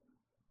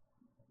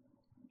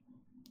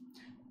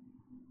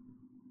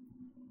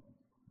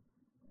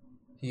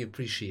 He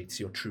appreciates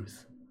your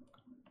truth.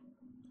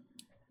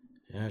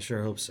 Yeah, I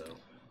sure hope so.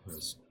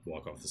 Let's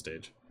walk off the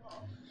stage.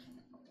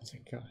 It's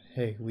like,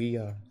 hey, we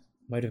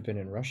might have been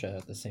in Russia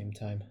at the same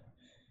time.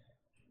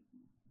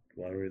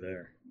 Why are we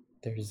there?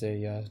 There's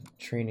a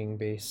training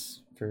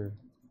base for.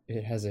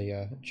 It has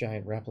a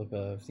giant replica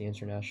of the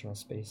International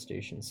Space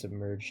Station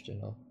submerged in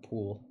a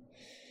pool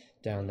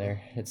down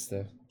there. It's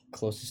the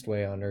closest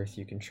way on Earth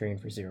you can train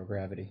for zero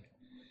gravity.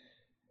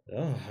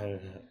 Oh,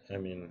 I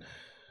mean,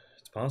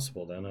 it's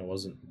possible then. I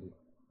wasn't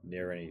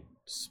near any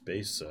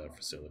space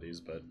facilities,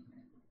 but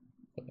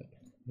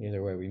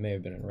Either way, we may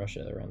have been in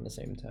Russia around the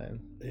same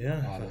time.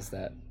 yeah, Odd as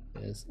that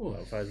is.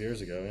 about 5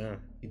 years ago. Yeah,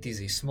 It is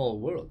a small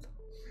world,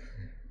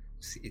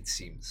 it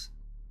seems.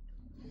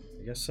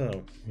 I guess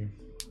so.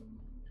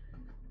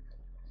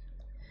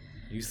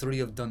 You three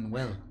have done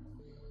well.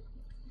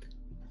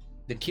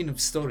 The King of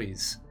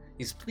Stories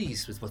is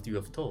pleased with what you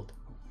have told.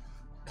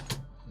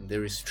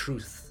 There is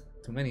truth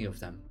to many of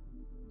them.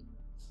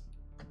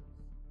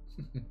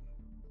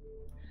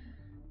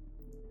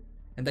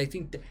 And I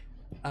think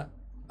that,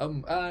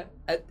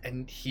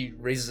 and he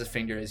raises a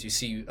finger as you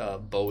see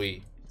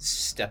Bowie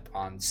step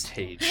on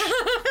stage.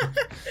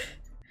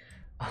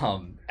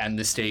 And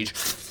the stage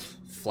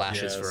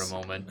flashes for a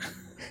moment.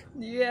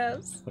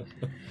 Yes.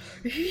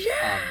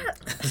 Yeah.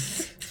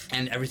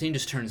 And everything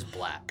just turns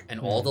black, and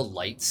all the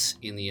lights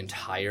in the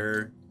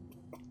entire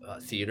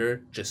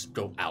theater just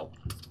go out.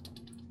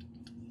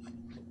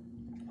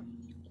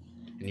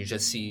 And you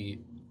just see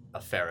a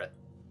ferret.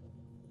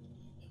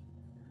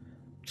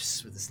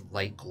 Just with this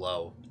light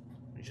glow.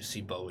 You just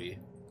see Bowie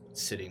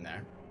sitting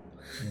there.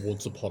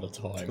 Once upon a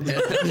time.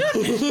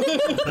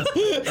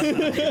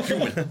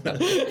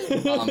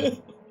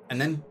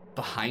 And then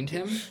behind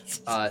him,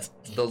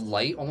 the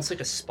light, almost like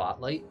a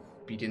spotlight,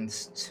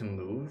 begins to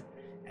move,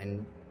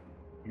 and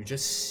you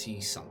just see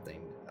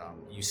something.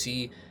 You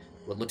see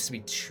what looks to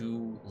be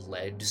two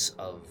legs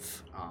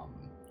of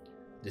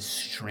this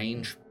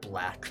strange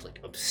black, like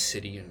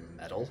obsidian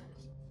metal.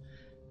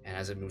 And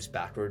as it moves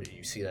backward,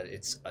 you see that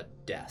it's a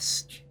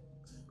desk.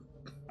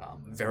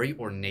 Very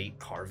ornate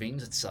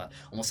carvings. It's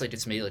almost like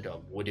it's made like a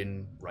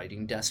wooden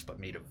writing desk, but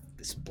made of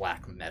this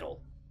black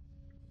metal.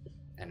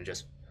 And it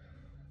just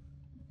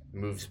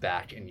moves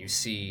back, and you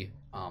see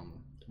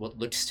what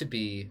looks to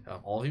be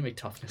all of you make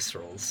toughness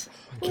rolls.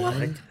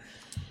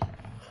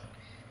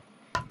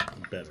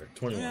 Better.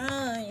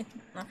 21.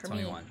 Not for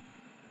 21. me.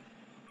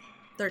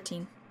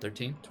 13.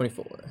 13?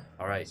 24.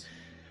 All right.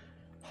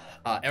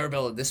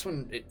 Arabella, this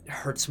one, it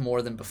hurts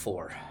more than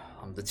before.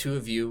 The two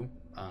of you,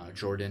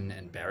 Jordan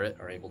and Barrett,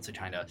 are able to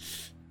kind of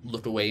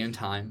look away in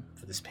time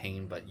for this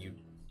pain, but you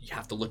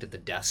have to look at the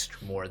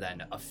desk more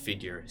than a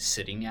figure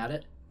sitting at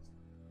it.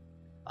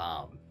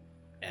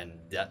 And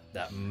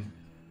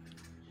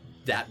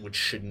that which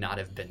should not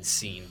have been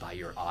seen by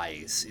your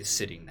eyes is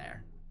sitting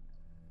there.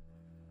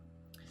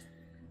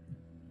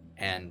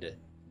 And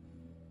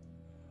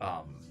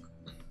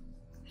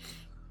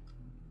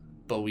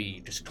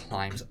Bowie just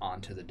climbs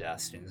onto the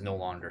desk and is no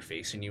longer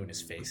facing you and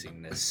is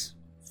facing this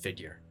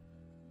figure.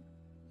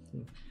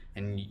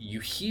 And you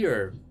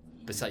hear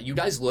beside you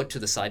guys look to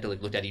the side to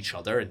like look at each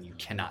other, and you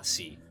cannot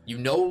see. You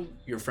know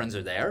your friends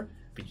are there,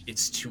 but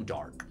it's too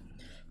dark.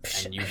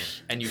 And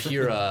you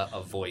hear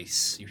a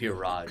voice. You hear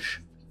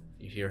Raj.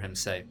 You hear him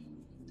say,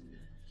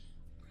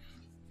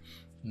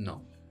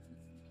 "No,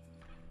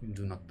 you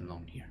do not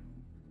belong here.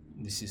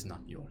 This is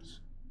not yours."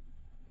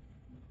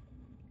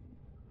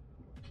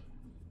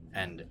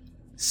 And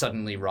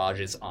suddenly Raj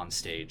is on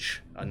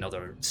stage,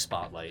 another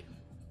spotlight.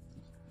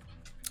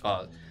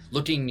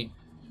 Looking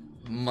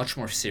much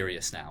more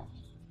serious now.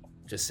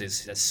 Just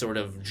his sort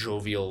of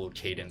jovial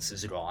cadence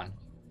is gone.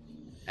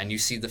 And you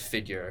see the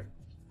figure,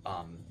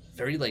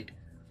 very like,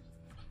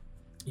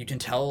 you can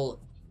tell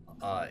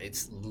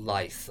it's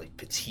lithe, like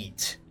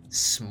petite,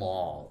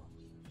 small.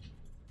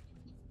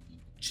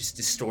 Just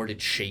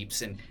distorted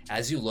shapes, and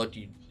as you look,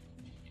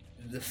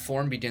 the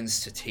form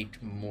begins to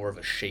take more of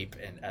a shape,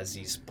 and as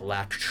these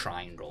black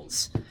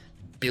triangles,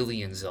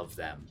 billions of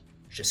them,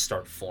 just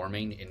start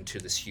forming into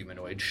this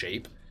humanoid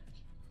shape.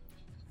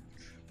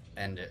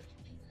 And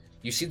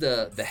you see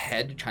the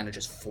head kind of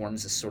just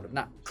forms this sort of,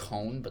 not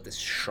cone, but this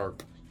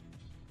sharp,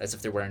 as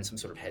if they're wearing some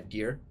sort of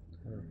headgear,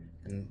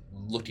 and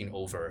looking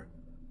over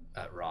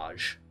at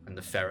Raj, and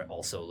the ferret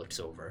also looks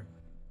over.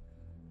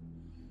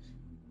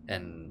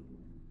 And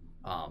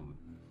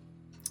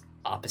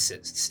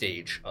opposite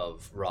stage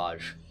of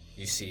Raj,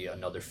 you see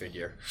another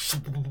figure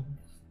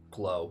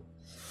glow,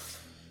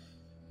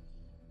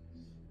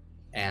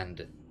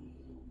 and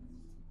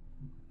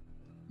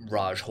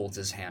Raj holds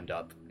his hand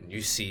up, and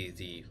you see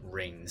the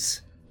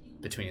rings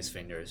between his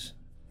fingers,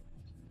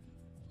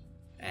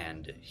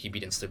 and he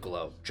begins to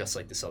glow just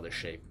like this other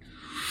shape,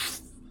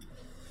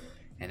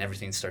 and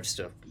everything starts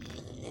to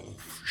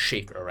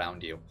shake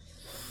around you.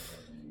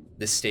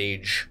 The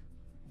stage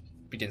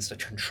begins to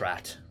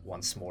contract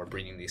once more,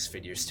 bringing these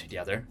figures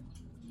together.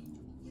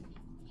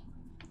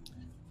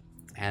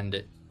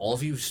 And all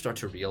of you start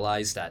to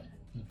realize that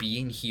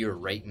being here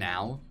right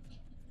now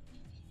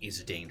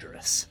is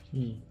dangerous.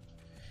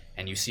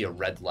 And you see a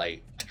red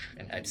light,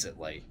 an exit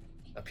light,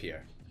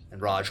 appear.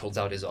 And Raj holds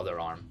out his other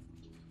arm.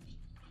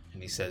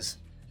 And he says,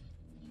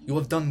 "You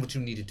have done what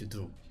you needed to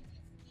do.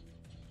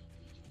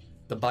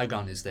 The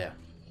bygone is there.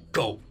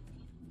 Go."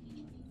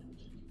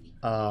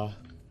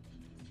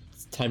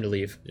 It's time to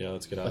leave. Yeah,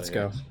 let's get out Let's of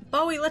here. go.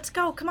 Bowie, let's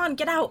go. Come on,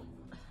 get out.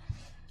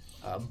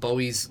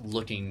 Bowie's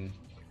looking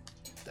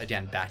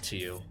again back to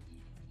you.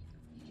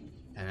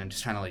 And then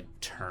just kind of like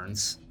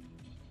turns.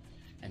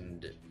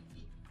 And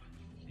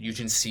you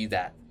can see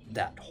that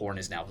horn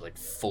is now like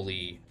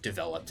fully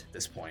developed at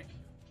this point.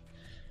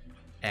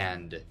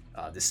 And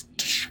this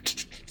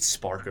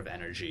spark of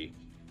energy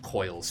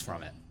coils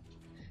from it.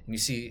 And you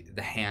see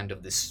the hand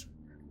of this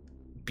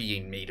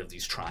being made of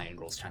these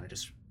triangles kind of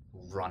just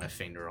run a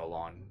finger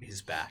along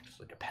his back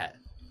like a pet.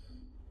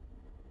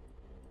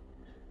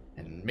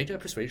 And make a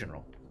persuasion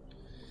roll.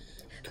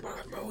 Come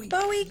on, Bowie.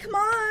 Bowie, come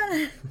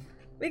on.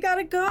 We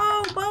gotta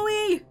go,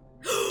 Bowie.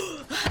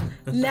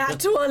 Nat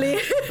 20.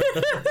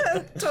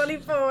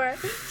 24.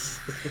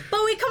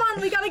 Bowie, come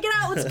on, we gotta get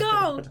out. Let's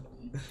go.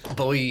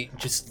 Bowie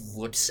just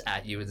looks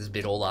at you with his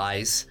big old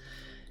eyes,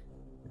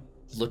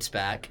 looks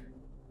back,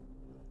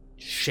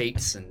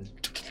 shakes, and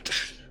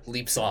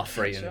leaps off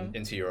right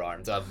into your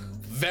arms. A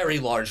very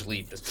large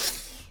leap is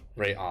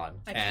right on.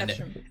 I And catch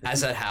him.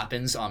 as that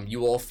happens,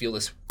 you all feel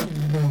this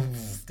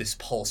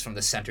pulse from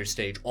the center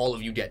stage. All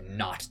of you get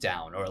knocked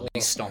down, or at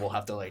least Stone will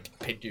have to like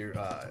pick your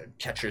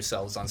catch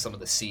yourselves on some of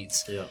the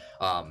seats. Yeah.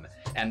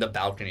 And the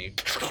balcony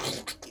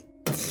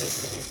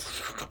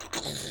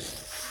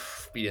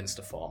begins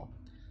to fall.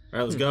 All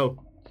right, let's go.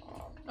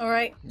 All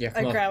right. Yeah, I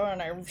come on. grab her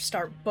and I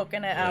start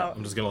booking it Yeah, out.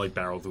 I'm just gonna like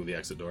barrel through the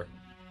exit door.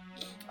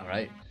 All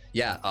right.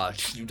 Yeah,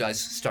 you guys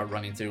start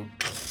running through.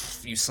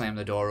 You slam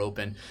the door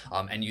open,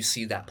 and you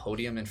see that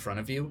podium in front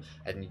of you,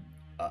 and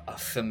a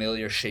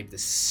familiar shape,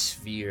 this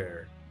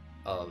sphere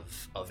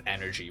of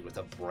energy with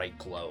a bright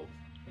glow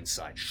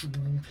inside.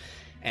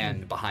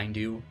 And behind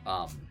you,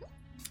 all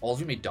of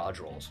you make dodge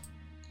rolls.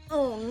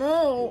 Oh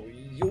no.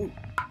 You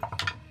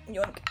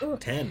Ooh.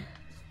 10.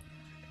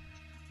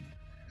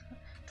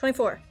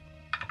 24.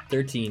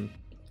 13.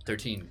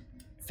 13.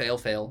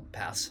 Fail,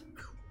 pass.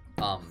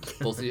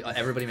 Both of you,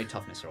 everybody make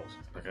toughness rolls.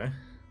 Okay.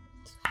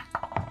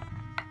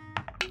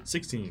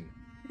 16.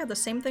 I got the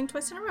same thing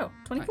twice in a row.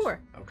 24.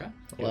 Nice. Okay.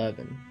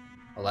 11.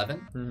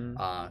 11.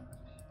 Mhm.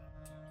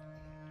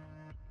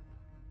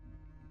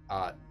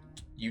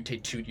 You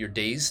take 2. You're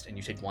dazed, and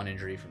you take 1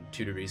 injury from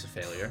 2 degrees of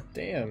failure.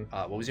 Damn.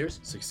 What was yours?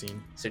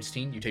 16.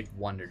 16. You take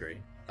 1 degree.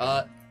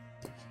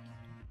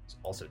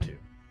 Also 2.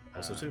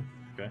 Also 2.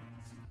 Okay.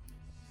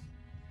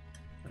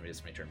 Let me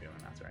just make sure I'm doing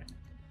my math right.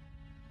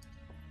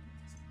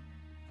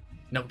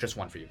 No, just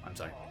 1 for you. I'm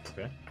sorry.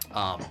 Okay.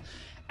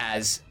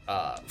 As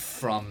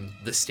from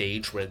the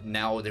stage where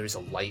now there's a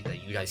light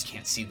that you guys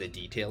can't see the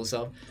details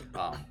of,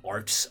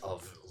 arcs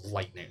of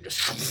lightning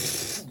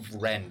just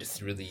rend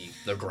through the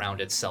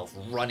ground itself,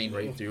 running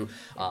right through.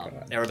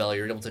 Arabella,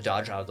 you're able to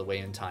dodge out of the way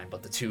in time,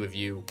 but the two of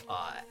you,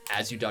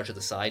 as you dodge to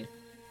the side,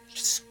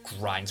 just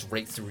grinds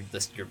right through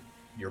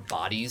your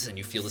bodies, and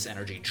you feel this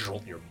energy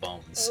jolt your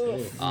bones.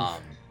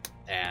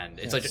 And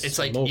it's like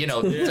smoke. you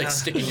know, it's like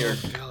sticking your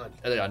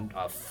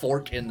a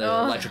fork in the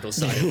electrical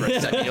side for a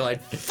second. You're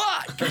like,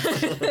 fuck.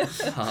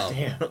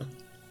 Damn.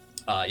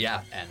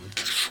 Yeah, and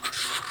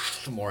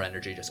more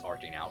energy just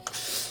arcing out.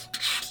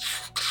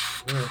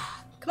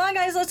 Come on,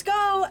 guys, let's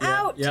go.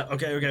 Out. Yeah.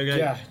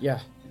 Okay. Yeah.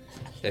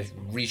 They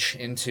reach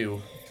into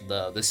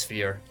the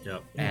sphere,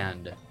 Yep.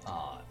 and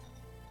all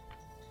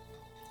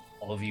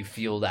of you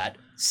feel that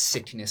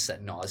sickness,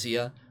 that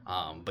nausea,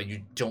 but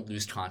you don't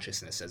lose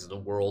consciousness as the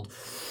world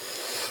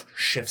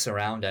shifts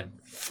around, and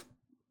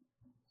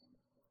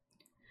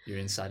you're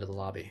inside of the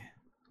lobby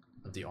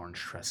of the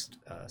Orange Crest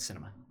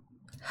Cinema.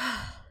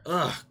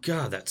 Oh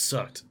God, that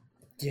sucked.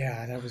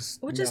 Yeah, that was.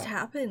 What just not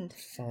happened?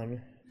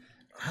 Fun.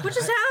 What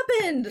just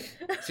happened?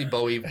 See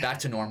Bowie back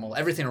to normal.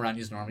 Everything around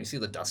you is normal. You see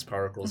the dust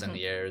particles in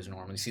the air is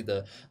normal. You see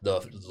the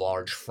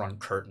large front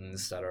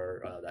curtains that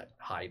are that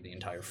hide the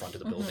entire front of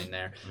the building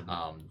there.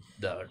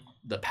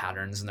 The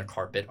patterns in the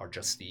carpet are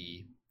just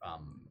the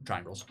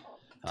triangles.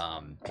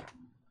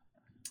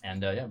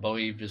 Yeah,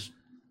 Bowie just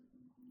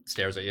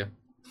stares at you.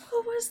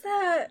 What was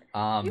that?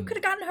 You could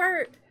have gotten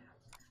hurt.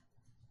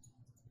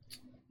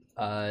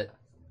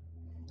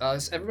 So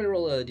everybody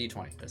roll a d20.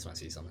 I just want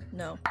to see something.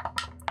 No.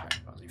 Okay,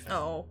 well, you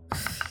failed. Oh.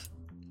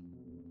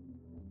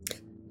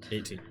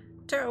 18.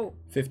 2.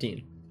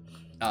 15.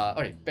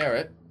 Okay,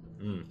 Barrett.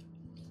 Mm.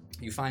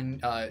 You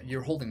find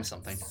you're holding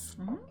something.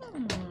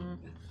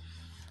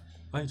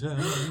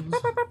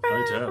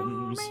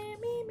 Items.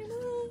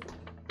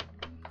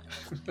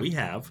 We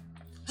have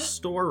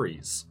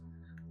Stories,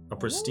 a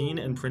pristine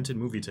and printed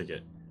movie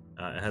ticket.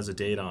 It has a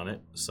date on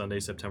it, Sunday,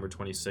 September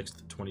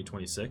 26th,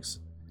 2026.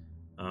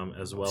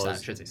 As well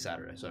as should say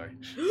Saturday. Sorry.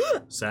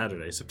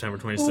 Saturday, September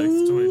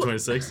 26th,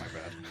 2026. My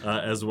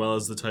bad. As well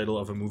as the title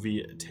of a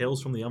movie,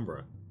 Tales from the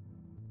Umbra.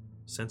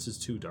 Senses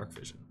 2 Dark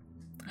Vision.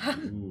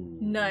 Ooh.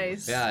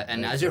 Nice. Yeah,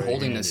 and That's as you're very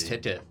holding this handy.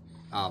 ticket,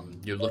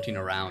 you're looking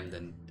around,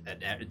 and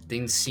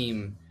things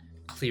seem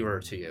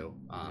clearer to you,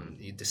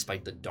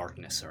 despite the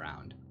darkness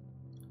around.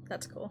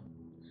 That's cool.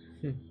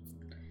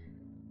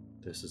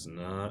 This is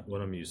not what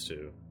I'm used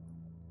to.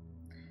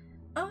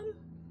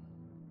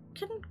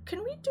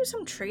 Can we do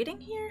some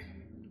trading here?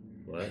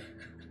 What?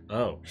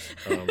 Oh.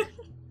 You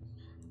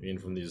mean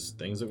from these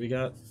things that we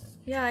got?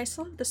 Yeah, I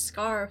still have the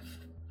scarf,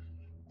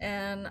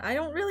 and I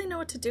don't really know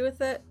what to do with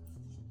it.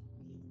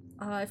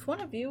 If one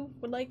of you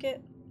would like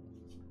it.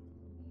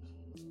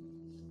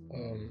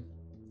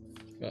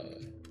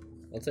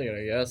 I'll take it,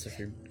 I guess, if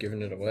you're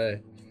giving it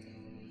away.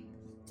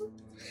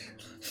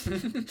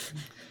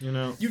 You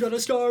know, You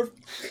gotta starve!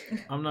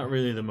 I'm not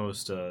really the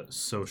most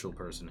social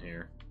person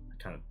here. I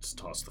kind of just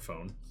toss the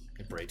phone.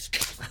 It breaks.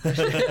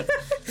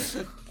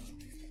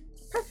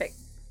 Perfect.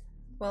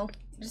 Well,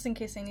 just in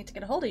case I need to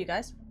get a hold of you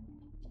guys.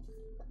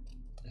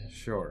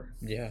 Sure.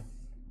 Yeah.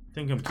 I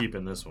think I'm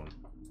keeping this one.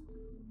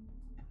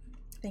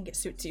 I think it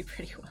suits you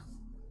pretty well.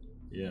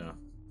 Yeah.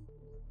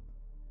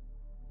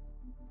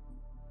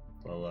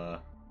 Well, I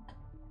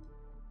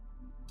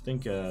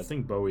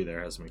think Bowie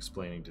there has some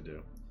explaining to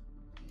do.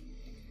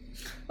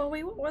 Oh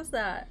wait, what was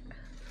that?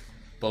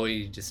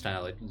 Bowie just kind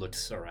of like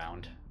looks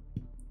around.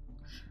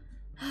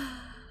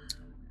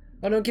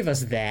 Oh, don't give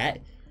us that.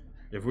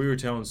 If we were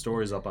telling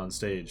stories up on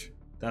stage,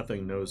 that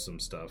thing knows some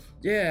stuff.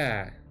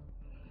 Yeah.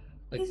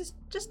 Like, He's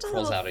just a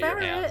Crawls little out of your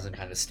ferret. hands and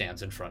kind of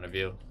stands in front of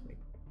you.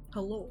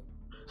 Hello.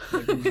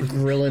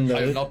 Grilling the...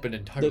 I've not been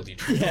entirely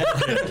true. Yeah.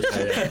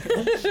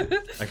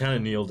 I kind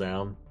of kneel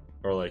down,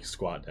 or like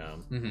squat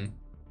down. Mm-hmm.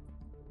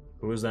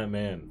 Who was that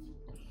man?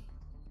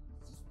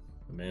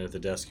 The man at the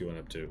desk you went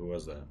up to. Who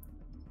was that?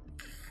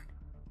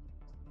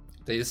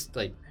 They just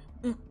like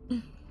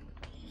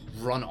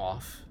run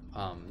off,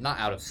 not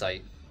out of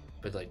sight,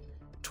 but like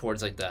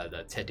towards like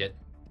the ticket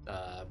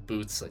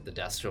booths, like the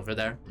desk over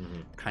there.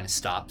 Mm-hmm. Kind of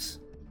stops,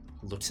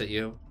 looks at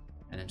you,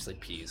 and then just like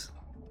pees,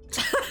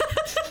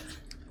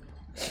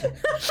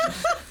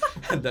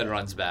 and then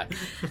runs back.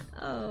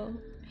 Oh,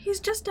 he's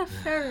just a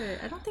ferret.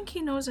 I don't think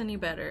he knows any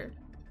better.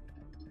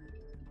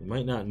 He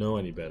might not know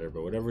any better,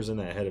 but whatever's in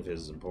that head of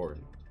his is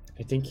important.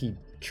 I think he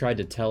tried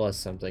to tell us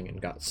something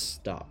and got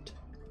stopped.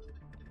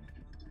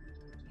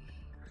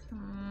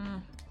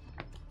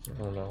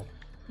 I don't know.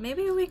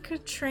 Maybe we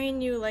could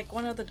train you like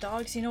one of the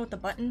dogs, you know, with the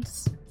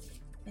buttons.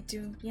 I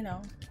do, you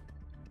know.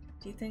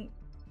 Do you think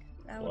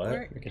that would What?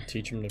 work? We could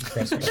teach him to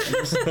press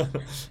buttons.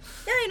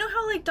 Yeah, you know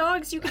how like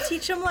dogs, you could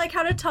teach them like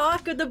how to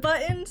talk with the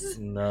buttons.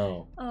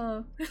 No.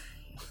 Oh.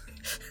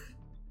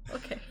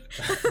 Okay.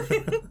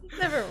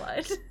 Never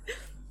mind.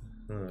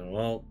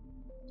 Well,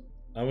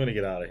 I'm gonna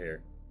get out of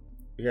here.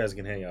 You guys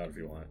can hang out if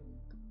you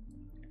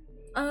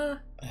want.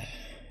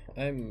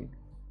 I'm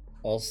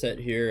all set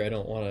here. I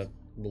don't want to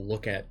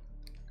look at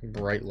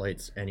bright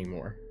lights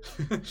anymore.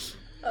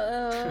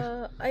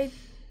 I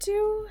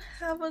do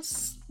have a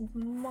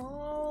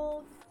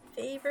small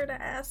favor to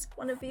ask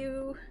one of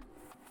you.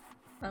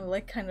 I'm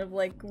like kind of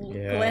like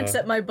glance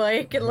at my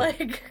bike and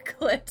like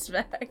glance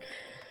back.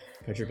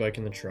 Put your bike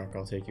in the truck.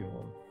 I'll take you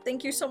home.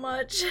 Thank you so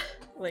much.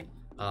 Like,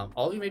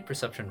 All of you make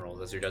perception rolls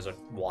as you guys are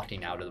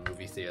walking out of the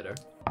movie theater.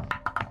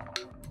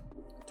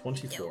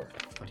 24.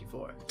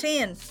 24.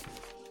 10.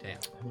 Damn.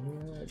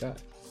 I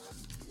got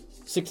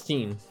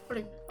 16.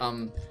 Okay.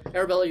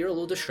 Arabella, you're a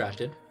little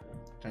distracted.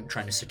 I'm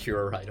trying to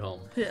secure a ride home.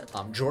 Yeah.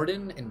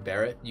 Jordan and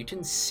Barrett, you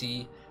can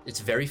see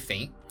it's very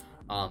faint.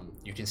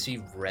 You can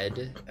see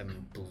red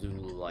and blue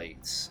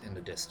lights in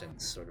the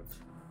distance, sort of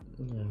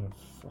Oh,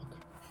 fuck.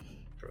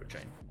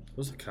 approaching.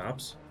 Those are the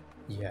cops?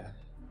 Yeah.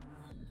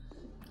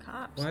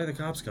 Cops. Why are the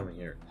cops coming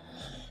here?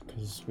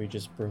 Because we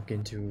just broke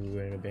into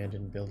an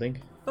abandoned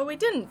building. But we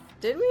didn't,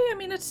 did we? I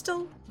mean, it's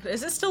still...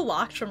 Is it still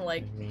locked from,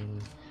 like... I mean...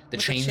 The With the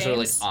chains are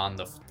like chains? on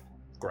the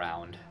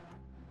ground,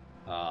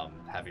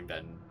 having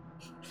been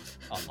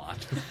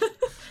unlocked.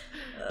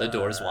 The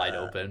door's wide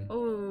open.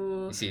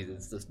 Ooh. You see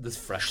this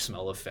fresh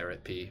smell of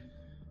ferret pee.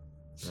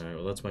 Alright,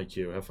 well, that's my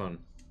cue. Have fun.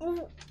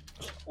 Ooh.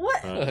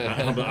 What?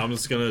 I'm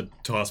just gonna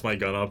toss my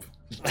gun up,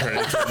 turn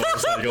it into a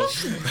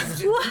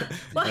motorcycle.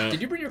 What?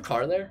 Did you bring your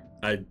car there?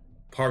 I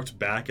parked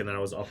back and then I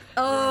was up.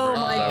 Oh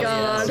my Oh,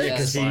 god. yeah.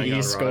 Because Flying he out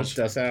of scoped Raj.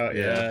 us out,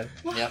 yeah.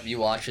 Yep, you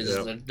watch as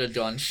Yep. the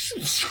gun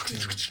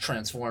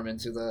transform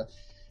into the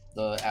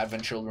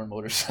Advent Children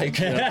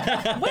motorcycle.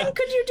 When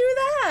could you do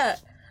that?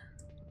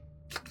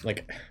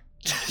 Like,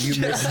 you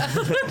missed.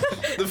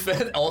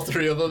 All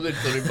three of them,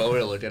 including Bowie,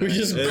 are looking at We you.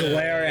 just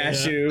glare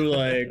at you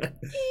like,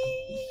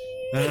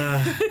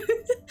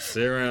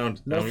 Stay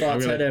around. no I'm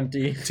thoughts, gonna head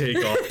empty. take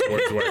off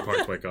towards where I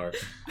parked my car.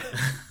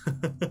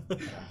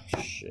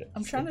 Shit.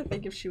 I'm trying to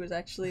think if she was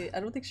actually... I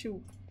don't think she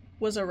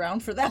was around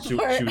for that She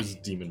part. was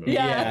demon mode.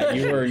 Yeah. Yeah,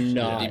 you were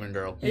not. Demon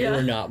girl. You Yeah.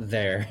 were not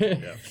there.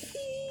 Yeah.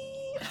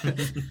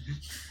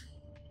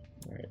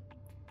 Alright.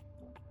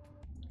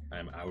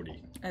 I'm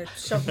outie. I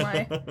shoved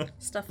my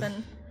stuff in.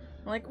 I'm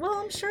like, well,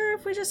 I'm sure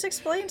if we just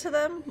explain to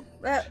them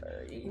that...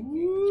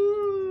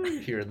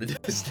 Here in the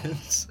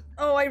distance.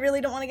 Oh, I really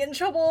don't want to get in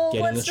trouble. Get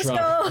in Let's the just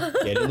truck.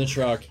 go. Get in the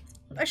truck.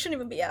 I shouldn't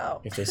even be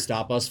out. If they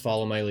stop us,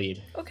 follow my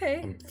lead.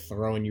 Okay. I'm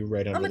throwing you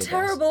right under I'm the a bus.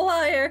 terrible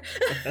liar.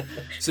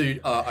 So,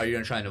 are you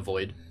gonna try and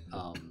avoid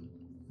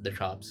the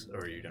cops,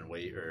 or are you gonna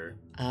wait, or?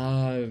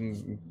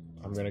 I'm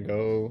gonna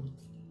go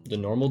the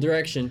normal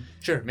direction.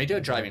 Sure, make a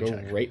driving Go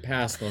check. right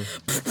past them.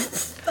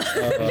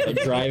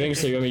 Driving,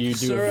 so you want me to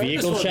do Sir, a I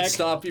vehicle just wanna check?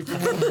 Stop you.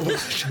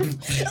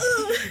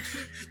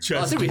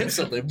 I think we hit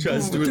something.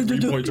 Just do a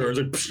 3-point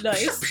turn.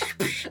 Nice.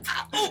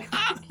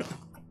 I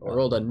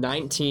rolled a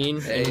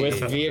 19, and with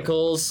Hey.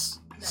 vehicles,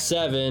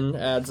 7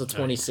 adds a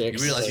 26.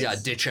 You realize you so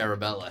gotta ditch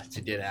Arabella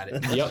to get at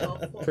it.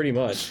 Yep, pretty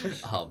much.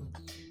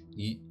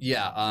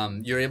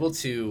 You're able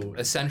to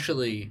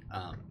essentially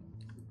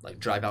like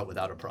drive out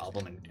without a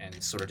problem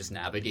and sort of just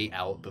navigate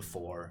out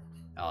before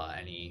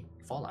any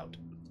fallout.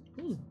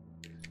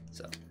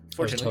 So, I was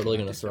fortunately, totally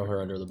gonna throw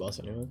her under the bus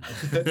anyway.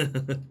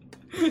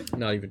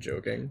 Not even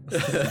joking.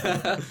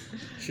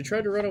 She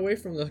tried to run away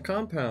from the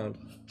compound.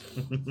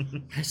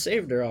 I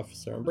saved her,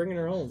 officer. I'm bringing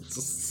her home.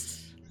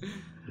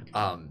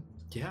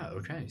 Yeah.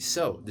 Okay.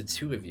 So the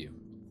two of you,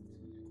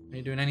 are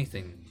you doing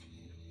anything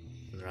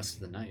for the rest of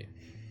the night?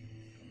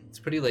 It's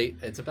pretty late.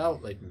 It's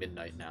about like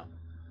midnight now.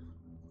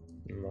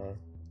 I'm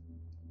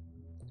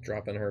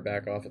dropping her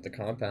back off at the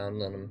compound,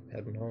 and then I'm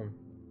heading home.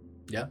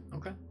 Yeah.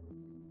 Okay.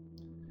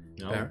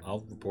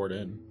 I'll report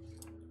in.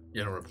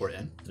 You're gonna report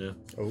in. Yeah.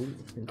 Oh,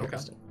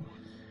 interesting.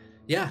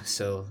 Yeah.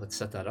 So let's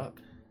set that up.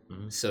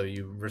 Mhm. So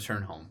you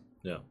return home.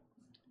 Yeah.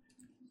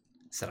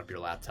 Set up your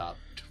laptop.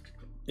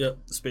 Yep.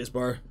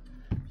 Spacebar.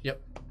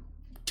 Yep.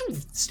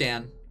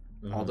 Scan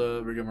all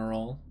the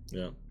rigmarole.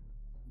 Yeah.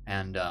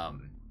 And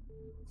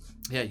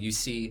yeah, you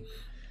see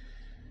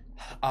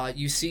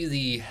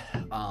the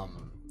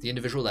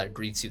individual that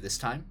greets you this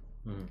time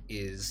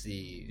is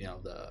the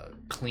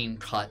clean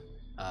cut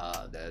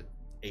the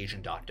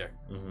Asian doctor.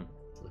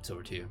 Looks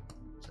over to you,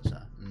 says,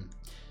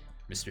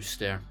 Mr.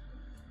 Stair,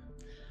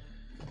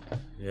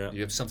 Yeah.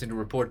 you have something to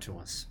report to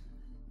us.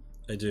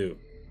 I do.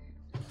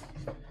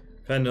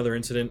 I've had another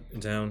incident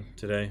in town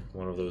today.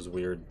 One of those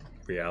weird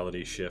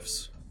reality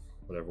shifts,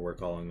 whatever we're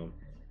calling them.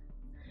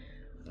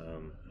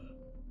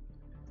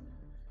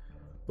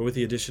 But with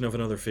the addition of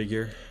another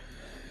figure,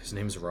 his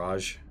name's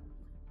Raj.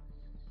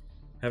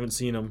 Haven't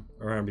seen him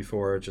around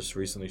before, just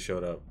recently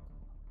showed up.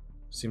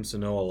 Seems to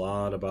know a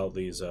lot about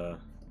these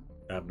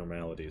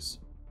abnormalities.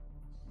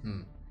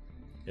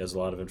 He has a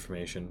lot of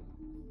information.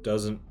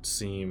 Doesn't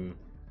seem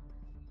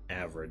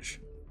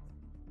average.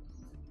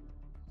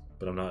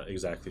 But I'm not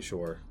exactly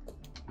sure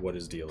what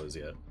his deal is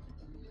yet.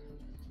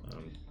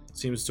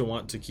 Seems to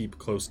want to keep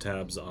close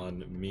tabs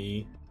on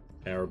me,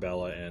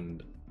 Arabella,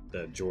 and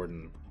the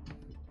Jordan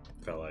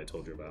fella I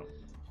told you about.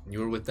 You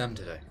were with them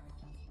today.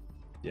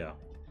 Yeah.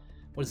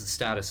 What is the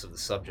status of the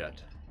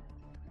subject?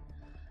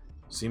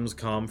 Seems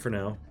calm for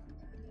now.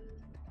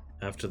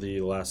 After the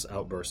last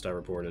outburst I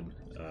reported,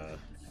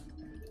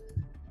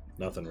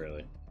 nothing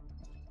really.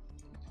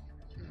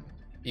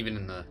 Even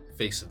in the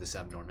face of this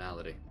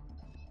abnormality.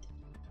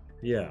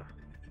 Yeah.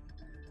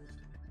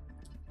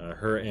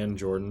 Her and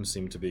Jordan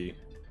seem to be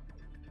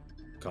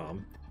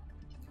calm.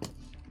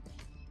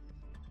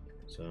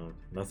 So,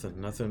 nothing,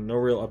 no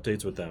real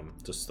updates with them.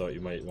 Just thought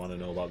you might want to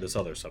know about this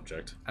other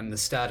subject. And the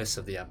status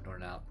of the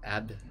abnormality.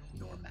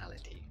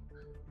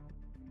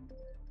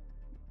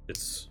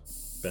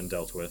 It's been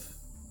dealt with.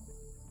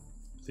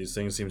 These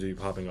things seem to be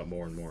popping up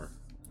more and more.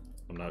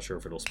 I'm not sure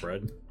if it'll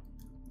spread.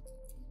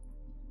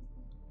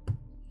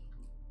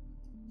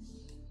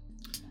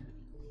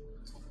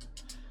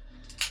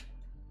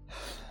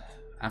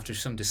 After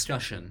some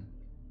discussion,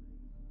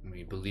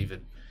 we believe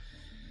it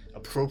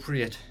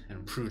appropriate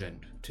and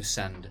prudent to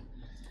send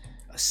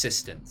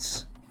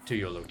assistance to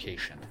your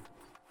location.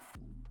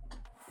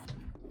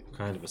 What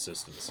kind of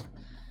assistance?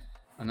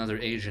 Another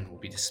agent will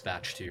be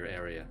dispatched to your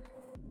area.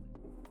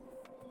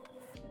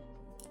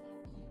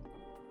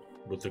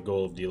 With the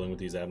goal of dealing with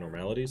these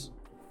abnormalities?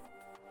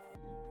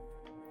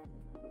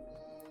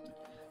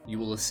 You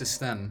will assist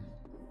them,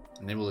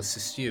 and they will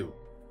assist you.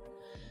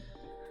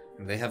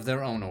 And they have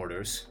their own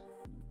orders.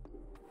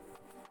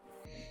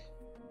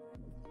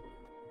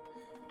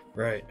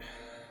 Right.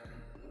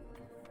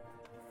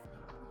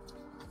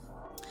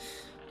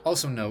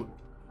 Also note,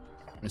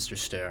 Mr.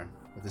 Stair,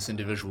 that this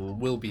individual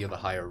will be of a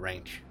higher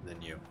rank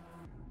than you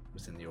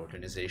within the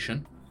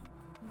organization.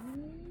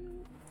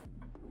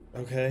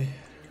 Okay.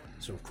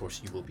 So of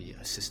course you will be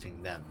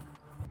assisting them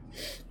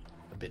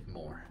a bit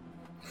more.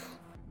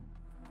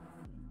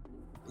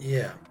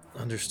 Yeah,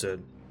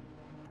 understood.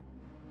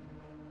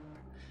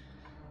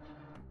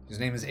 His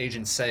name is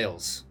Agent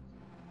Sales.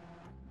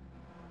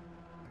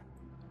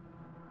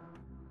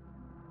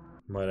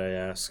 Might I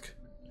ask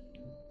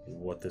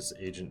what this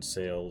Agent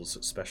Sales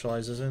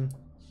specializes in?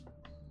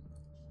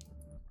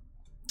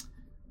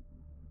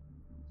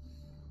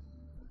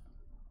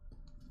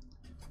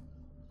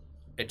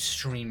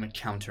 Extreme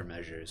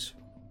countermeasures.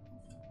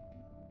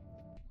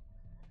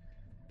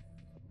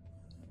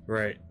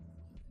 Right.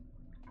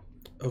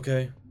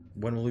 Okay.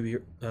 When will we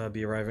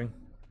be arriving?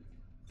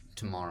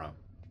 Tomorrow.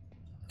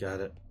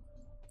 Got it.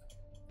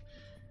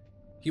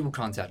 he will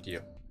contact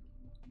you.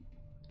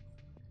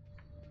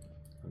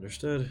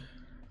 Understood.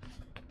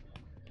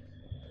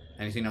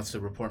 Anything else to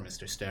report,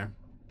 Mr. Stair?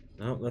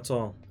 No, that's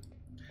all.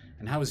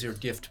 And how is your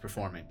gift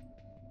performing?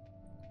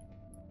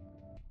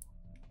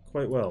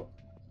 Quite well.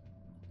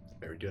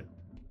 Very good.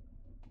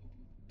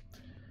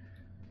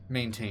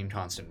 Maintain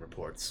constant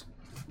reports.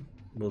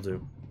 Will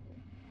do.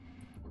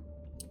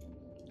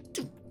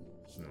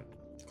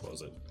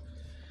 Close it.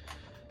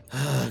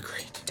 Ah,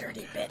 great.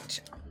 Dirty bitch.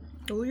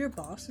 Oh, your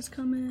boss is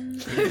coming.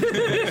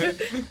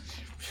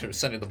 Should have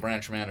sent it to the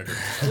branch manager.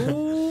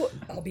 Ooh.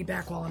 I'll be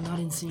back while I'm not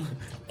in scene.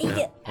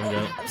 Yeah, sorry,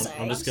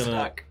 I'm just I'm gonna.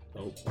 stuck.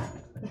 Oh.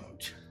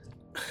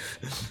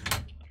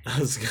 I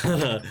was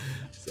gonna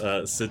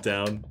sit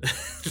down.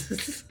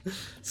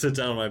 Sit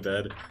down on my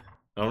bed.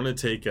 I'm gonna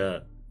take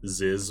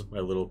Ziz, my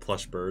little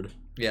plush bird.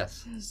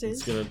 Yes.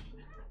 Just gonna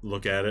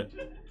look at it.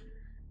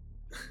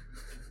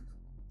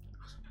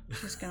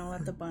 Just gonna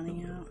let the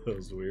bunny out. That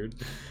was weird.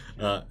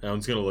 I'm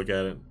just gonna look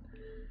at it.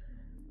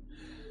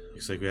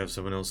 Looks like we have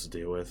someone else to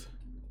deal with.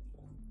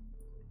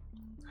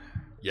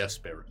 Yes,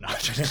 Barrett. No.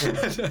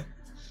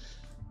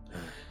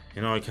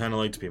 You know, I kind of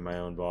like to be my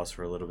own boss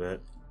for a little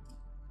bit.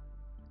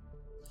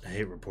 I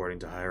hate reporting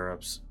to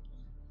higher-ups.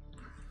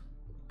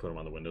 Put him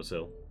on the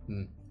windowsill.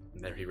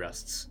 There he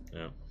rests.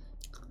 Yeah.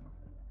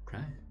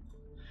 Okay.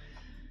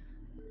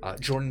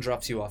 Jordan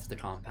drops you off the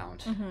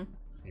compound. Mm-hmm.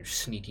 You're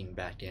sneaking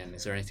back in.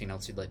 Is there anything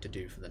else you'd like to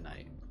do for the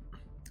night?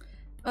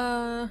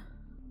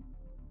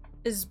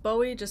 Is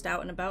Bowie just out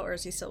and about, or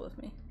is he still with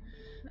me?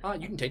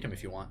 You can take him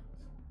if you want.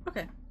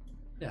 Okay.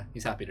 Yeah,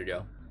 he's happy to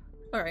go.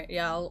 All right.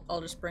 Yeah,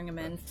 I'll just bring him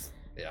in.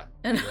 Yeah.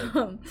 And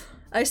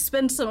I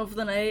spend some of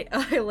the night.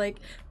 I like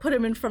put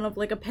him in front of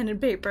like a pen and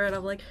paper, and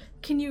I'm like,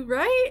 "Can you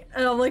write?"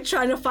 And I'm like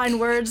trying to find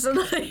words, and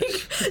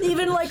like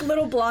even like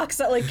little blocks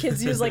that like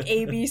kids use, like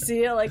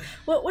ABC. I'm like,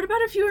 what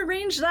about if you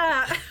arrange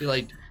that?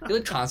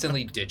 He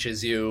constantly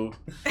ditches you,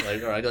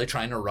 or like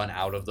trying to run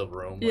out of the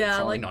room, Yeah,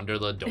 crawling like- under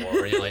the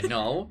door. You're like,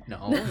 no,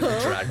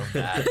 drag him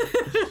back.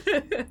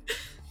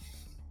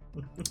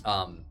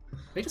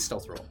 Make a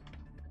stealth roll.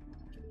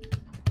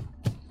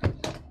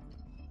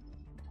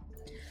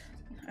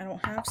 I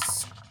don't have.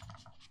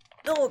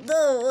 Oh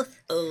no!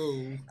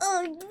 Oh,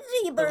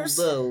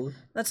 jeebers!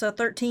 That's a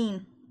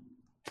 13.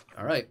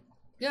 All right.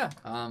 Yeah.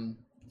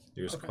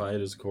 You're as quiet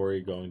as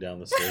Corey going down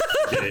the stairs.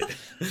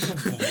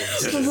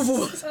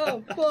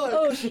 Oh fuck!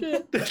 Oh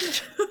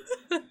shit!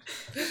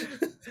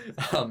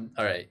 All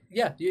right.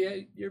 Yeah.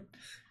 You're.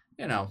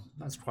 You know,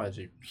 not as quiet as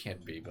you can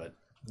be, but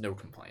no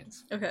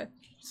complaints. Okay.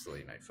 Just a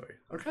late night for you.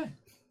 Okay.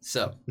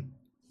 So,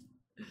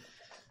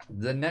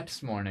 the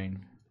next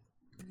morning.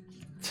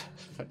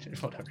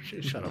 Whatever.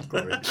 Shut up,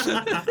 Corey. Not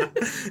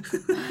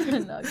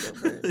go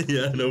for it.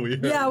 Yeah, no, we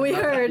heard. Yeah, we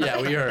heard. Yeah,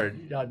 we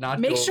heard. Not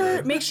Make go sure,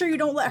 over. make sure you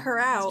don't let her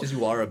out. Because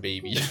you are a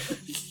baby.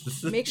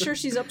 Make sure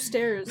she's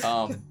upstairs.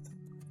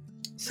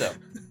 So,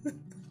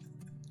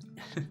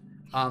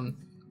 all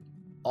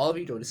of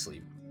you go to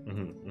sleep,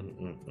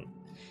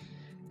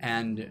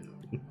 and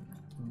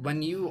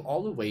when you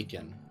all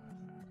awaken,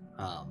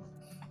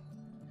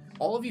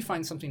 all of you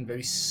find something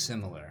very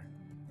similar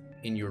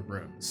in your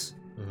rooms.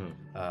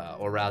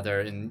 Or rather,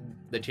 in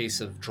the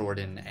case of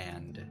Jordan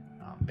and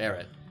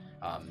Barrett,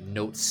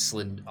 notes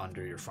slid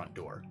under your front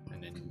door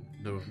and in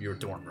your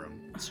dorm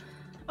room.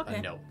 Okay.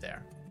 A note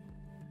there.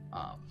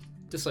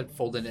 Just like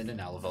folded in an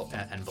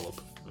envelope.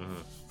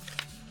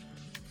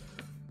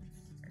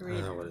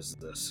 What is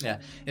this? Yeah,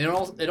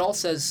 and it all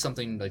says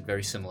something like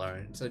very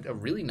similar. It's like a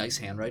really nice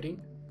handwriting.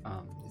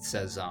 It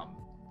says,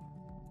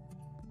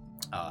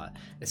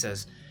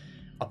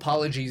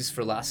 apologies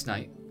for last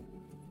night.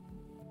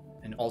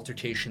 An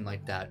altercation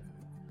like that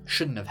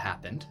shouldn't have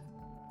happened.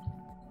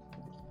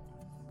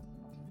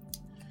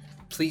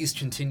 Please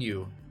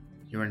continue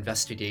your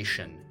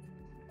investigation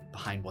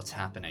behind what's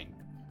happening.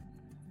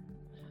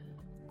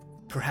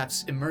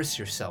 Perhaps immerse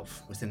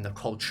yourself within the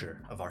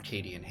culture of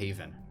Arcadian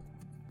Haven.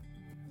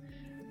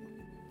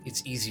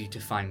 It's easy to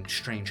find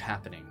strange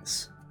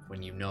happenings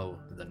when you know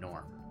the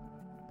norm.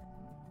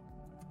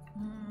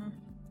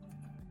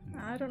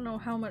 I don't know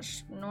how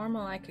much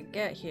normal I could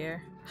get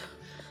here.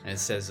 And it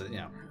says,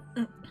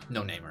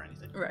 no name or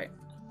anything. Right.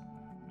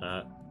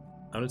 I'm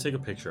gonna take a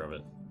picture of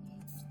it.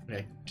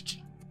 Okay.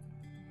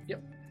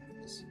 Yep.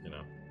 Just,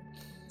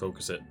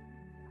 focus it,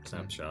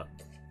 snapshot.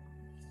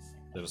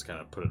 Then just kind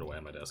of put it away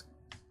on my desk.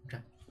 Okay.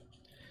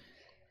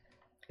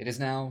 It is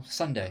now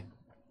Sunday,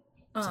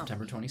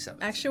 September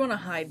 27th. I actually want to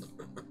hide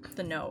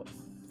the note,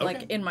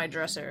 like in my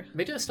dresser.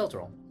 Make it a stealth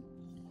roll,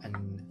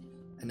 and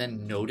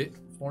then note it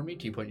for me.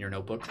 Do you put in your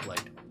notebook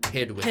like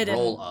hid with Hidden.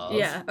 roll of?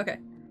 Yeah. Okay.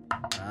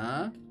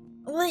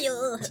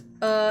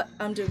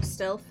 I'm doing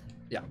stealth.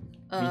 Yeah.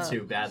 Me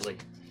too, badly.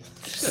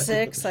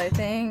 6, I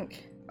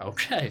think.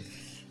 Okay.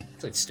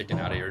 It's like sticking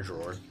out of your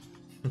drawer.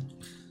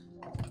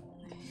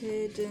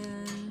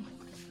 Hidden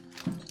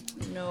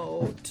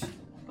note.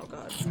 Oh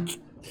god.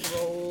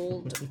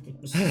 Rolled.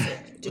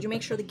 6. Did you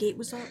make sure the gate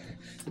was up?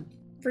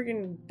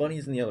 Friggin'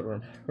 Bunny's in the other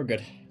room. We're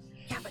good.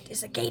 Yeah, but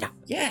it's a gate up.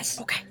 Yes.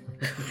 Okay.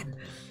 God.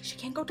 She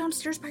can't go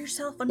downstairs by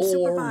herself Or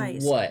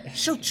unsupervised. what?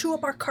 She'll chew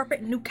up our carpet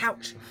and new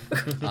couch.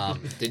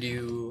 Did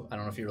you? I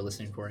don't know if you were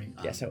listening, Corey.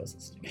 Yes, I was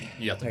listening.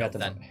 You got the I got note the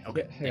then. note.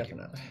 Okay, Yeah, I got thank the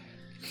note.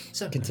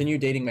 So Continue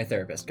dating my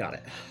therapist. Got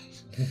it.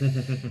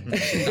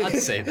 not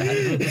say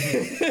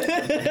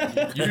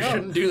that. You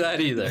shouldn't do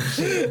that either.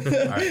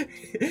 All right.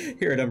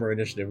 Here at Umbra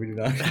Initiative, we do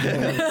not.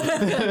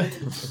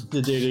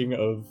 The dating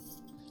of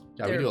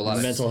Yeah, we do a lot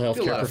of mental health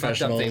do a care lot of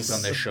fucked up professionals things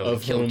on this show.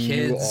 of Kill whom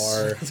kids.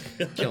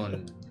 you are.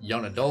 Killing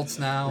young adults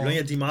now. You're gonna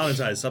get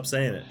demonetized. Stop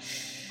saying it.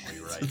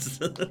 You're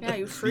right. Yeah,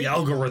 you freak. The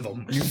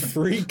algorithm. You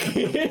freak.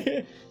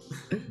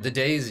 The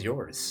day is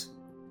yours.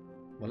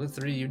 What are the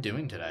three of you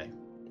doing today?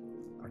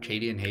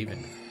 Arcadian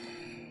Haven.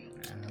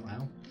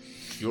 Well,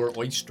 your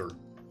oyster.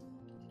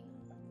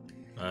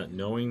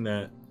 Knowing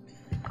that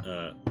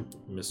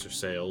Mr.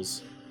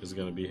 Sales is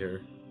gonna be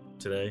here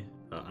today,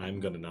 I'm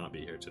gonna not be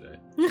here today.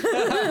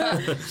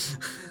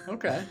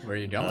 Okay, where are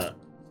you going?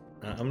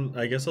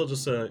 I guess I'll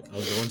just I'll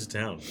go into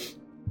town.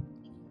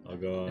 I'll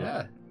go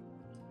Yeah.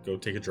 go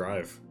take a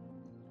drive.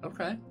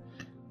 Okay.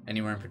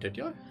 Anywhere in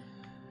particular?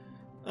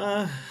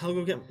 I'll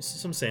go get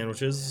some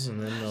sandwiches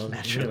and then you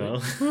Naturally.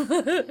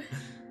 know.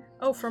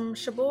 Oh, from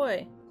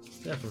Shaboy.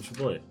 Yeah, from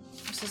Chaboy.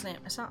 What's his name?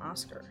 It's not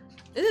Oscar.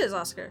 It is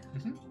Oscar.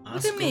 Look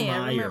Oscar at me,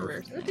 I Mayer.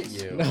 remember. Look at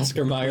you.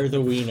 Oscar Mayer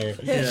the wiener.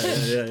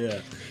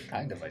 Yeah.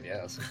 Kind of, I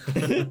guess.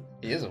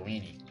 He is a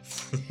weenie.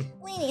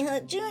 Weenie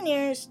Hut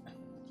Juniors.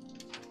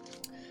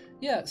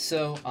 Yeah,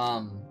 so,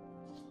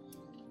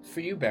 for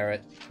you,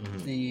 Barrett,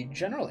 Mhm. the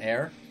general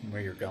air where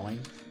you're going,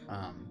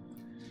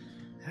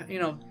 you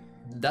know,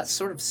 that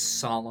sort of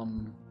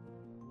solemn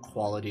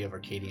quality of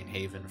Arcadian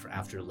Haven for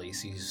after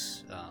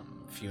Lacey's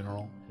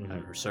funeral,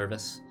 her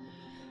service,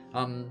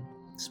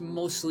 it's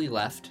mostly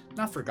left.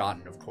 Not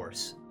forgotten, of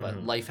course,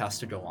 but life has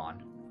to go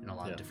on in a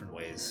lot of different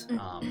ways.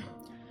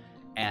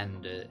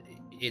 And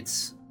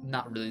it's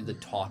not really the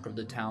talk of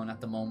the town at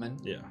the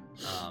moment. Yeah.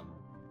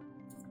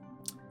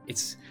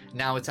 It's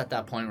at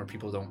that point where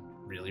people don't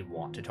really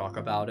want to talk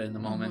about it in the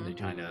moment. They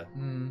kind of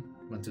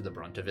went through the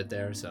brunt of it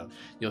there, so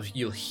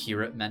you'll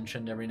hear it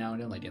mentioned every now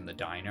and then, like in the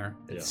diner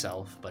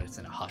itself, but it's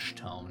in a hushed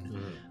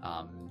tone.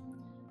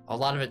 A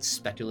lot of it's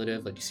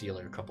speculative. Like you see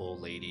like a couple of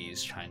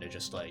ladies trying to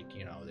just like,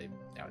 you know,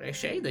 they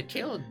say they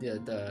killed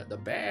the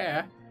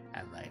bear.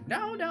 And like,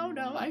 no,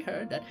 I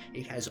heard that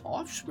it has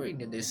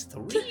offspring and there's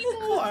 3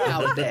 more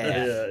out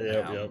there.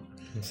 Yeah.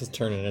 This is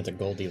turning into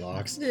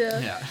Goldilocks. Yeah.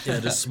 Yeah,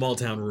 just small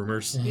town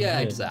rumors. Yeah,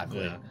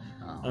 exactly. Yeah.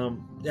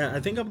 Yeah, I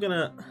think I'm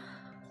gonna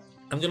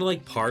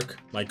like park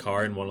my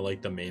car in one of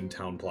like the main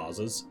town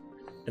plazas,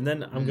 and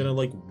then I'm gonna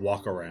like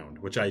walk around,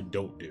 which I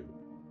don't do.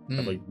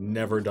 I've like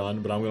never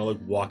done, but I'm gonna like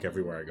walk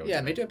everywhere I go.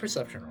 Yeah, make a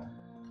perception roll.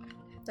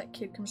 That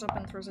kid comes up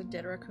and throws a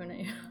dead raccoon at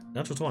you.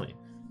 Natural 20.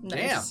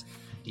 Damn.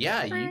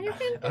 Yeah.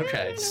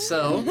 Okay.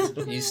 So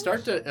you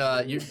start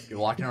to you're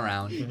walking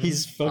around.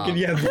 He's fucking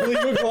Billy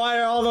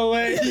McGuire all the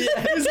way.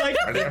 He's like.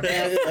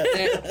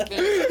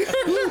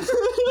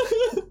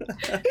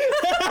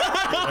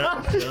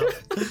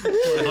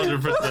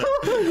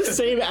 100%.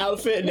 Same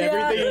outfit and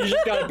everything. He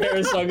just got a pair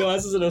of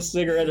sunglasses and a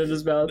cigarette in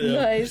his mouth.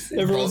 Yeah. Nice.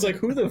 Everyone's like,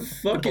 "Who the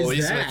fuck is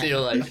Boys that?" with you,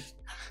 like,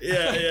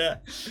 Yeah.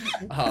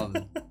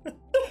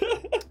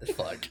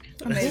 fuck.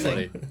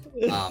 Amazing.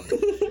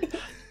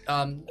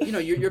 You know,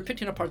 you're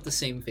picking apart the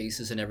same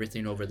faces and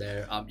everything over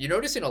there. You're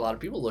noticing a lot of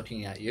people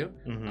looking at you.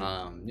 You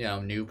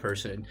know, new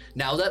person.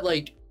 Now that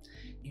like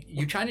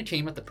you kind of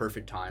came at the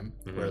perfect time,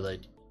 where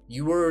like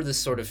you were this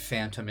sort of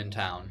phantom in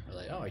town.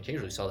 Like, oh, I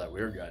occasionally saw that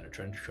weird guy in a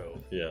trench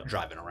coat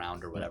driving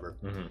around or whatever.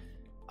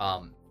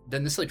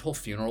 Then this like whole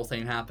funeral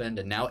thing happened,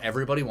 and now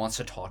everybody wants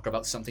to talk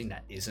about something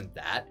that isn't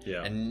that.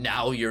 Yeah. And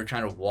now you're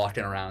kind of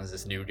walking around as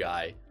this new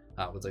guy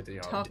with like the, you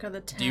know, Talk of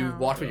the town. do you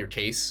walk with your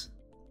case?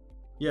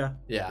 Yeah.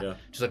 Yeah.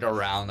 Just like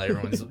around, like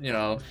everyone's, you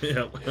know.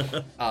 Yeah.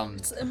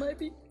 It might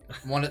be.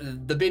 One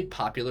of the big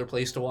popular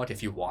place to walk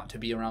if you want to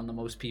be around the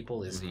most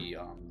people is the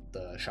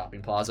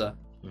shopping plaza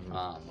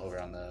over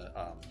on the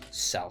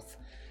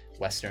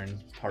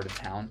southwestern part of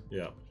town.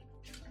 Yeah.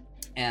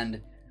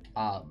 And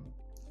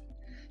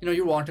you know,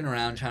 you're walking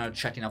around kind of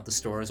checking out the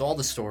stores. All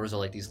the stores are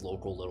like these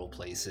local little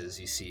places.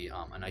 You see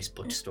a nice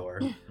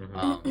bookstore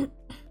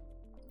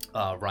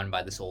run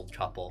by this old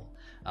couple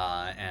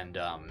and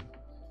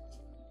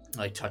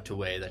like tucked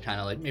away that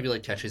kind of like maybe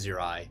like catches your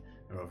eye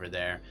over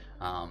there.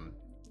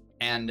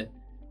 And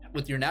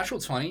with your natural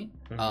 20,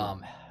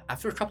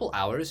 after a couple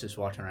hours just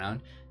walking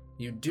around,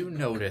 you do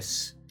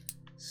notice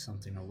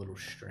something a little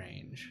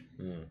strange.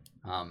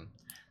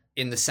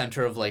 In the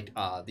center of like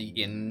the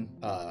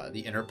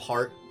inner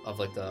part of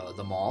like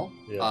the mall,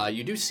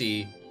 you do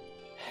see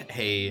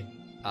a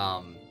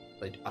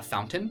like a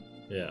fountain.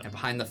 Yeah. And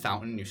behind the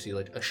fountain, you see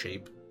like a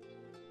shape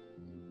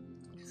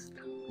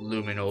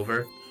looming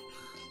over.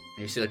 And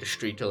you see like a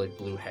streak of like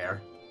blue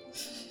hair.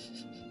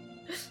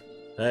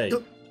 Hey.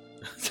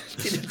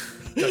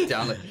 Duck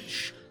down like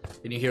shh.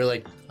 And you hear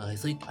like I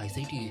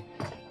think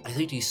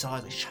he saw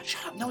it. Like,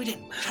 shut up! No, he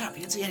didn't. Shut up!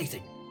 He didn't see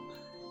anything.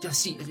 You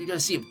gotta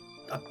see him.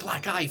 a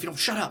black eye if you don't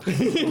shut up.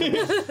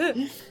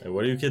 Hey,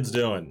 what are you kids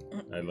doing?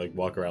 I like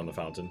walk around the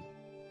fountain.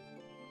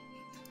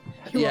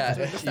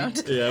 Yeah.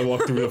 Yeah, I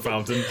walk through the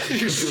fountain.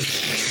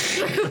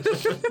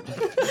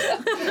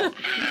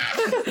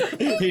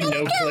 He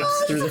no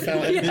clips through the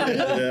fountain.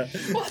 Yeah.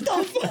 What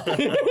the fuck?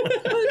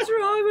 What's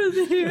wrong with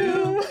you?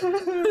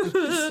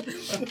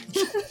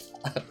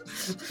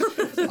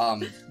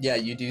 Yeah,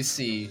 you do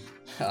see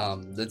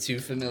the two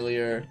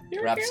familiar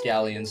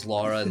rapscallions,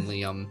 Laura and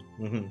Liam,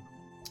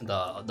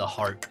 the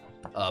Hark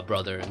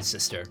brother and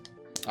sister.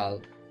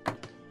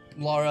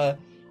 Laura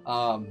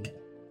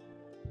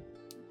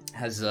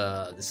has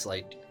this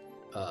like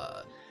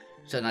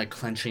she's like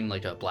clenching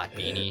like a black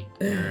beanie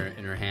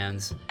in her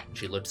hands.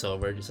 She looks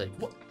over, just like,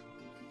 what?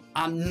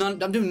 I'm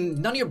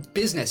doing none of your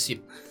business,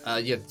 you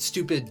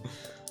stupid.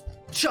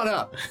 Shut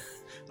up.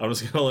 I'm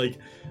just gonna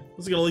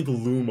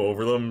loom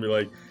over them and be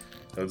like,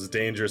 it's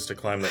dangerous to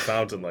climb the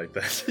fountain like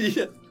that.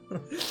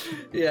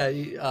 Yeah.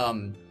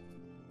 You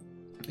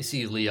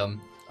see Liam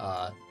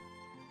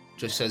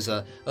just says,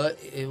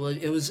 it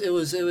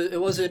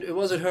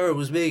wasn't her, it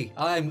was me.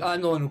 I'm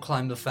the one who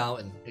climbed the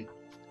fountain. The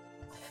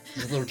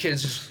little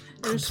kid's just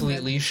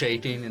completely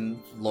shaking, and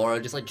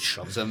Laura just like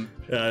shoves him.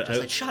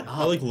 Like, shut up.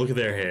 I like look at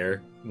their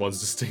hair.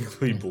 One's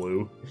distinctly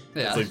blue.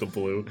 Yeah. It's like the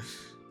blue.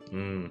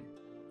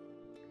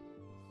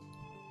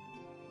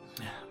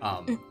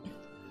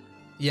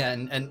 Yeah,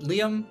 and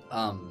Liam,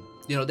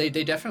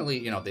 they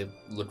definitely, they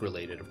look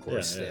related, of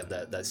course. Yeah, yeah. They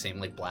have that same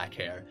like black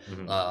hair.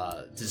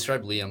 To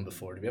describe Liam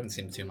before, we haven't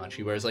seen him too much.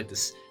 He wears like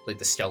this, like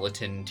the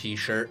skeleton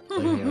T-shirt,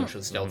 shows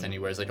the skeleton. He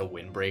wears like a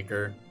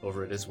windbreaker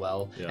over it as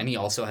well, and he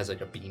also has like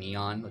a beanie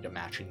on, like a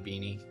matching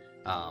beanie,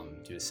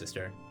 to his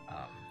sister.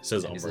 It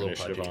says Umbra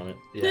Initiative pudgy on it.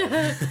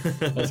 Yeah.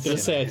 I was gonna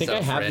say, I think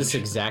I have this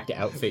exact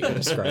outfit you're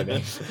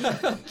describing.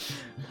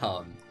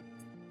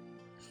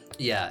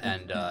 Yeah,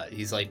 and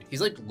he's like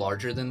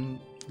larger than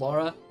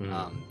Laura.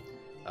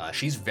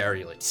 She's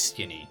very like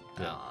skinny,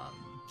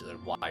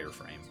 wire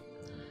frame.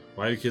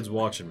 Why are you kids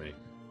watching me?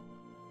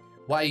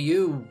 Why are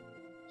you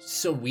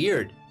so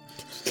weird?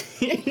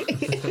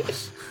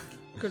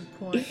 Good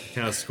point.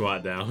 Kind of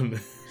squat down,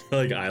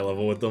 like eye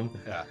level with them.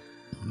 Yeah.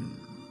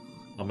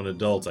 I'm an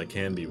adult. I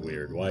can be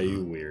weird. Why are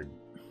you weird?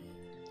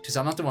 Because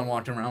I'm not the one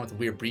walking around with a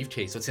weird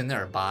briefcase. What's in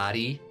there? A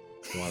body?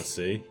 You want to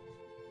see?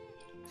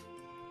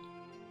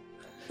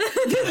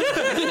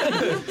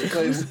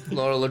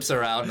 Laura looks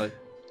around like,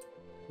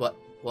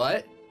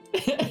 what?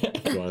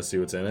 You want to see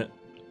what's in it?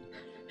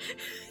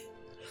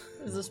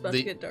 Is this about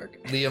to get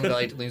dark? Liam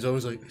like leans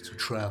over, like, it's a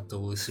trap.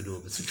 Don't listen to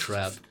him. It's a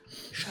trap.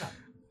 Shut up.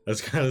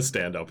 Let's kind of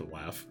stand up and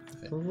laugh.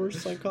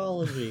 Reverse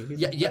psychology.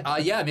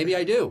 Yeah. Maybe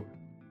I do.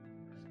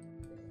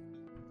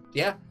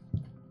 Yeah.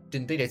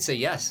 Didn't think I'd say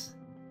yes.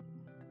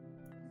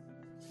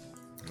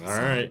 All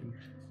right.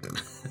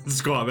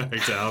 Squat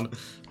back down.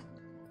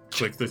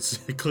 Click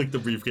the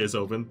briefcase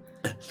open.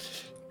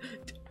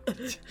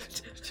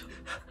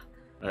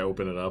 I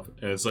open it up,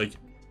 and it's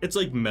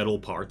like metal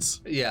parts.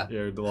 Yeah.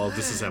 They're all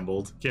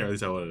disassembled. Can't really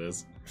tell what it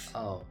is.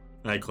 Oh.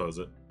 And I close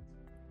it.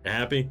 You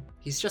happy?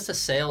 He's just a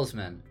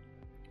salesman.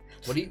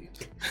 What do you...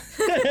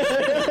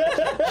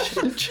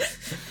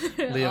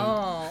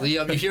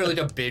 Liam, you hear like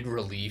a big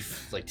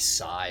relief, like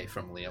sigh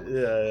from Liam.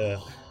 Yeah.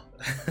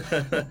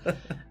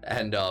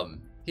 And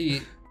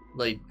he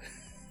like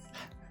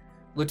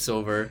looks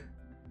over.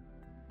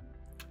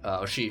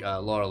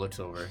 Laura looks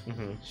over.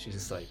 She's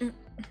just like,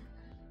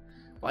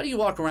 why do you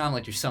walk around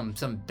like you're some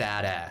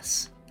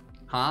badass?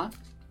 Huh?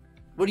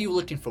 What are you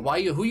looking for?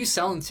 Who are you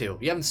selling to?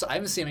 I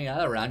haven't seen any of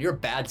that around. You're a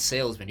bad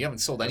salesman. You haven't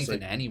sold anything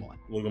to anyone.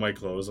 Look at my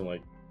clothes. I'm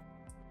like,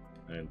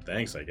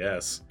 thanks, I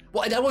guess.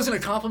 Well, that wasn't a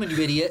compliment,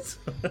 you idiot.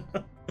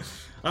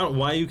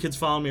 Why are you kids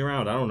following me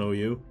around? I don't know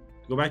you.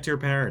 Go back to your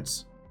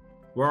parents.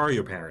 Where are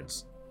your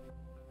parents?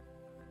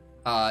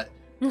 Laura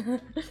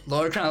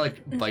kind of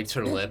like bites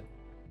her lip.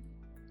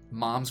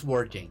 Mom's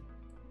working.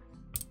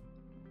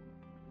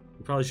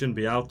 You probably shouldn't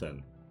be out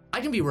then. I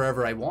can be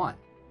wherever I want.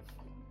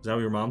 Is that what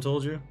your mom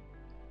told you?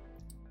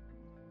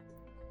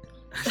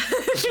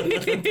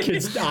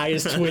 Kid's eye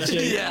is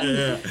twitching.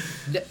 Yeah.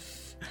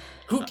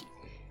 Who?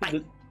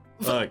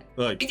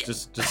 Look,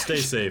 just stay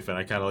safe, and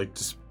I kind of like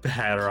just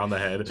pat her on the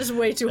head. Just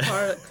way too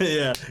hard.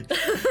 Yeah.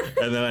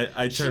 And then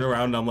I turn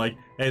around and I'm like,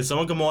 hey,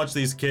 someone come watch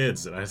these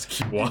kids, and I just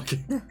keep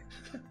walking.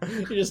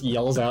 He just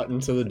yells out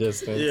into the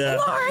distance. Yeah.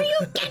 Laura, you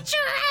get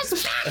your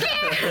ass back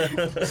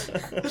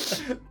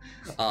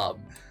here!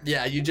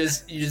 Yeah, you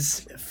just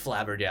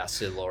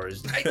flabbergasted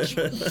Laura's.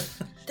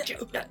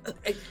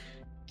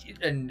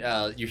 And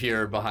you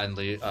hear behind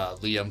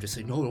Liam just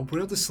say, "No, don't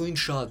put out the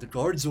slingshot. The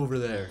guard's over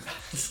there."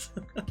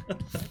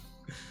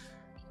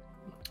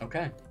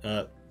 Okay.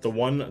 The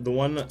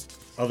one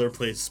other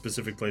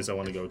specific place I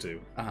want to go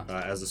to,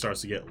 as it starts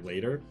to get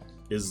later,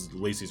 is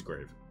Lacey's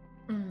grave.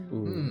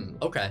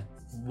 Okay,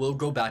 we'll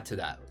go back to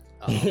that.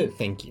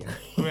 Thank you.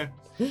 Okay.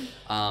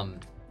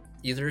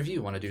 Either of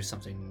you want to do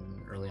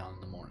something early on in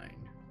the morning,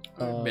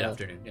 or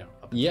mid-afternoon?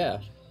 Yeah.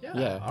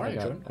 All right,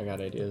 I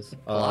got ideas.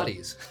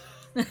 Pilates.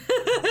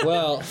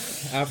 Well,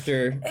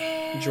 after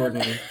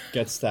Jordan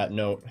gets that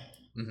note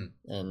Mhm.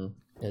 and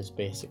is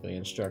basically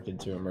instructed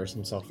to immerse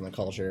himself in the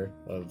culture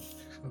of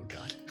Oh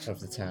God.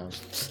 the town.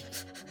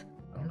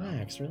 Oh, no.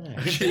 Relax,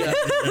 relax. Yeah.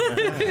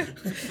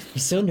 I'm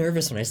so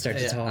nervous when I start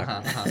to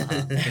talk.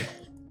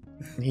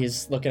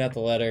 He's looking at the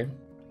letter.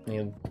 And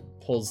he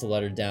pulls the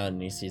letter down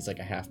and he sees like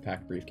a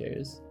half-packed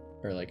briefcase,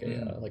 or like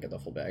a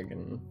duffel bag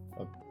and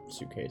a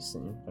suitcase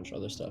and a bunch of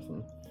other stuff,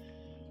 and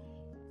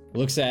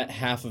looks at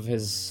half of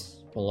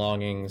his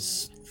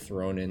belongings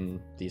thrown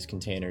in these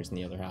containers and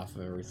the other half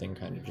of everything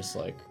kind of just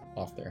like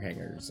off their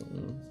hangers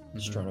and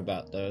strewn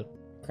about the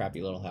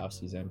crappy little house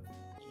he's in.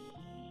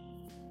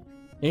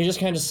 And he just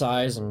kind of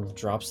sighs and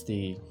drops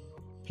the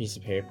piece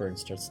of paper and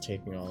starts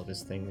taking all of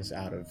his things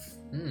out of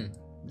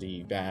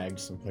the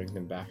bags and putting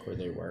them back where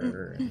they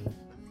were. And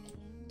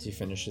he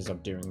finishes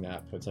up doing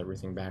that, puts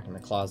everything back in the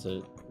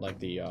closet, like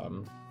the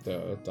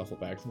duffel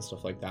bags and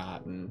stuff like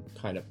that, and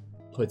kind of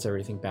puts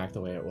everything back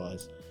the way it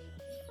was.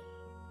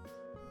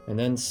 And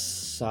then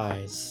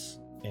sighs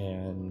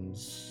and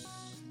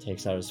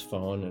takes out his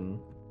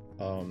phone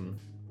and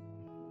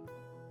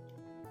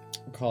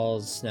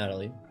calls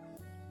Natalie.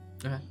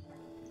 Okay.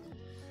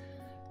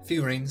 A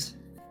few rings,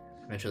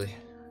 eventually.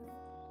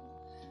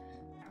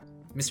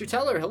 Mr.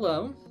 Teller,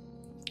 hello.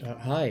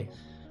 Hi.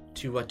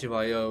 To what do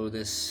I owe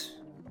this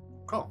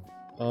call?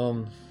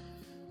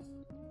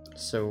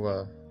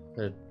 So,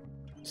 the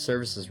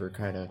services were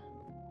kind of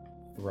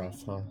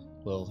rough, huh? A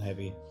little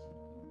heavy.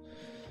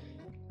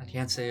 I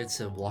can't say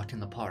it's a walk in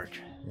the park.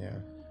 Yeah.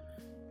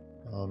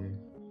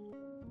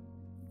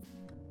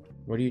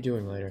 What are you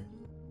doing later?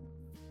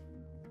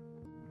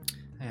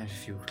 I have a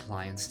few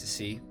clients to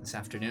see this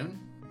afternoon.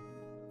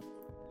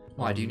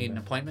 Why, do you need an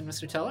appointment,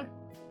 Mr. Teller?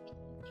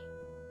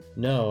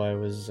 No, I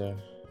was,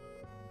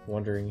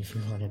 wondering if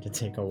you wanted to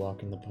take a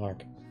walk in the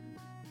park.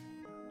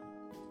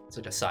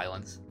 Such a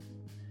silence.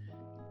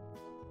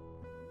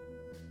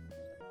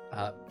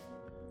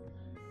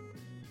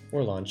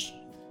 Or lunch,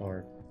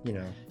 or, you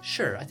know,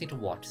 Sure, I think a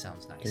walk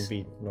sounds can nice.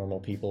 be normal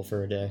people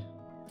for a day.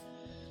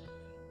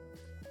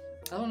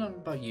 I don't know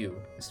about you,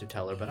 Mr.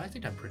 Teller, but I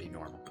think I'm pretty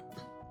normal.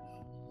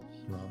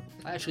 No,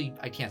 I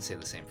can't say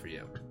the same for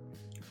you.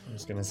 I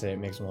was gonna say it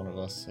makes one of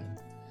us, so...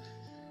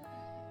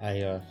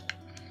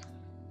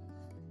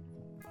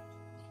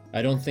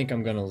 I don't think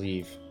I'm gonna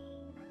leave,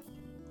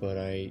 but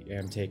I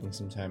am taking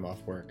some time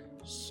off work,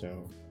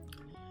 so...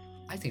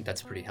 I think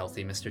that's pretty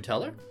healthy, Mr.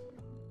 Teller.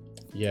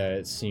 Yeah,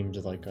 it seemed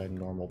like a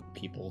normal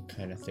people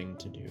kind of thing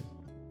to do.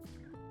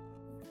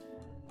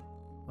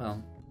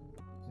 Well,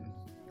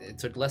 it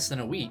took less than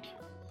a week,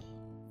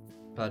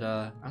 but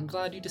I'm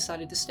glad you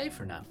decided to stay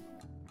for now.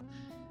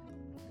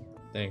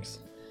 Thanks,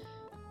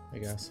 I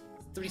guess.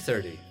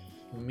 3:30.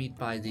 We'll meet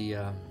by the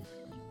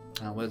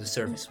where the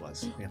service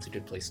was. I think that's a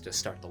good place to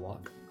start the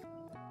walk.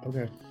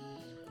 Okay.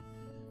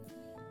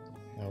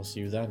 I'll see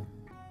you then.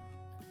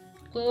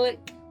 Click.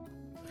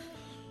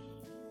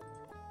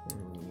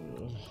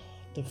 What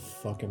the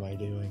fuck am I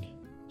doing?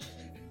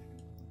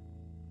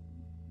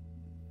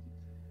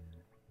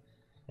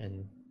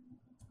 And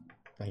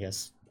I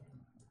guess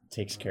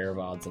takes care of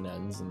odds and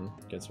ends and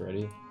gets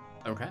ready.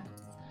 Okay.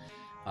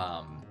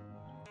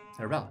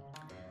 Arabella.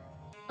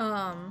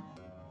 I'm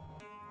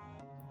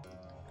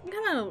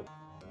gonna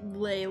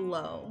lay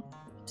low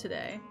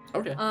today.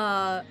 Okay.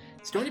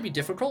 It's going to be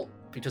difficult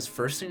because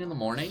first thing in the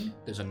morning,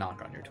 there's a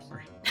knock on your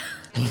door.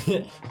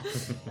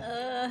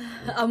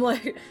 I'm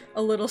like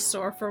a little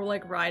sore for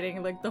like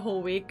riding like the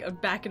whole week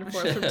back and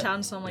forth from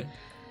town, so I'm like,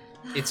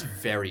 It's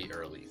very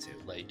early too.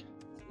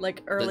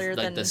 Like earlier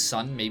the, than the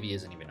sun maybe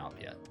isn't even up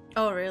yet.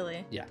 Oh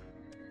really? Yeah.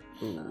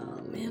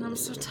 Oh man, I'm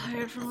so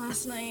tired from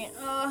last night.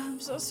 Oh, I'm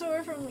so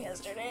sore from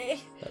yesterday.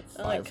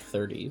 At Like-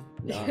 5:30.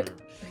 I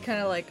kind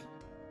of like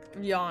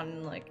yawn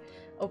and like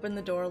open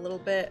the door a little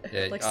bit,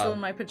 Yeah, like still in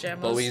my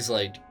pajamas. Bowie's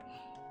like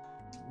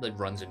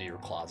runs into your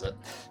closet,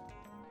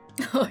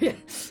 Oh yeah.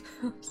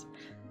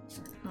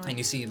 and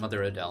you see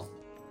Mother Adele.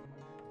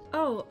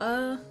 Oh,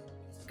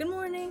 good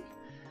morning.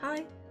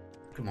 Hi.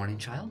 Good morning,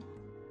 child.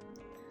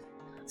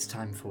 It's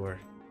time for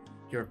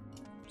your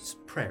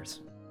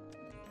prayers.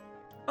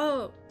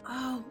 Oh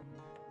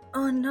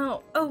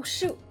no. Oh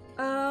shoot.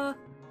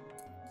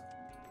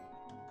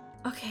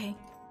 Okay.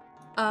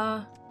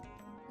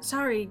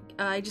 Sorry.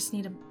 I just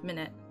need a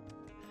minute.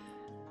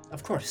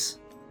 Of course.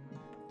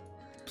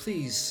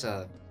 Please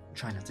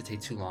try not to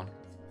take too long.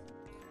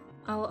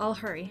 I'll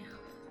hurry.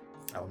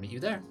 I will meet you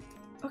there.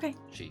 Okay.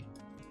 She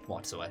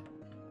walks away.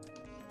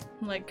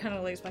 Like kind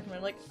of lays back in my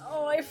like,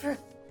 oh, I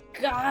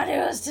forgot it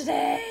was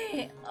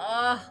today.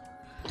 I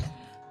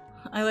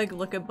like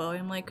look at Bowie.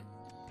 I'm like,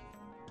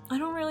 I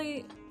don't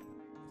really.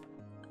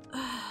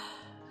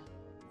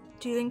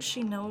 Do you think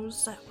she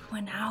knows that we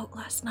went out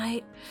last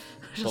night?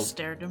 I just Well-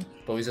 stared at him.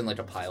 Bowie's in like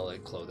a pile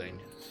of clothing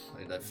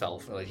that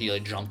fell. Like he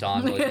like jumped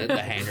on like, the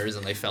hangers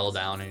and they fell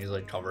down and he's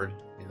like covered.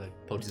 He like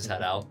pokes his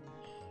head out.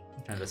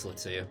 Kind of just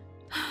looks at you.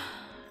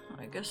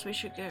 I guess we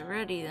should get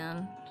ready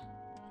then.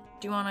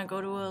 Do you want to go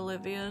to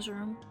Olivia's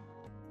room?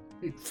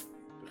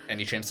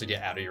 any chance to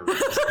get out of your room.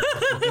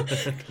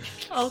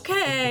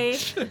 Okay.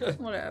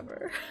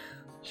 Whatever.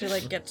 She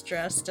like gets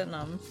dressed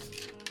and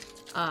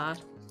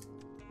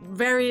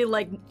very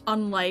like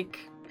unlike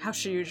how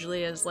she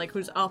usually is, like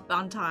who's up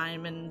on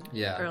time and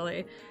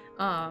early.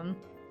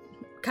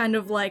 Kind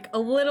of like a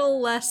little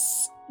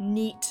less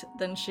neat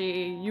than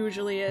she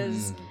usually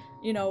is.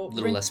 You know, a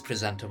little less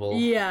presentable.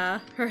 Yeah,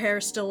 her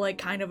hair's still like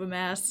kind of a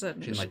mess,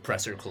 and she can like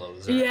press her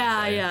clothes.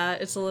 Yeah,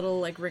 it's a little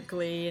like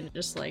wrinkly and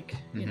just like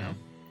you know.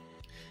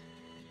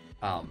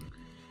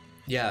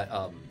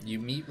 You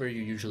meet where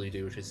you usually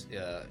do, which is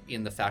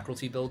in the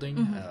faculty building,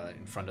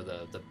 in front of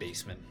the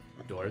basement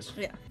doors.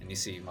 Yeah. And you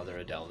see Mother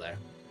Adele there,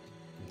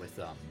 with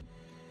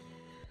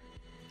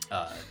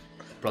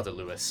Brother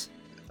Lewis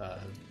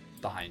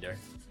behind her.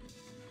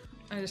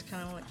 I just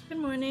kind of like, good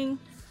morning.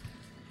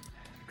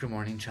 Good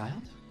morning,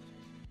 child.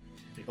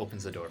 He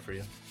opens the door for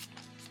you.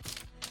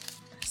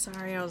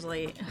 Sorry, I was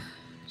late.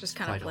 Just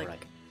kind Quite of like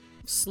alright.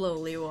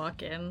 slowly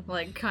walk in,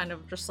 like kind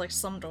of just like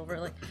slumped over,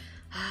 like.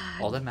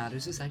 All that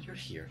matters is that you're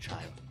here,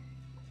 child.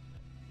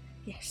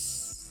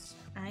 Yes,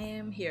 I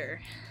am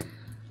here.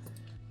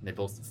 They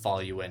both follow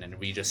you in, and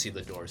we just see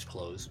the doors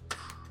close.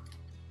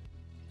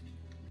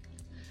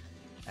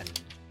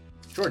 And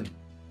Jordan,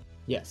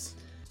 Yes.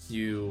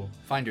 you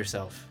find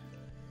yourself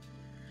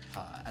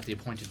at the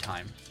appointed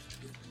time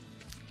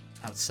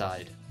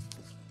outside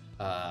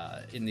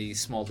in the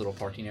small little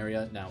parking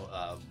area.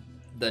 Now,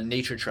 the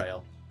nature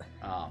trail,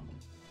 and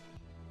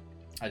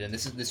then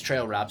this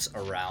trail wraps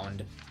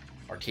around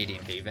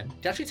Arcadian Haven.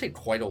 It actually take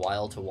quite a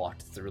while to walk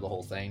through the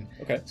whole thing.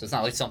 Okay. So it's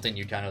not like something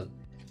you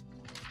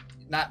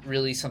not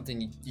really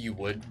something you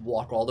would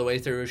walk all the way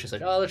through. It's just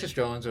like, oh, let's just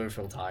go and sort of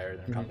feel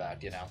tired and come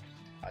back, you know.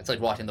 It's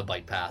like walking the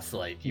bike path,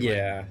 like you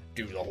would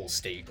do the whole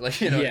state, like,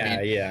 you know what I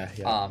mean?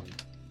 Yeah.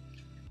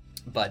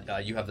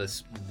 But you have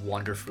this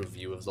wonderful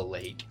view of the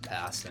lake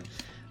past, and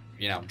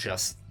you know,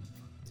 just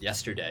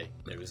yesterday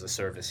there was a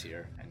service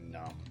here, and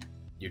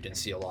you can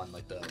see along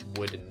like the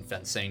wooden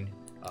fencing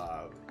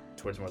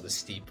towards more of the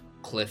steep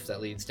cliff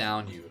that leads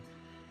down. You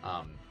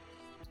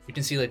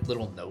can see like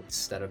little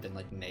notes that have been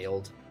like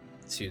nailed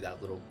to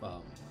that little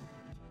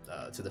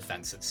to the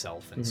fence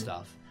itself and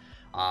stuff.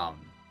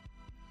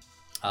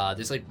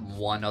 There's like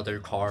one other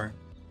car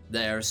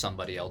there,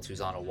 somebody else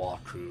who's on a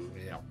walk who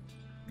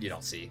you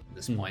don't see at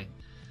this point.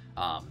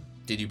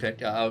 Did you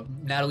pick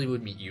Natalie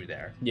would meet you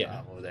there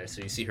over there,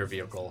 so you see her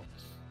vehicle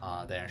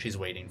there. She's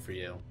waiting for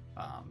you.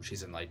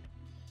 She's in like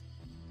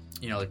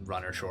like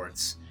runner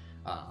shorts,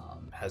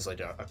 has like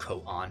a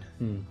coat on,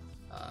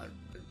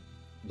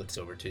 looks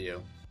over to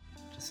you,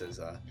 just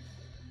says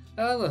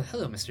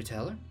hello Mr.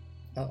 Taylor.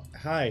 Oh,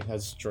 hi.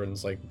 As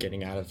Jordan's like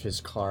getting out of his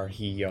car,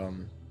 he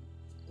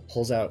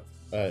pulls out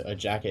a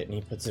jacket and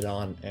he puts it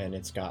on, and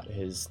it's got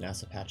his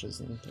NASA patches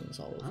and things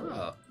all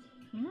over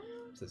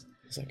it.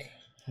 He's like,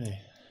 hey.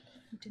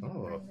 You didn't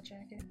bring the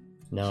jacket.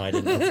 No, I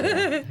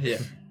didn't. Yeah.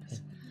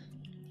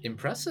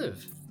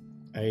 Impressive.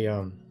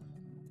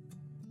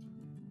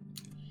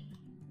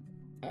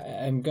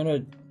 I'm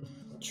gonna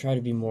try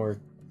to be more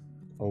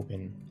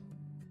open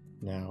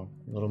now,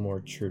 a little more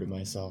true to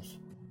myself.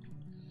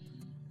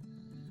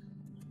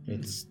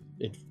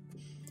 It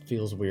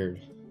feels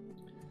weird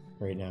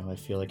right now. I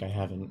feel like I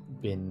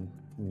haven't been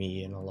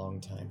me in a long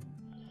time.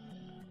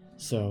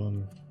 So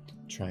I'm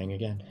trying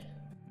again.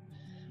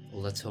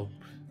 Well, let's hope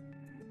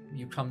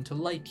you come to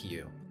like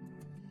you.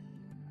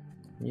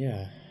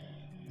 Yeah,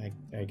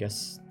 I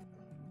guess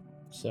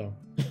so.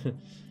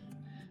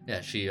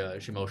 Yeah, she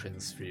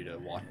motions for you to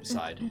walk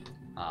beside,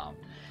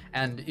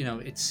 and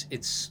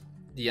it's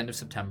the end of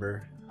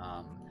September.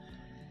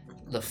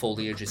 The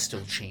foliage is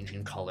still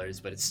changing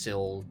colors, but it's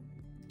still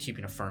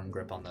keeping a firm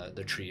grip on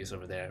the trees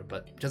over there.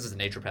 But because it's a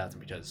nature path and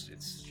because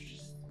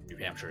it's New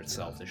Hampshire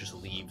itself, there's just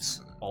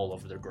leaves all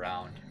over the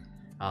ground,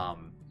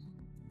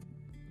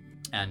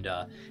 and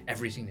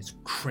everything is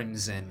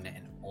crimson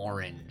and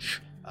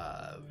orange,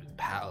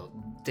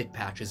 thick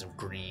patches of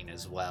green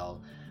as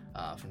well.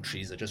 From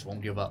trees that just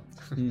won't give up.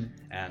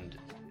 And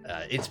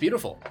it's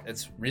beautiful.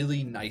 It's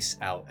really nice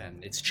out,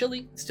 and it's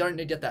chilly. It's starting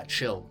to get that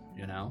chill,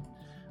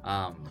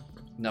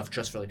 enough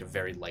just for like a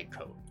very light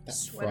coat. That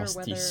Sweater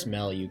frosty weather.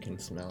 smell, you can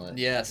smell it.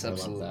 Yes, I love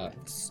absolutely.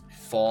 that.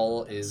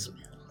 Fall is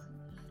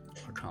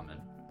coming.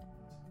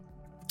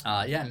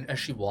 And as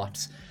she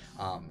walks,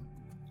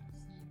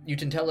 you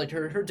can tell like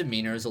her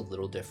demeanor is a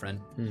little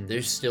different.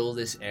 There's still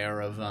this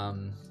air of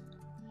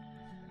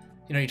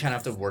you kind of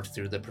have to work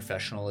through the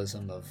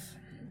professionalism of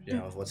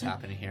of what's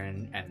happening here,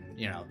 and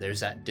there's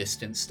that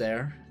distance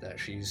there that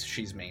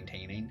she's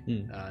maintaining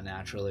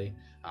naturally,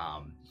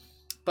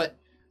 but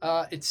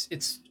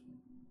it's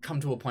come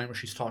to a point where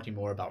she's talking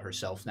more about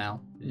herself now.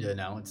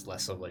 It's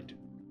less of like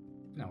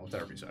a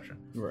therapy session,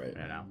 Right.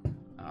 and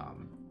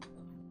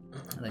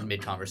then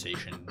mid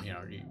conversation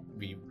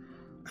we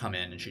come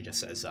in and she just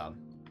says and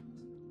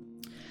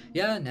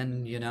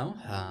then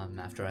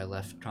after I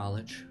left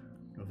college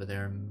over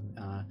there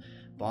in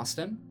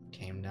Boston,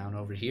 came down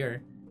over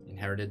here,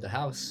 inherited the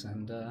house,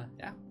 and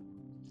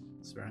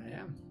that's where I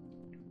am.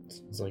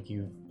 It's like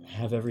you've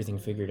have everything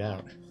figured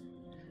out.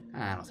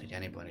 I don't think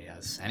anybody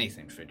has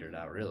anything figured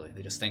out, really.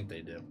 They just think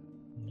they do.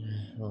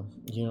 Well,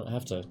 you don't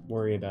have to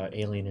worry about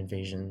alien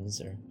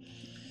invasions or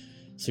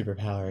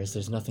superpowers.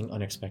 There's nothing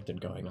unexpected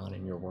going on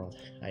in your world.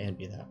 I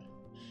envy that.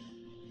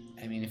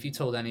 I mean, if you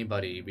told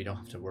anybody we don't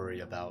have to worry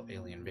about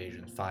alien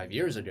invasion 5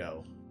 years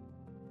ago,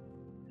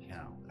 you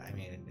know, I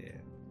mean,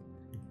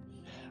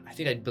 I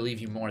think I'd believe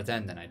you more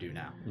then than I do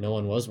now. No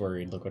one was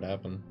worried. Look what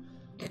happened.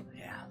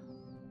 Yeah.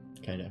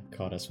 Kind of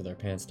caught us with our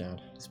pants down.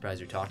 Surprised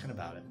you're talking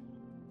about it.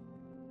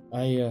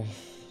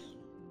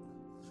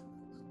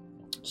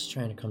 Just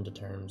trying to come to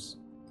terms.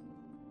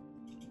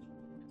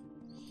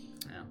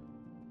 Yeah.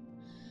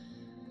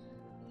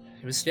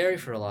 It was scary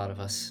for a lot of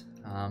us.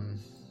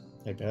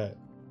 I bet.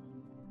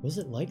 What was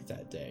it like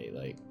that day?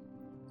 Like,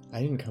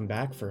 I didn't come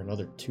back for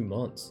another 2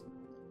 months.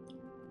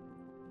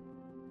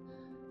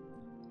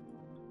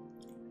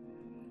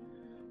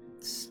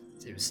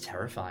 It was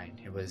terrifying.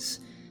 It was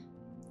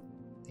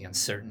the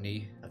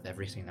uncertainty of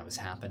everything that was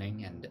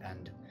happening, and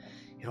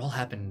it all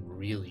happened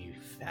really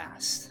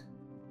fast.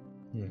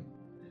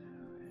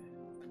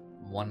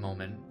 One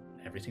moment,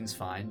 everything's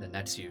fine. The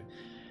next, you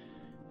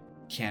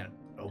can't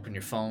open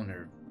your phone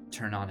or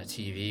turn on a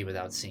TV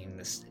without seeing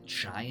this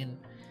giant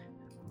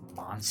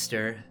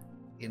monster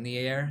in the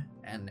air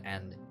and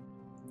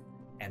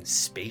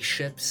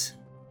spaceships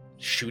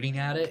shooting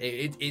at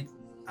it.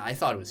 I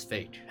thought it was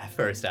fake at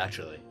first,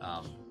 actually.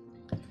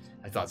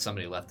 I thought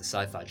somebody left the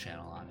Sci-Fi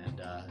Channel on,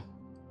 and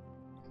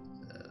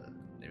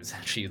it was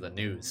actually the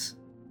news.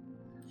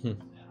 You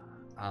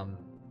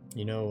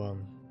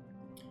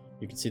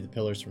could see the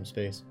pillars from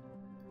space.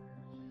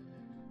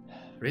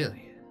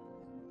 Really?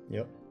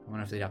 Yep. I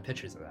wonder if they got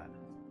pictures of that.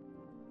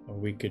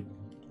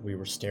 We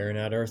were staring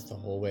at Earth the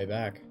whole way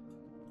back.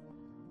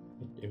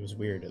 It was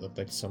weird. It looked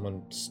like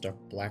someone stuck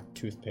black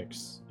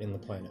toothpicks in the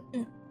planet.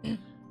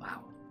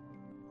 Wow.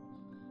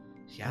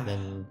 Yeah. And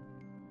then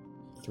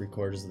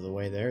 3/4 of the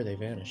way there, they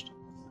vanished.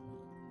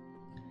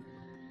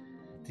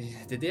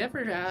 Did they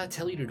ever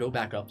tell you to go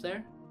back up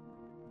there?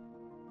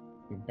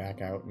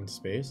 Back out in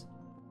space?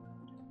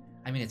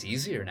 I mean, it's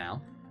easier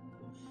now.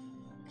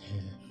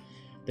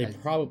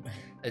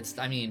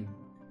 I mean,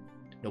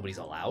 nobody's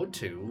allowed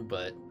to,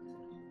 but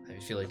I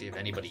feel like if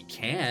anybody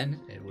can,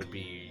 it would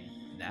be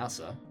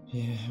NASA.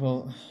 Yeah,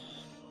 well,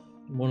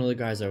 one of the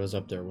guys I was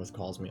up there with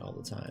calls me all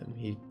the time.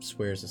 He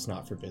swears it's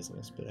not for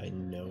business, but I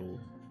know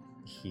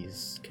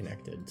he's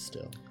connected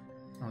still.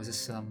 Oh, is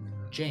this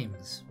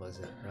James, was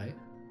it, right?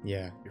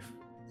 Yeah.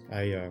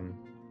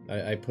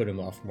 I put him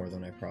off more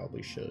than I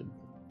probably should,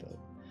 but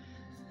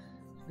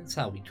That's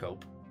how we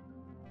cope.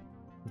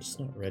 I'm just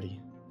not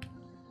ready.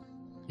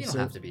 You don't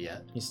have to be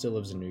yet. He still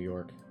lives in New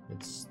York.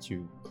 It's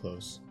too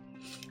close.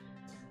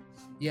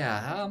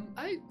 Yeah,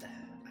 I've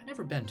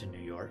never been to New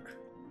York.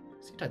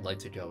 I think I'd like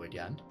to go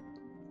again.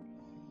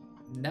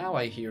 Now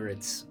I hear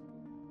it's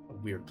a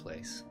weird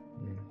place.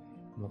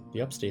 Well,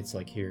 the upstate's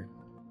like here.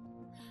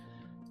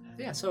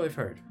 Yeah, so I've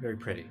heard. Very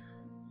pretty.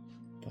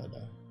 But,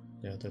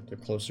 yeah, the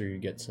closer you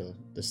get to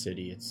the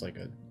city, it's like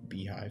a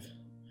beehive.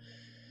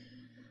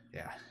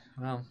 Yeah,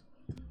 well,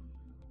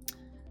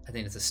 I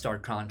think it's a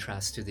stark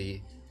contrast to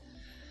the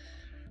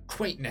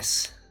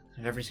quaintness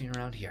of everything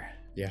around here.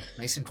 Yeah.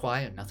 Nice and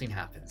quiet, nothing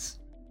happens.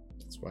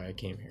 That's why I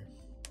came here.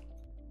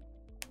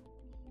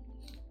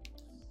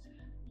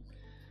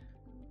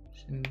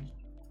 And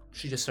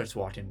she just starts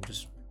walking,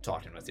 just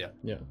talking with you.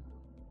 Yeah.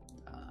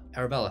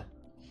 Arabella,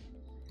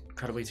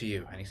 incredibly to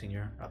you. Anything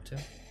you're up to?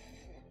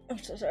 I'm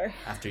so sorry.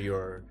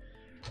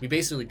 We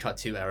basically cut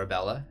to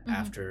Arabella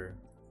after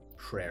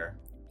prayer.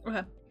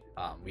 Okay.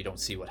 We don't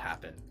see what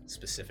happened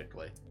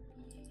specifically.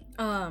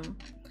 I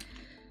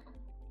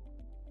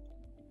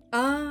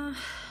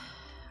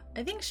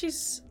think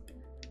she's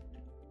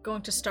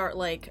going to start,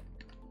 like,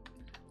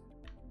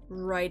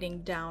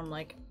 writing down,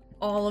 like,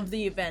 all of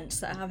the events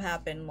that have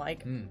happened,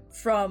 like,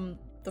 from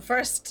the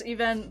first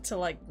event to,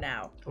 like,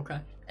 now. Okay.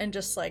 And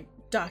just, like,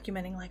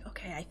 documenting, like,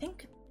 okay, I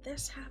think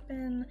this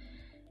happened,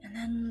 and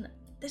then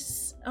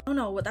this, oh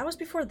no, that was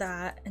before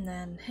that, and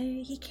then,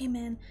 hey, he came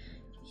in,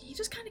 he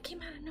just kind of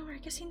came out of nowhere. I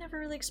guess he never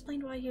really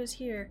explained why he was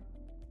here.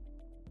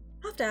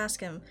 I'll have to ask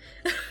him.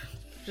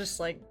 Just,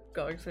 like,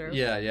 going through.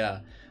 Yeah.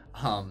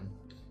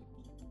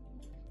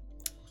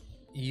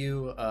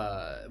 You,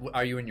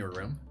 are you in your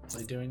room,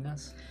 like, doing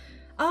this?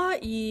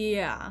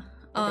 Yeah.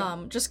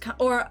 Okay.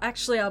 Or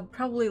actually, I'll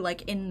probably,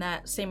 like, in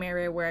that same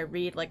area where I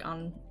read, like,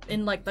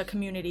 in, like, the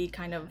community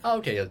kind of. Oh,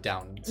 okay,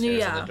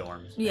 downstairs in the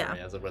dorms. Yeah.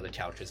 Areas, where the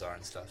couches are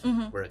and stuff.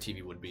 Where a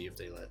TV would be if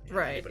they let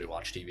anybody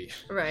watch TV.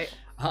 Right.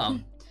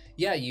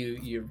 Yeah,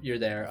 you're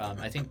there.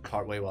 I think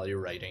partway while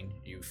you're writing,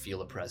 you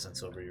feel a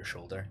presence over your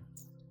shoulder.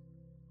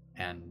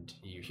 And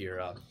you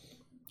hear,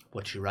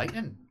 what you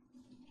writing?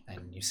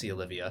 And you see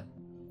Olivia.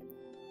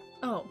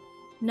 Oh,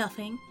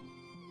 nothing.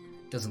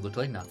 Doesn't look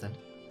like nothing.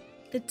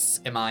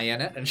 It's... Am I in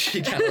it? And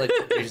she kind of like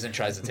reaches and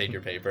tries to take your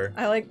paper.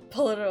 I like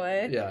pull it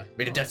away. Yeah.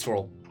 Made a dex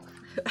roll.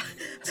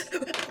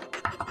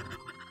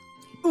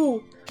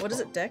 Ooh. What is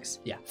it, dex?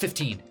 Yeah,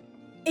 15.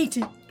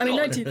 18. I mean,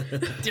 19.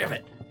 Damn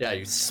it. Yeah,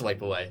 you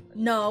swipe away.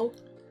 No.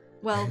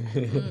 Well,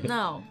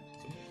 no.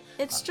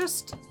 It's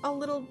just a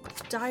little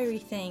diary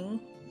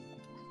thing.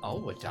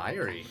 Oh, a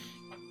diary.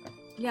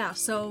 Yeah,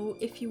 so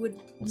if you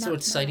would What's so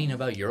exciting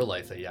about your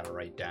life that you gotta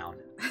write down?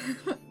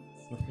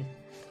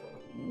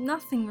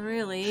 Nothing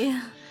really.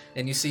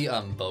 And you see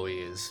Bowie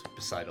is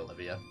beside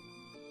Olivia.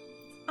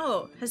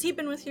 Oh, has he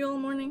been with you all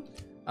morning?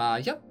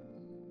 Yep.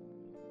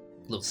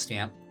 Little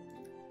stamp.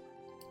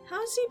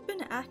 How's he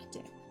been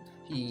acting?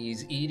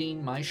 He's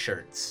eating my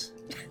shirts.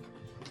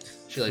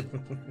 She like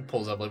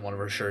pulls up like one of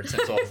her shirts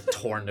and it's all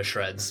torn to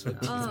shreds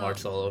with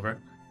marks all over.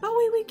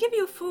 Bowie, we give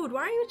you food.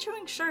 Why are you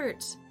chewing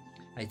shirts?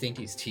 I think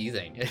he's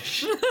teething.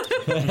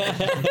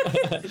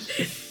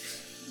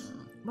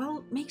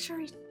 Well, make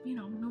sure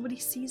nobody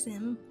sees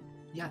him.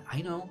 Yeah,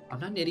 I know. I'm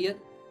not an idiot.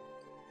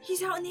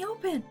 He's out in the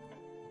open.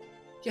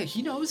 Yeah,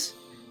 he knows.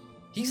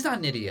 He's not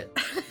an idiot.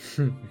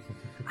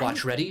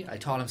 Watch, ready? I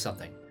taught him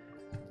something.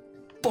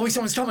 Bowie,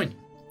 someone's coming!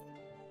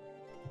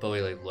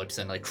 Bowie like looks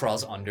and like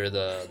crawls under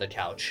the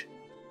couch.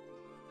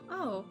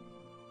 Oh.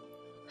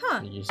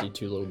 Huh. You see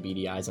two little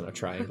beady eyes on a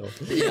triangle.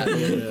 Yeah.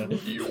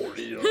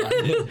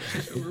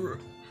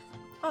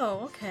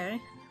 Oh,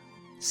 okay.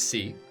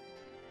 See?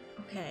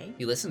 Okay.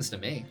 He listens to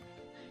me.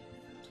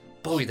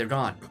 Bowie, they're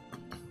gone.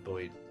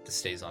 Bowie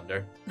stays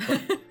under.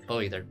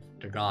 Bowie, they're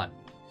gone.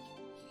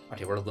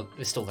 Okay, we're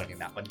still learning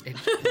that one. It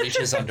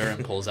reaches under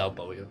and pulls out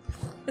Bowie.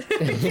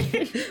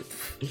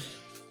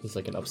 It's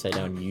like an upside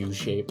down U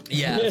shape.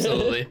 Yeah,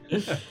 absolutely.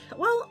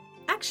 Well,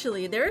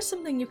 actually, there is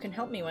something you can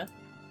help me with.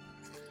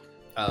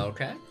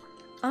 Okay.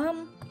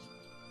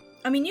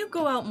 I mean, you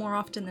go out more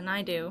often than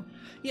I do.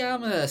 Yeah,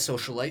 I'm a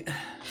socialite.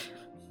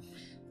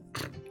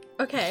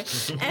 Okay.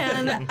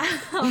 And,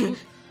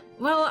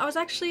 well, I was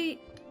actually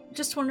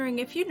just wondering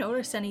if you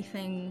notice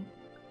anything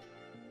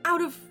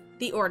out of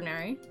the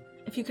ordinary,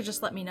 if you could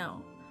just let me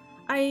know.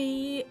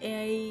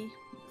 I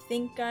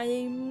think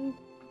I'm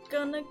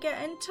gonna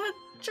get into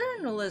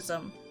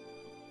journalism.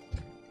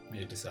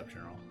 Made a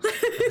deception roll.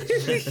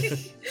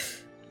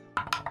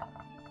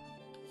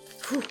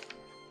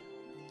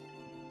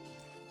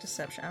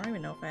 Deception. I don't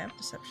even know if I have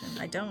deception.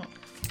 I don't.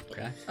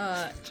 Okay.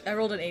 I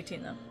rolled an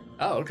 18 though.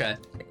 Oh, okay.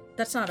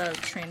 That's not a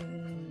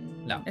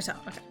train. No. It's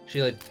not.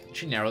 Okay.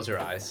 She narrows her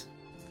eyes.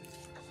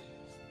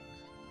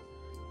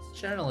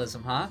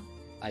 Journalism, huh?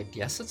 I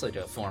guess it's like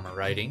a form of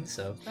writing,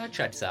 so that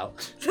checks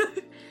out.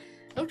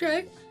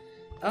 Okay.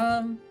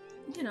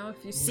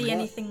 If you see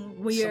anything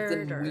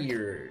weird something or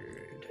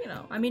weird.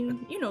 I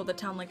mean, you know the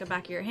town like the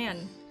back of your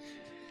hand.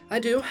 I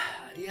do.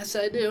 Yes,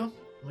 I do.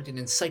 Like an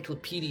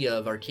encyclopedia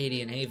of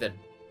Arcadian Haven.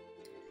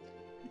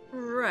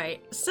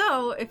 Right.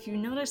 So, if you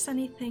notice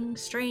anything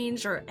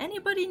strange or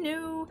anybody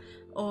new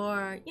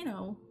or,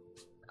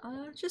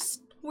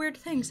 just weird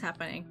things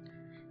happening,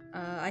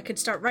 I could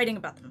start writing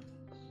about them.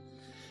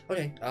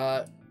 Okay,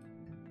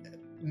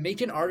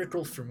 make an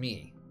article for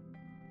me.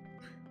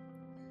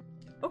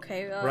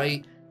 Okay,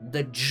 Write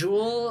the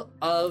jewel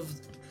of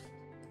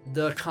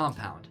the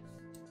compound.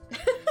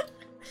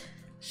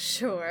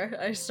 Sure.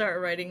 I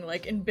start writing,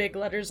 like, in big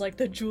letters, like,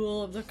 the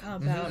jewel of the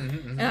compound.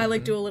 And I,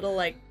 like, do a little,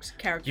 like,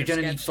 character You're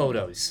gonna sketch. need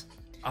photos.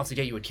 I'll have to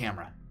get you a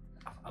camera.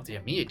 I'll have to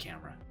get me a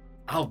camera.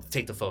 I'll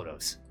take the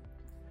photos.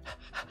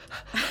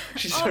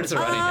 She starts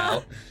running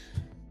now.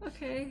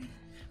 Okay.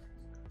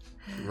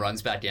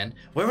 Runs back in.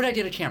 Where would I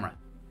get a camera?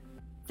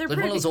 They're Like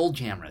pretty... one of those old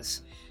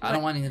cameras. I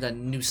don't want any of that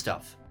new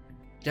stuff.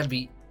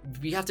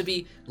 We have to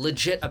be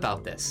legit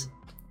about this.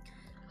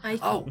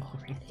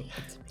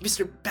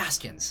 Mr.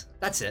 Baskins.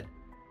 That's it.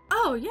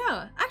 Oh,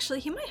 yeah.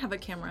 Actually, he might have a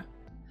camera.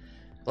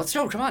 Let's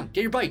go. Come on.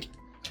 Get your bike.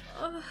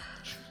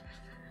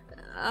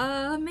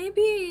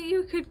 Maybe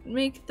you could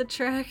make the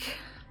trek.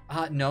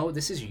 No.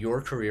 This is your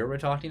career we're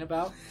talking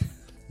about.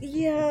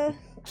 Yeah.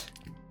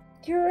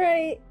 You're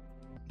right.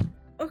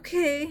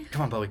 Okay.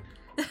 Come on, Bowie.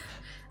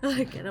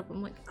 I get up.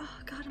 I'm like, oh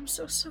God, I'm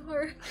so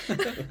sore.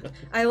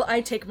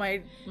 I take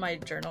my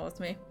journal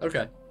with me.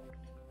 Okay.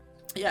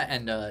 Yeah,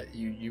 and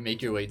you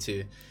make your way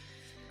to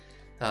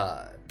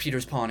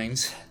Peter's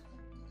Pawnings.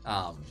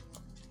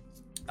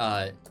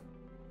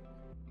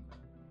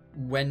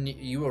 When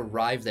you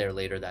arrive there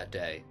later that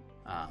day,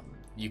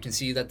 you can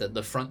see that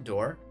the front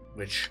door,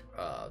 which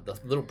the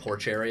little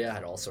porch area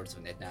had all sorts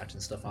of knickknacks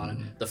and stuff on it.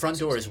 The front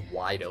door is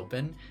wide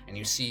open, and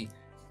you see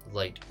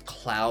like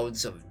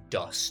clouds of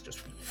dust just.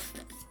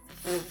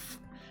 And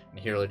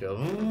you hear like a.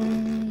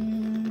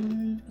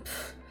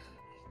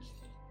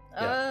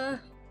 Yeah.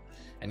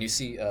 And you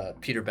see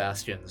Peter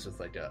Baskins with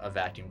like a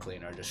vacuum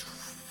cleaner just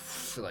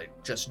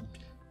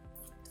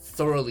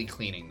thoroughly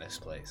cleaning this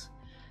place,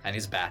 and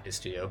his back is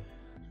to you.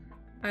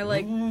 I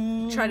like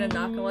try to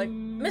knock like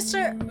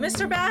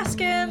Mr.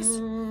 Baskins,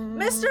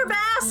 Mr.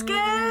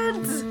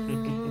 Baskins,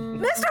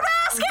 Mr.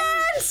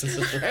 Baskins.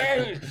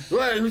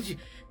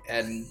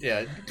 And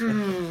yeah.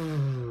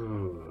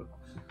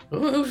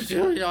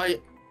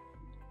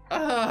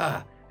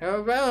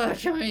 Arabella,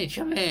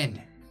 come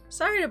in.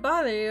 Sorry to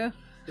bother you.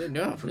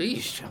 No,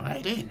 please, come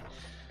right in.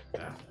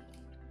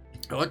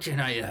 What can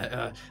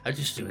I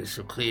just do it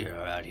so clear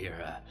out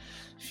here.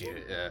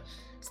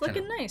 It's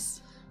looking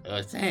nice.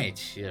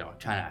 Thanks. You know,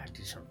 trying to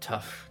do some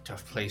tough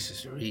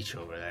places to reach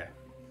over there.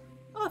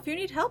 Oh, if you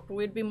need help,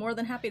 we'd be more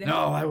than happy to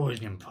help. No, I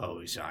wouldn't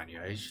impose on you.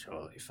 It's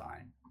totally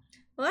fine.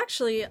 Well,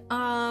 actually,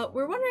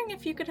 we're wondering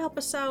if you could help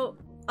us out,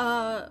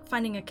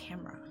 finding a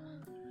camera.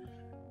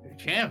 A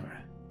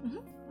camera? Mm-hmm.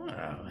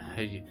 Well,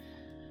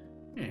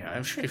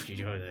 I'm sure if you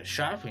go to the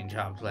shopping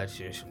complex,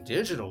 there's some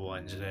digital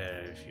ones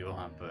there if you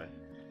want, but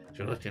if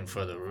you're looking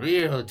for the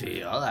real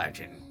deal, I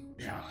can,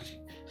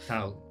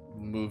 kind of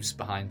moves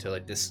behind to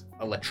like this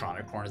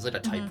electronic corner. There's like a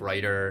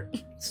typewriter,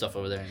 stuff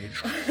over there, and he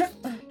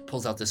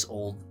pulls out this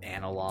old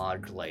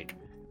analog, like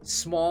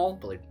small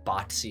but like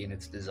boxy in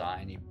its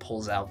design. He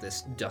pulls out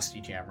this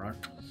dusty camera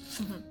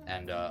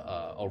and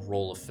a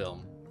roll of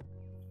film.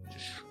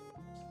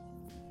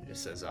 It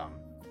just says, I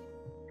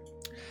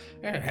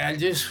had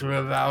this for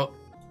about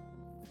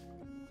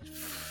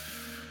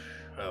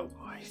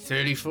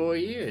 34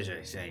 years,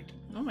 I think.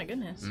 Oh my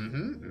goodness.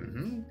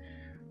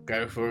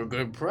 Got it for a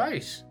good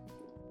price.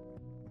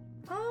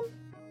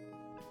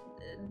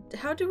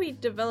 How do we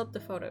develop the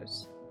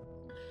photos?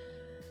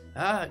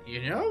 I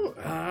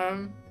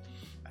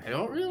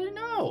don't really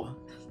know.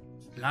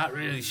 Not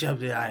really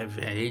something I've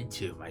been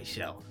into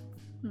myself.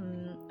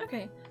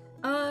 Okay.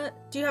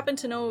 Do you happen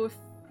to know if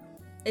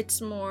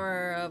it's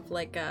more of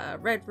like a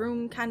Red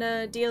Room kind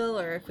of deal,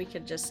 or if we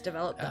could just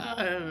develop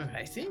them?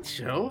 I think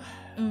so.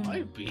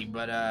 Might be,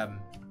 but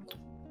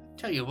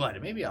tell you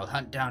what, maybe I'll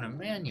hunt down a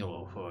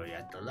manual for you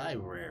at the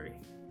library.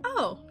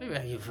 Oh. Maybe I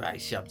can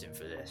find something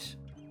for this.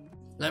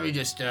 Let me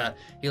just,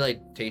 he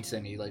like takes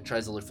and he like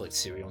tries to look for like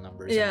serial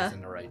numbers and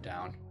everything to write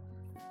down.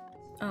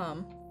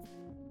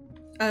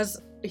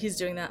 As he's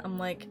doing that, I'm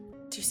like,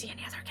 do you see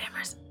any other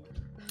cameras?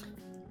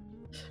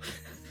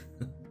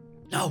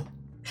 No.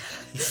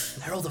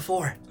 I rolled a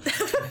 4.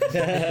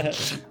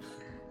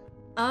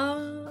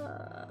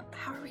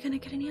 How are we gonna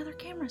get any other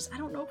cameras? I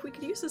don't know if we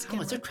could use this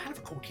camera. It's kind of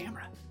a cool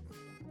camera.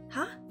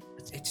 Huh?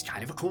 It's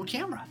kind of a cool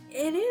camera.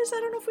 It is? I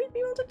don't know if we'd be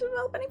able to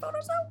develop any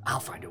photos though. I'll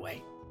find a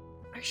way.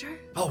 Are you sure?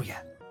 Oh,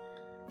 yeah.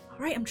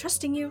 Alright, I'm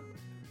trusting you.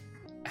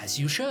 As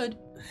you should.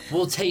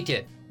 We'll take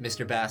it,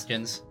 Mr.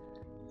 Baskins.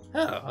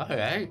 Oh,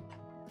 alright.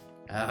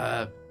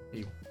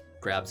 He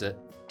grabs it,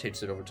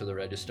 takes it over to the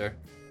register.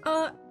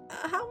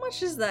 How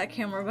much is that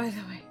camera, by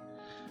the way?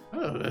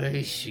 Oh, let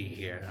me see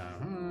here.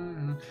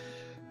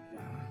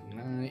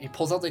 He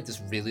pulls out like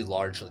this really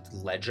large like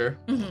ledger.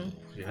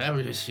 Let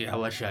me just see how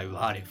much I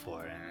bought it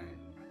for.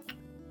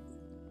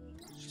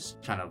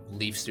 Just kind of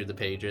leafs through the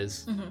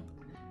pages.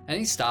 And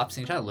he stops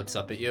and he kind of looks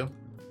up at you.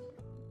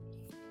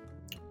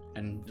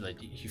 And like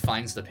he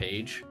finds the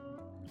page.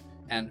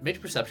 And make a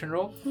perception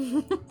roll.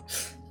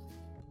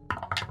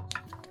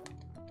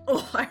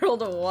 Oh, I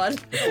rolled a 1.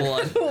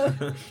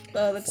 1.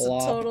 That's a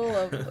total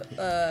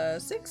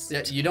of 6.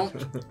 Yeah, you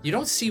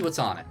don't see what's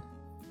on it.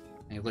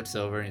 And he looks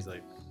over and he's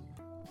like,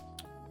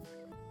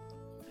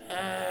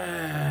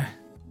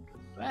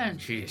 why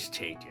don't you just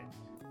take it?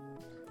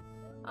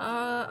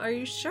 Are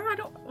you sure? I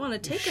don't want to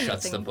take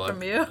Shuts anything the book.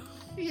 from you.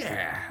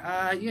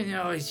 Yeah,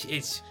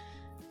 it's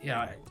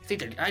I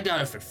think I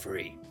got it for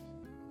free.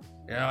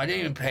 I didn't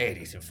even pay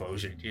anything for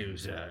it. It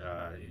was,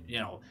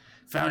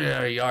 found it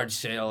at a yard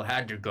sale,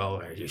 had to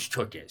go, I just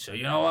took it. So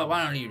you know what?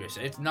 Why don't you just?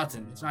 It's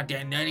nothing. It's not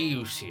getting any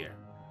use here.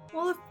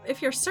 Well,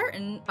 if you're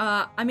certain,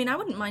 I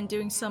wouldn't mind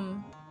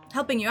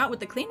helping you out with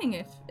the cleaning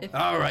if.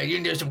 All right, you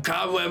can do some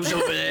cobwebs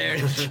over there.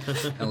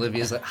 And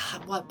Olivia's like,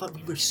 what? But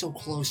we were so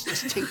close.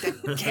 Just take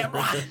that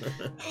camera.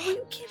 Oh,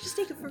 you can't just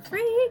take it for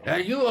free.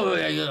 You over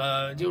there,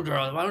 you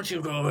girl. Why don't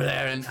you go over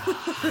there and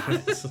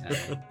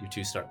you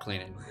two start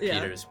cleaning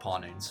Peter's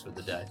pawnings for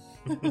the day.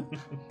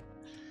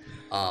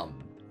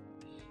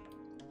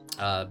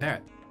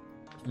 Barrett.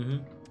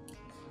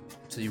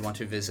 So you want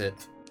to visit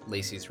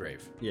Lacey's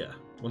grave? Yeah,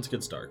 once it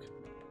gets dark.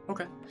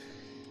 Okay.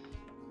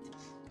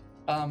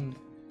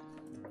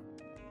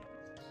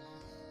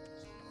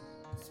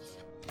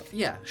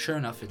 Yeah, sure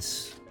enough,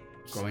 it's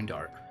growing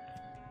dark.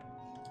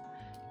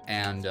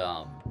 And,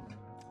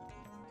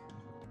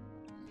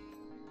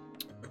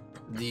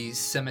 the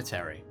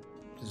cemetery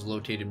is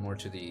located more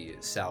to the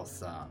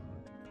south,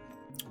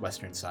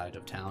 western side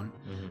of town.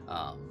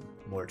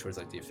 More towards,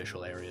 like, the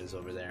official areas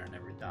over there and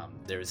everything.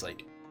 There's,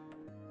 like,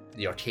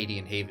 the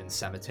Arcadian Haven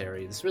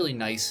Cemetery. This really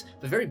nice,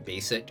 but very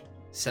basic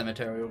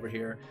cemetery over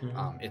here.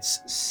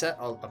 It's set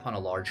upon a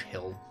large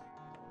hill.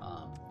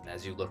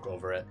 As you look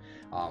over it,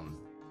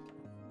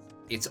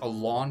 it's a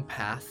long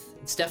path.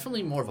 It's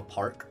definitely more of a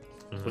park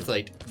with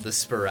like the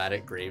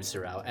sporadic graves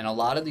throughout, and a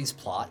lot of these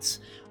plots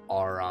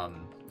are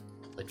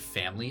like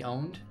family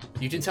owned.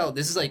 You can tell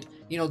this is like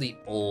the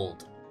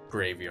old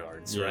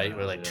graveyards, right?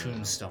 Where like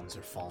tombstones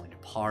are falling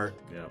apart.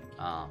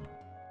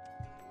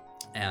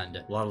 And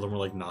a lot of them were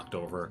like knocked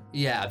over.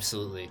 Yeah,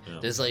 absolutely.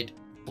 There's like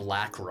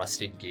black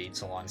rusted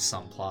gates along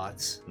some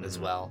plots as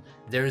well.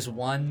 There's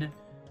one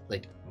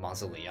like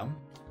mausoleum,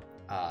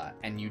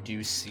 and you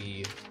do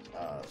see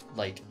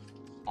like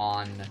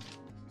on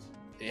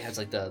it has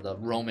like the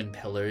Roman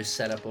pillars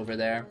set up over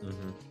there,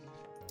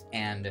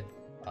 and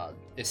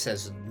it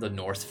says the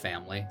North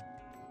family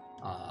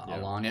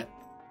along it.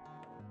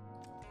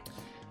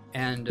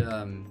 And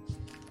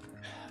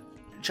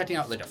checking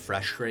out like a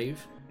fresh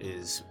grave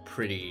is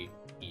pretty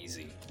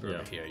easy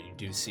over here. You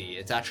do see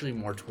it's actually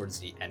more towards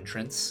the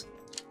entrance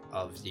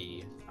of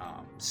the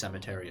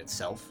cemetery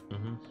itself,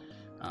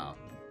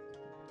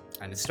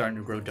 and it's starting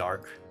to grow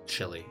dark,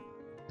 chilly,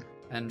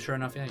 and sure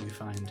enough, you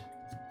find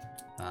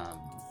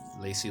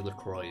Lacey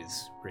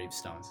LaCroix's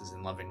gravestones is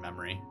in loving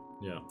memory.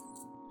 Yeah.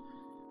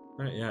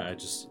 Right. Yeah. I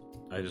just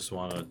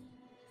want to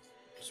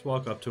just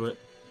walk up to it,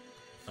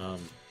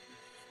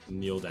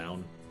 kneel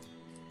down,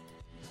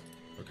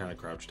 or kind of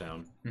crouch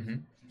down.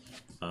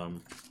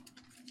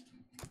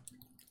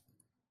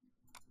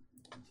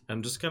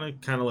 I'm just gonna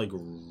kind of like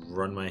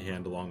run my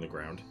hand along the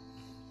ground.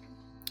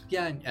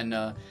 Yeah, and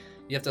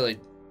you have to like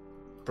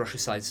brush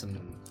aside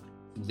some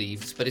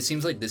leaves, but it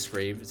seems like this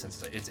grave,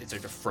 since it's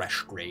like a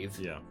fresh grave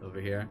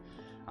over here.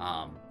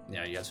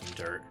 You have some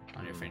dirt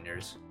on your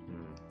fingers.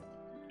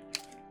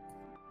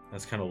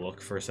 Let's kind of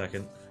look for a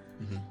second.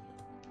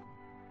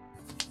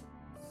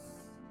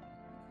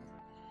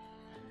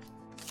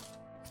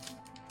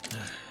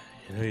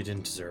 You know you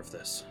didn't deserve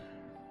this.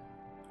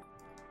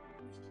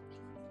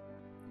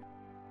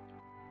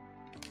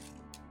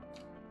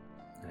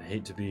 I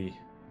hate to be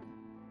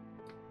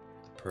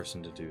the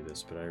person to do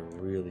this, but I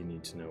really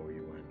need to know where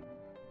you went.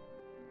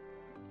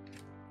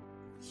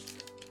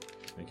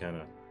 I kind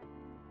of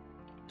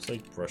just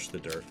like brush the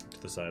dirt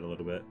to the side a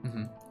little bit.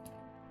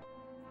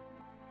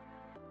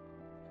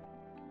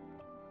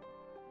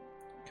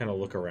 Kind of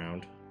look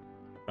around.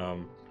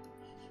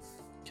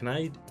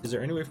 Is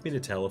there any way for me to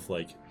tell if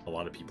like a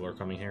lot of people are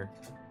coming here?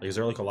 Like, is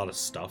there like a lot of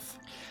stuff?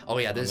 Oh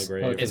yeah, this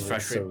it's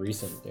fresh. So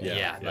recent.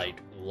 Yeah, like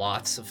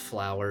lots of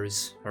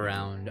flowers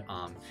around.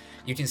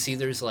 You can see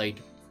there's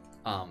like,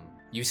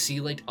 you see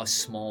like a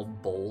small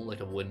bowl,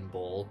 like a wooden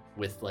bowl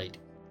with like,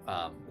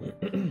 like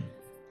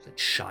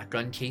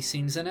shotgun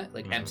casings in it,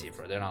 like empty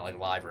for they're not like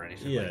live or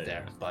anything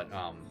there. But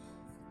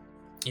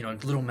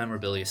little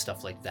memorabilia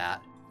stuff like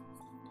that.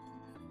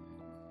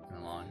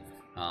 Along,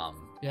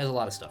 there's a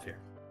lot of stuff here.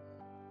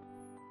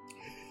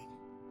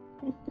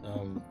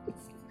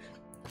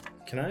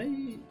 Can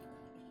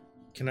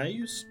I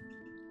use?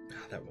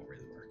 That won't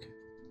really work.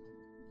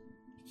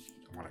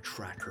 I want to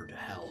track her to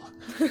hell.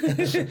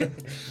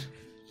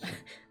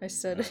 I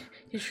said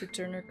you should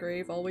turn her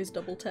grave, always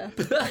double tap.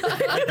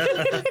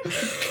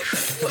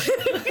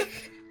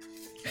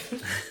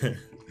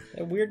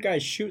 That weird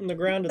guy's shooting the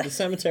ground at the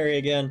cemetery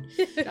again.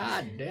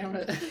 God damn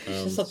it.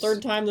 It's the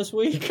third time this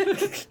week.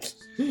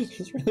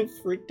 He's really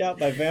freaked out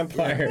by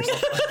vampires.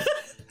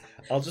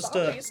 I'll just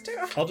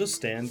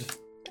stand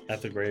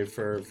at the grave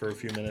for a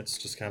few minutes,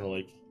 just kind of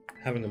like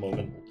having a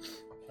moment.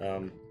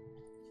 And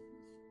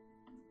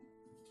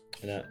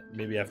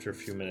maybe after a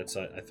few minutes,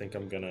 I think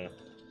I'm gonna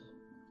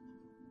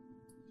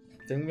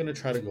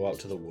try to go out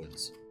to the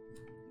woods.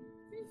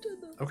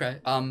 Okay.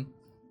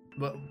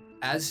 But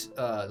as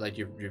like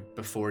you're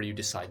before you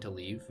decide to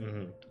leave,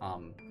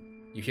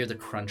 you hear the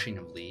crunching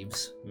of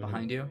leaves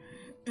behind you,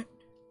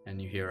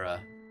 and you hear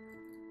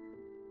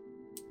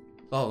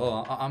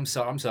I'm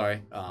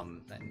sorry.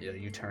 And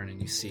you turn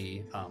and you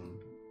see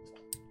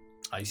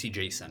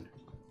Jason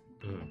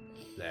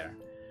there.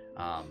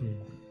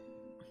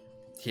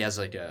 He has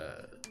like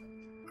a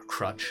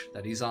crutch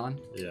that he's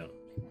on. Yeah.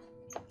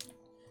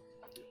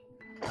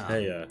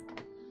 Hey,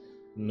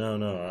 no,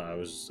 I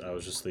was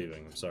just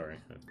leaving. I'm sorry.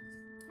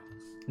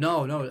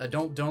 No,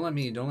 don't let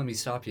me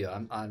stop you.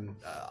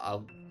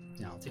 I'll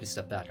take a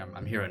step back.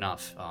 I'm here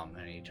enough.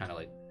 And he kind of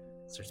like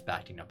starts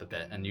backing up a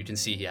bit, and you can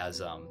see he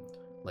has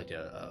like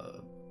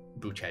a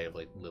bouquet of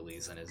like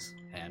lilies in his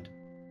hand.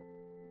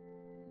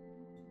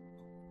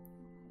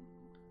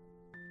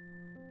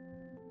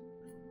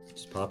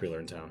 It's popular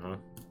in town, huh?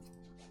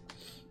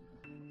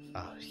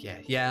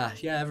 Yeah.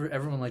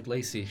 Everyone liked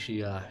Lacey.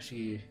 She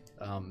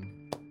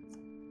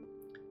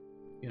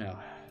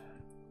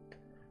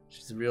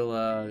she's a real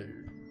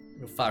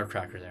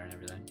firecracker there and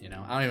everything.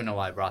 I don't even know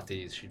why I brought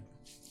these. She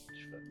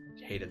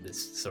hated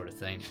this sort of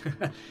thing.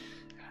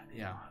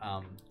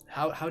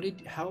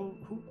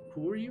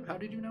 Who are you? How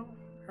did you know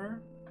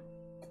her?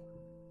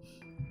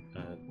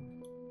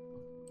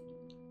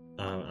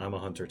 I'm a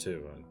hunter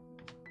too.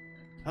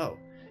 Oh,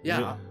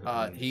 yeah.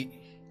 He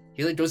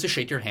like goes to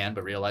shake your hand,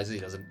 but realizes he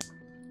doesn't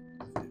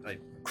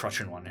like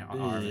crushing one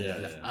arm.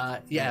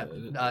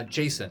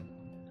 Jason.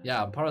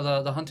 Yeah, I'm part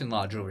of the hunting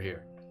lodge over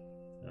here.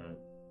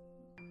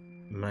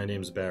 My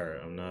name's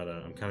Barrett.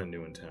 I'm kind of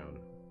new in town.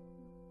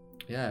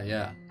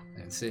 Yeah. I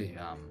can see.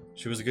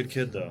 She was a good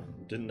kid, though.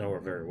 Didn't know her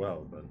very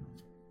well, but...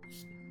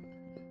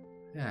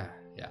 Yeah.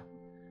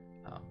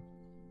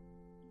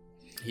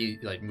 He,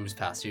 like, moves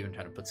past you and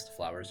kind of puts the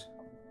flowers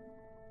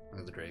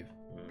under the grave.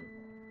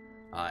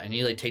 And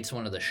he, like, takes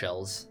one of the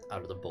shells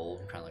out of the bowl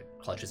and kind of, like,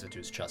 clutches it to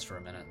his chest for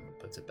a minute and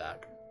puts it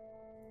back.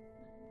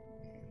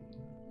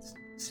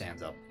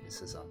 Stands up. He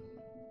says,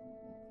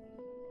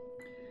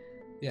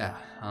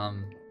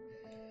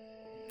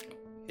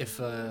 if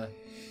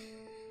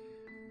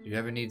you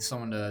ever need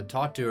someone to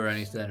talk to or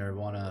anything, or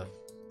want to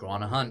go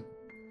on a hunt,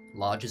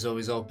 lodge is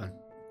always open.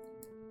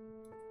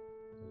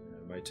 I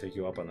might take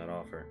you up on that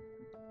offer.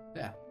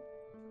 Yeah.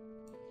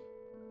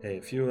 Hey,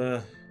 if you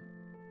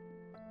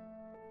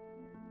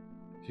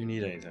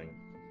need anything,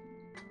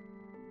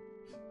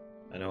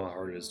 I know how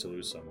hard it is to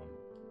lose someone.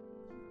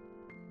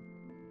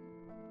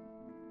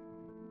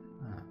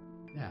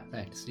 Yeah,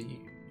 thanks.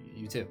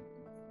 You too.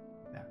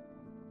 Yeah.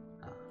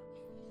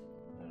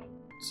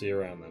 See you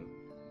around then.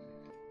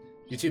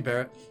 You too,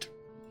 Barrett.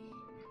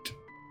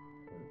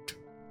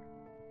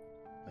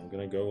 I'm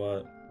gonna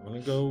go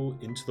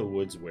into the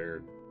woods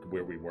where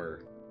we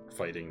were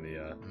fighting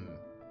the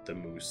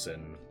moose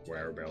and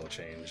where our barrel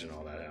change and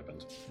all that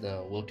happened.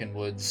 The Wilkin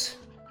Woods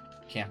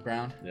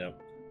campground.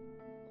 Yep.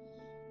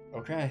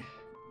 Okay.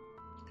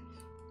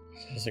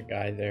 There's a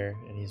guy there,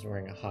 and he's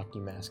wearing a hockey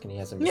mask, and he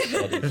has a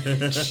machete.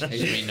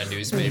 He's reading a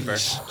newspaper.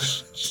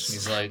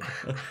 He's like,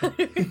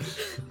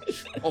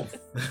 "Oh,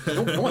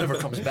 no one ever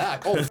comes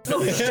back. Oh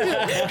no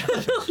shit."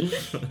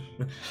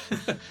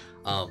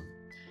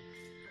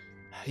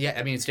 Yeah,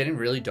 I mean it's getting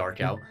really dark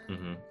out.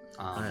 Mm-hmm.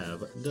 I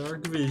have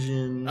dark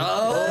vision.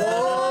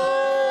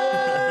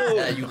 Oh!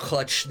 Yeah, you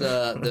clutch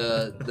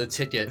the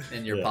ticket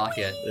in your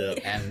pocket,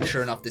 and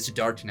sure enough, this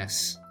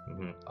darkness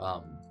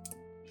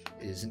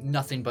is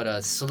nothing but a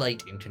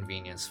slight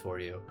inconvenience for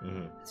you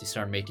as you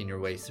start making your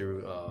way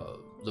through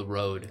the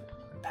road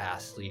and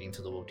path leading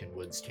to the Wilkin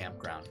Woods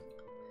campground.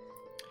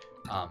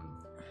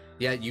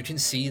 Yeah, you can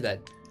see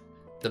that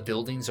the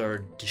buildings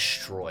are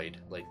destroyed.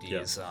 Like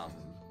these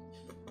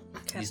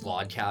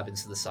log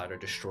cabins to the side are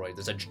destroyed.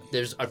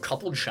 There's a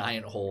couple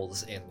giant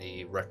holes in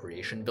the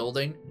recreation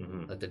building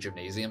that the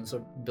gymnasiums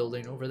are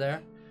building over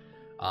there.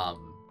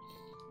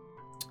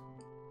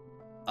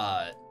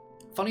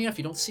 Funny enough,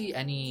 you don't see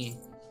any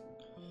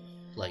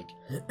like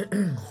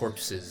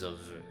corpses of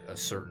a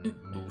certain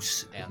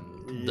moose and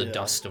the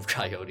dust of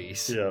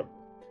coyotes. Yeah,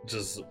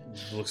 just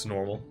looks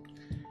normal.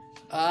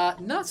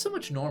 Not so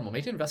much normal.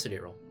 Make an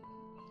investigate roll.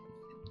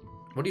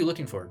 What are you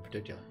looking for in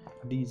particular?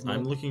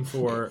 I'm looking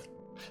for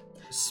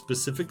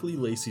specifically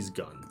Lacey's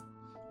gun.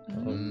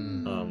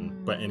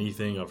 But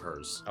anything of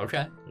hers.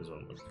 Okay. Is what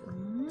I'm looking for.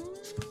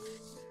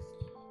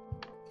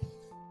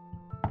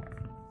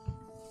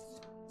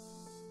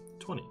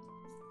 20.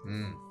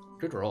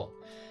 Good roll.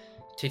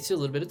 Takes you a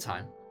little bit of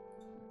time.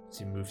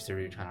 So you move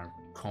through, kind of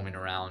combing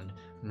around,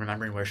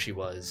 remembering where she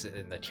was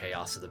in the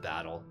chaos of the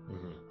battle.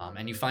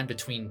 And you find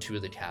between two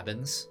of the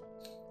cabins,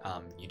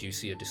 you do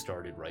see a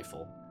discarded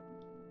rifle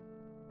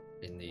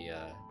in the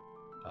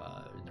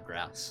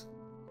grass.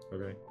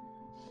 Okay.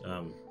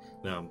 Now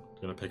I'm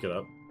gonna pick it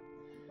up.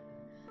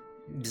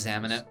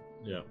 Examine it.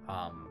 Yeah.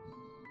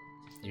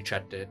 You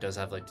checked it. It does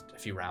have like a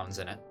few rounds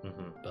in it,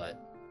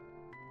 but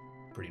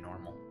pretty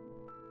normal.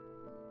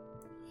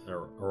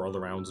 Are all the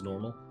rounds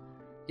normal?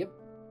 Yep.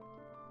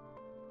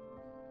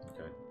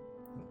 Okay.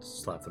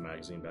 Slap the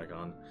magazine back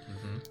on.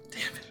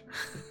 Damn it.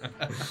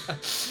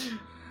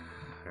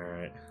 All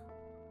right.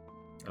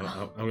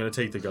 I'm gonna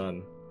take the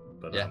gun,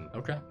 but yeah.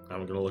 Okay.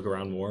 I'm gonna look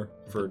around more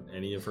for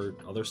any of her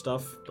other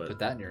stuff. But put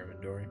that in your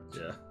inventory.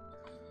 Yeah.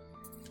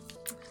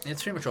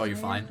 It's pretty much all you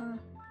find.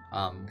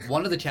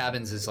 One of the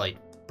cabins is like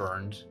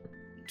burned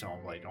to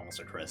like almost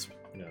a crisp.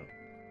 Yeah.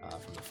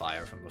 From the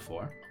fire from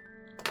before.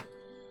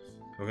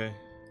 Okay.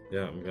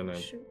 Yeah, I'm gonna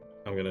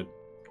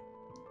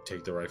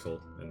take the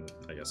rifle and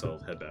I guess I'll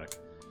head back.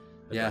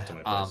 Back to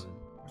my place.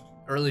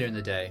 Earlier in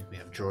the day we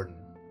have Jordan.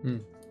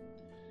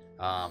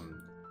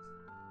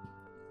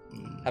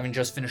 Having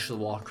just finished the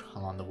walk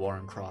along the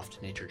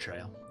Warrencroft Nature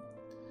Trail,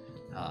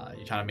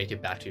 you kind of make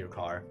it back to your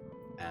car,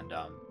 and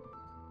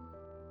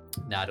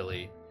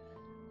Natalie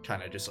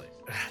kind of just like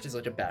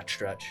a back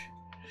stretch.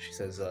 She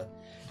says, I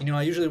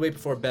usually wait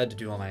before bed to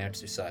do all my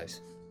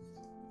exercise.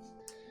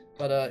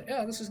 But,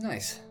 yeah, this is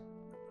nice.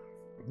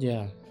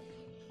 Yeah,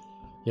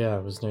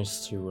 it was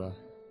nice to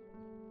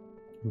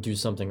do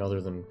something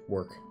other than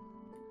work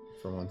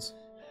for once.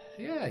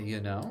 Yeah,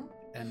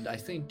 and I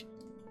think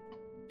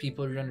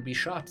people are going to be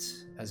shocked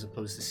as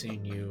opposed to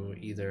seeing you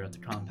either at the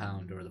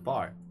compound or the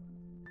bar.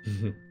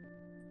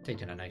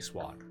 Taking a nice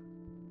walk.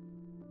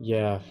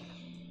 Yeah,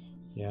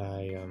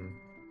 I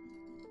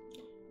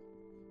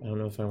don't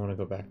know if I want to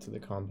go back to the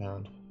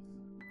compound.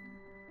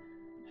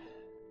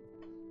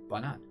 Why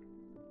not?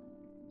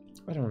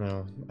 I don't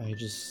know.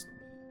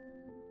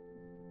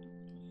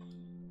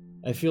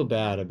 I feel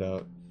bad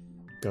about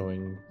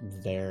going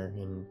there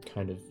and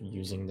kind of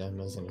using them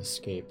as an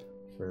escape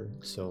for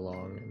so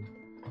long, and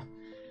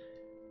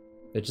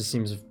it just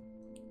seems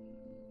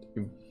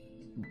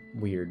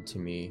weird to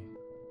me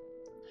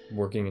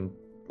working in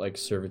like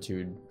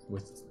servitude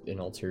with an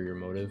ulterior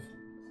motive.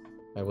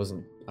 I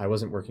wasn't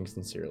working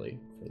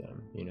sincerely for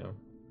them,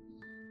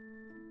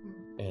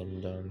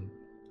 and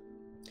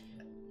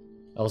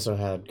I also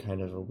had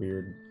kind of a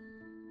weird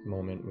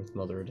moment with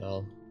Mother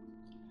Adele,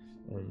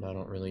 and I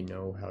don't really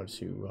know how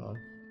to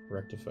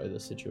rectify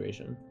this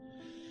situation.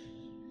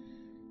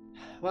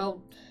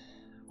 Well,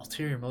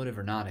 ulterior motive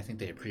or not, I think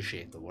they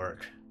appreciate the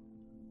work.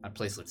 That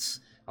place looks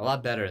a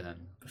lot better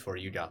than before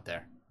you got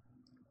there.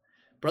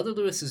 Brother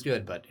Lewis is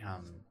good, but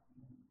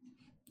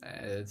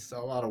it's a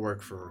lot of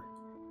work for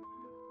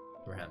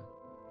him.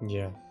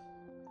 Yeah.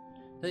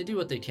 They do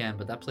what they can,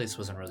 but that place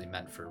wasn't really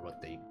meant for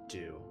what they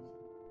do.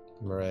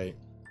 Right.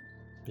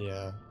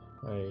 Yeah,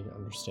 I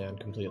understand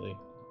completely.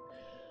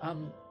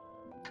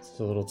 It's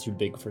a little too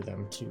big for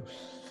them too.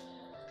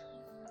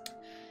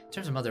 In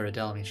terms of Mother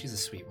Adele, I mean, she's a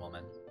sweet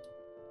woman.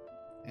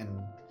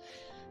 And,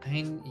 I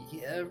mean,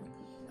 yeah,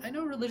 I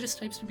know religious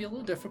types can be a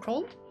little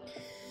difficult.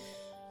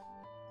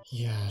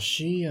 Yeah,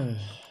 she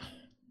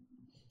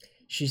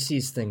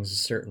sees things a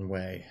certain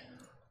way,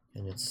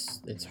 and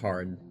it's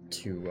hard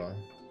to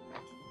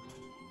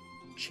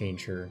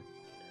change her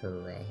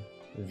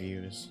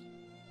views.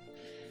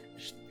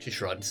 She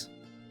shrugs.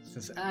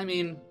 Says, I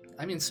mean,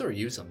 so are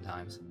you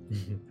sometimes.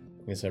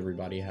 I guess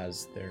everybody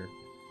has their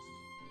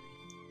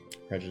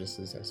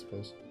prejudices, I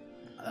suppose.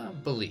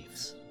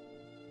 Beliefs.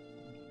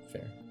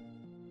 Fair.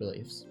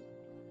 Beliefs.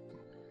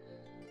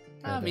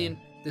 I mean,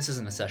 this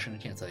isn't a session. I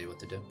can't tell you what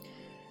to do.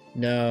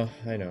 No,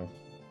 I know.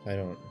 I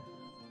don't.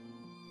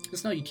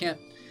 Just know you can't.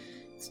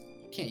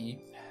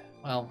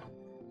 Well,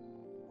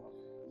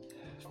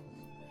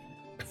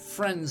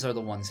 friends are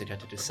the ones that have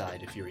to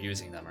decide if you're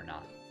using them or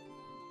not.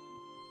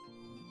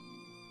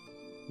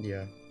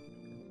 Yeah.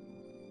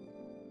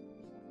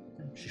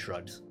 She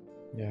shrugs.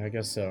 Yeah, I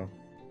guess so.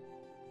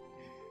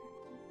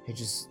 I don't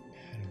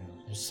know.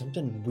 There's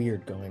something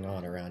weird going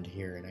on around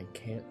here, and I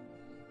can't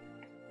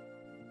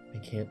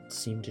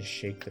seem to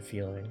shake the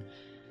feeling.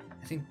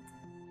 I think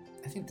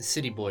the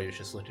city boy is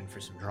just looking for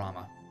some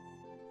drama,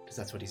 because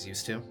that's what he's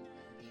used to.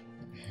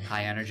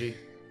 High energy.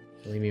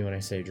 Believe me when I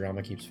say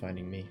drama keeps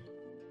finding me.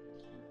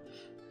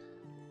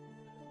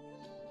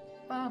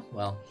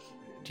 Well,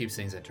 keeps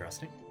things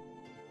interesting.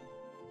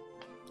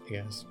 I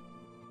guess.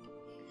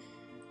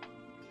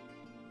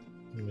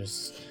 I'm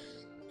just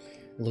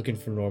looking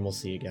for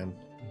normalcy again.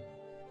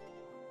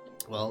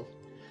 Well,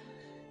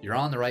 you're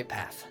on the right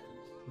path.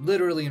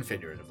 Literally and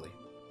figuratively.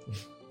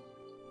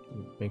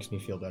 It makes me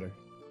feel better.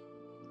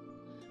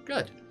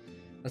 Good.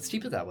 Let's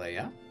keep it that way,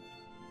 yeah?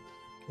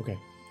 Okay.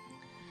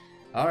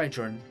 All right,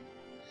 Jordan.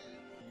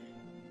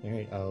 All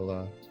right,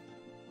 I'll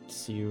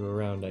see you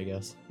around, I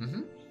guess.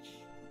 Mm-hmm.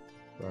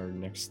 For our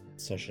next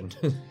session.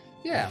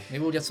 Yeah,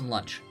 maybe we'll get some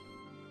lunch.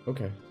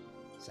 Okay.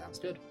 Sounds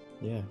good.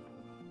 Yeah.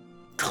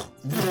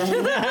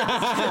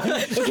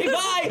 Okay,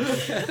 bye!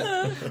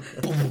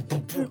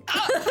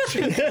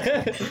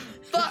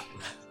 Fuck!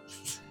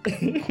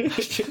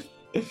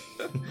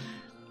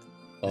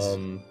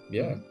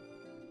 Yeah.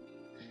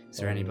 Is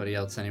there anybody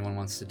else anyone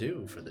wants to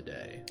do for the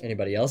day?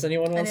 Anybody else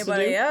anyone wants to do?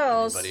 Anybody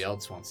else? Anybody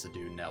else wants to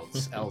do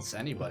else?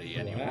 Anybody?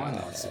 Anyone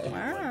wants to do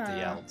what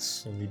the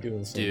else Are we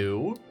doing some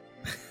do?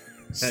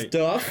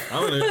 stuff?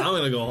 I'm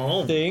gonna go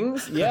home.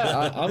 Things?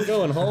 Yeah, I'm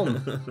going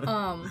home.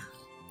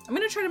 I'm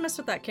gonna try to mess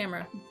with that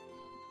camera.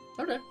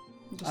 Okay.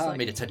 Just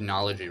Made a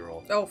technology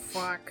roll. Oh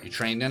fuck. You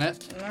trained in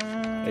it?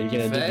 Are you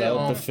gonna Fail.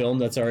 develop the film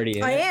that's already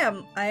in it?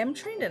 I am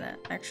trained in it,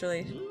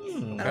 actually.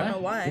 Okay. I don't know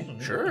why.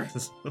 Sure.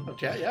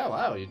 Okay, yeah,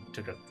 wow. You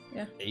took a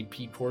Yeah.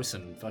 AP course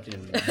in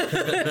fucking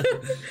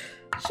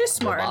She's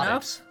smart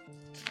robotics.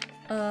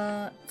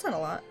 enough. It's not a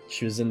lot.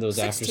 She was in those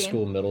 16.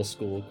 after-school, middle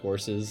school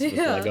courses with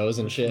Yeah. Legos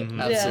and shit.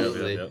 Mhm.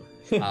 Absolutely. Yep.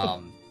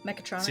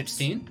 Mechatronics.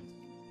 16?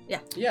 Yeah.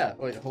 Yeah,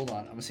 wait, hold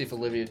on. I'm gonna see if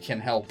Olivia can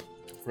help.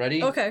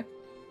 Ready? Okay.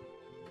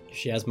 If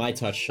she has my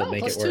touch, she'll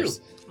make it +2.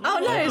 worse. Oh,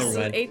 nice. Never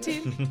mind.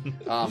 18.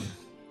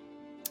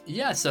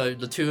 Yeah, so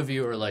the two of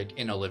you are like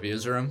in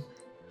Olivia's room.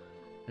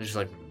 And she's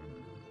like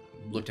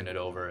looking it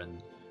over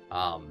and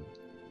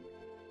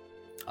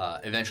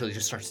eventually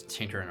just starts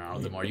tinkering around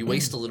with it more. You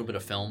waste a little bit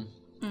of film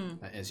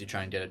as you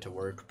try and get it to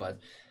work, but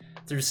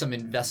there's some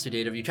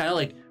investigative. You kind of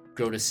like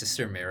go to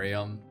Sister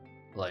Miriam,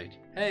 like,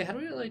 hey, how do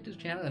we like this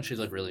channel? And she's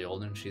like really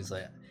old and she's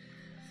like,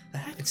 I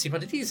haven't seen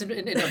one of these in a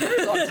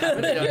very long time.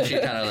 And, you know, she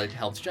kind of like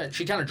helps.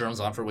 She kind of drones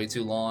on for way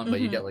too long,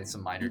 but you get like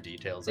some minor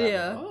details. Out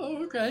Yeah. of it.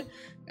 Oh, okay.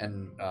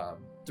 And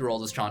through all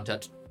this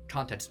context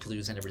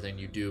clues and everything,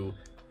 you do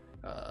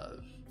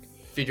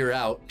figure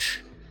out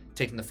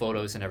taking the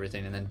photos and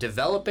everything, and then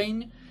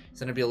developing is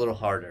going to be a little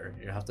harder.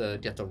 You have to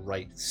get the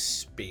right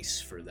space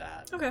for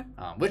that. Okay.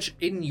 Which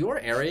in your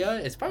area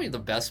is probably the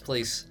best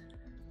place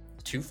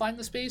to find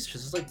the space,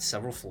 because there's like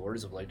several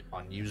floors of like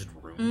unused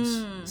rooms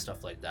and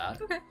stuff like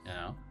that. Okay. You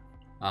know,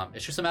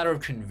 it's just a matter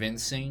of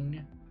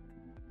convincing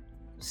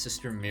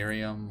Sister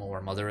Miriam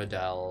or Mother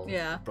Adele,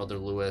 Yeah. Brother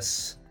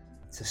Lewis,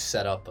 to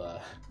set up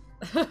a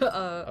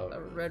a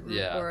red room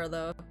yeah. or I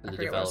the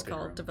forget what it's developing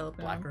called. room.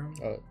 Developing Black room.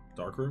 room.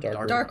 Dark room?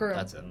 Dark room.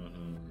 That's it.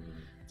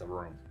 The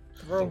room.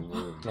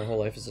 Room. My whole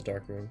life is a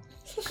dark room.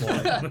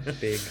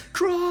 Big.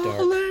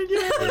 Crawling.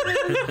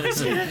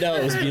 No,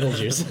 it was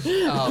Beetlejuice.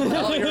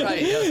 Oh, you're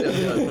right.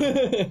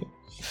 Yes.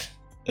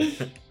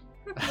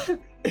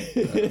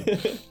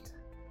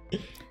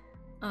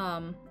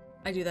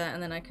 I do that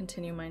and then I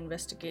continue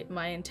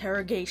my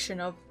interrogation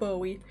of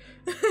Bowie.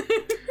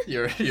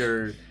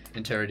 Your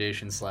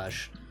interrogation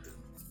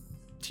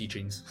 /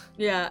 teachings.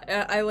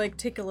 Yeah, I like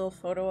take a little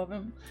photo of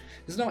him.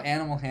 There's no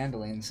animal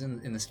handlings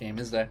in this game,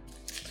 is there?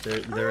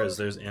 There is.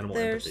 There's animal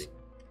empathy.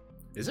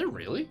 Is there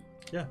really?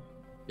 Yeah.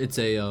 It's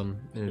an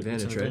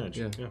advantage, It's an right?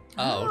 advantage. Yeah.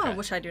 Oh, okay.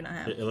 Which I do not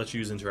have. It lets you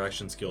use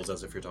interaction skills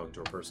as if you're talking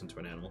to a person to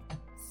an animal.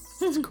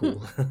 It's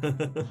cool.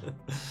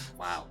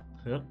 Wow.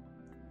 Yep.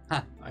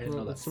 Huh. I didn't know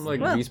that. That's some like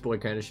Well. Beast Boy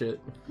kind of shit.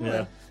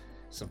 Yeah.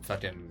 Some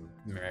fucking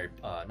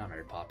not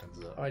Mary Poppins.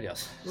 Oh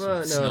yes. Well,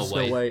 no, Snow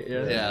Snow White.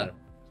 Yeah. Yeah.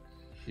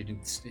 You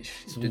didn't.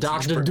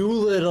 Dr.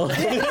 Doolittle.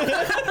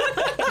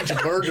 Teach a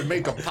bird to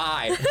make a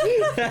pie.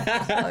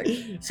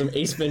 Some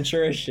Ace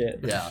Ventura shit.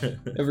 Yeah.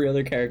 Every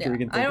other character Yeah, we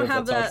can I think don't of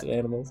have that talks that. to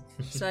animals.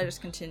 So I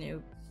just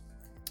continue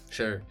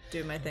Sure.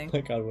 do my thing.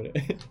 My God, what?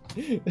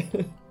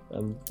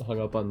 I'm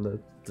hung up on the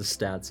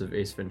stats of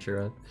Ace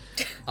Ventura.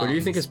 What do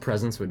you think his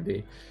presence would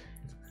be?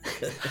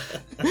 What's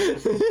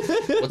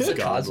the cosmic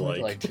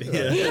Godlike. like?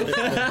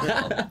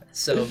 Yeah.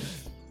 So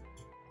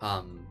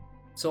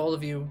all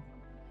of you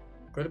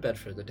go to bed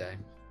for the day.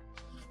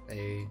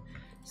 A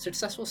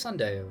successful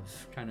Sunday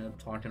of kind of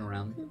talking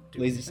around. doing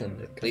Lazy things.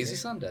 Sunday. Lazy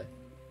Sunday.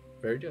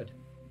 Very good.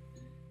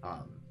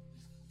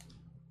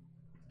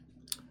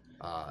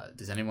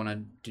 Does anyone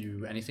want to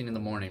do anything in the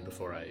morning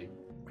before I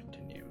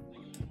continue?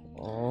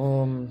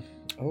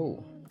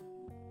 Oh.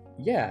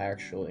 Yeah,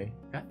 actually.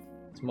 Okay.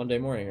 It's Monday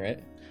morning, right?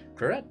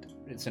 Correct.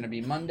 It's going to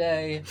be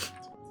Monday.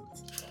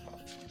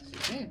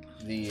 Excuse me.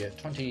 The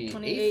 28th.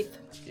 28th.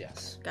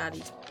 Yes. Got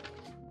it.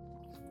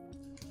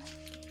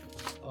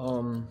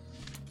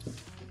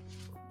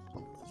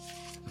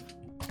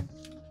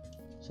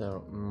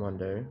 So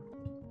Monday.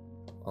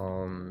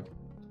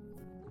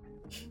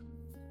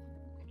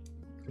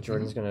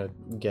 Jordan's gonna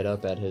get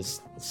up at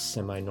his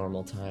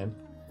semi-normal time,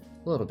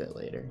 a little bit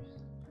later.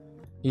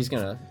 He's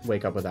gonna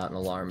wake up without an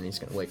alarm, and he's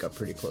gonna wake up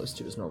pretty close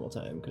to his normal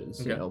time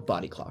because you Okay. know,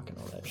 body clock and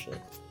all that shit.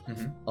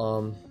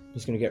 Mm-hmm.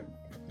 He's gonna get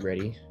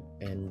ready,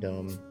 and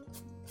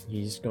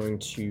he's going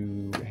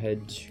to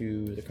head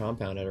to the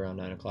compound at around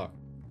 9 o'clock.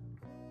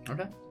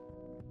 Okay.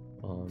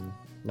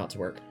 Not to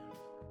work,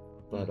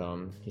 but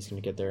he's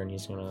gonna get there and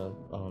he's gonna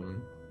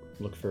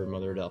look for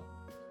Mother Adele.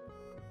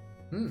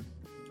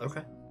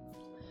 Okay.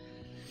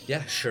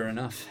 Yeah, sure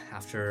enough.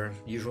 After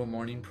usual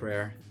morning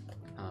prayer,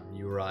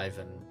 you arrive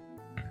and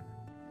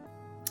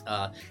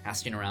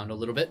asking around a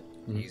little bit.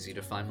 Easy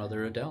to find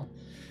Mother Adele.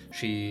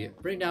 She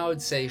right now, I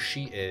would say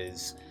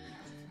she's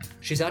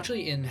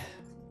actually in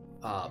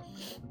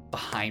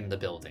behind the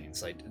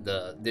buildings. Like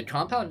the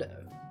compound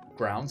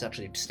grounds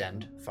actually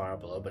extend far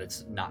below, but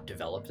it's not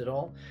developed at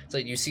all. It's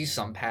like you see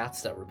some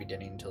paths that were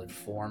beginning to like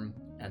form,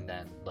 and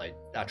then like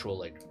actual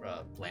like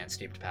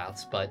landscaped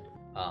paths, but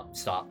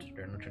stopped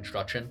during the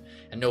construction,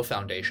 and no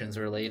foundations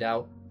are laid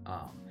out.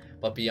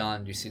 But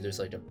beyond, you see there's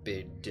like a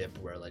big dip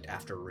where like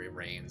after it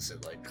rains,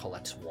 it like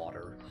collects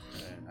water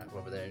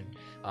over there.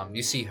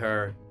 You see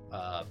her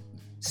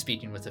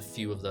speaking with a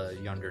few of the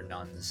younger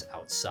nuns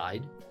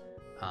outside.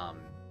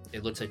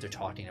 It looks like they're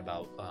talking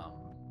about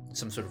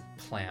some sort of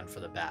plan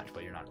for the batch,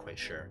 but you're not quite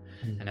sure.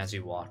 And as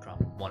you walk,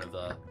 one of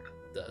the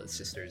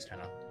sisters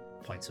kind of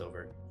points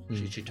over.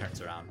 She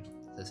turns around,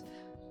 says,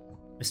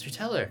 "Mr.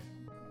 Teller."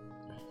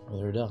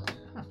 Mother Adele.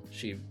 Huh.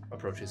 She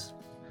approaches,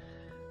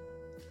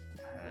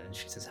 and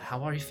she says,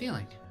 "How are you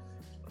feeling?"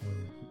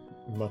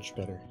 Much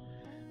better.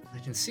 I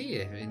can see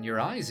it. In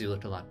your eyes, you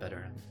look a lot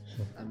better.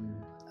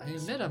 I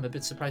admit I'm a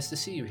bit surprised to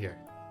see you here.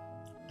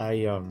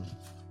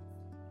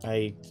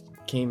 I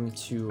came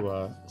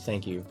to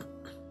thank you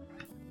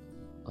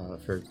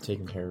for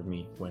taking care of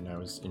me when I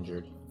was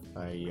injured.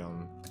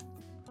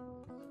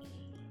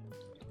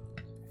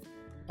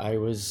 I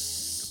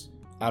was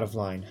out of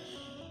line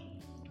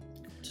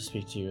to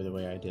speak to you the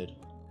way I did.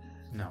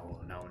 No.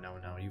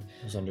 You,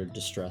 I was under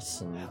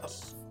distress and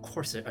of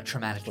course, a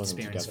traumatic Wasn't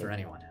experience together. for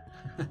anyone.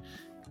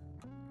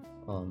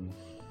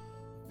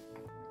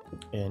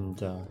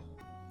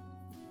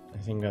 I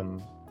think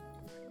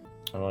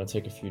I want to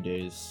take a few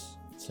days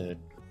to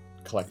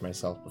collect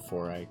myself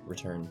before I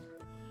return.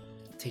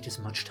 Take as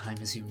much time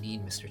as you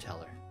need, Mr.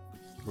 Teller.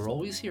 We're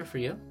always here for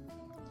you.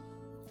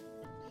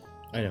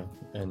 I know,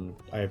 and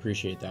I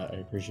appreciate that. I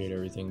appreciate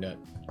everything that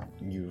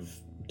you've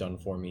done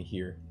for me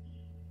here,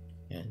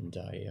 and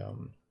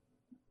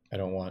I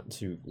don't want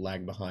to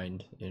lag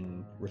behind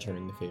in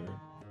returning the favor.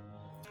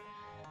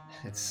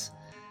 It's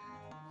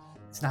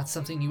not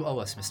something you owe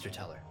us, Mr.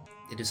 Teller.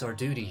 It is our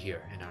duty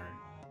here and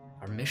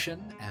our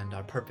mission and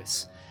our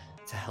purpose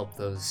to help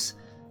those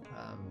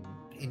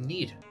in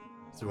need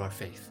through our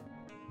faith.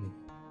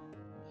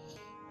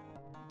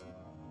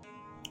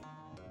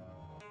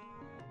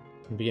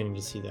 I'm beginning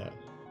to see that.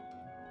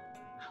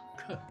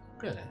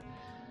 Good.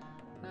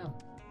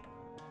 Well,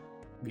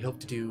 we hope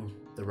to do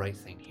the right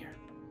thing here.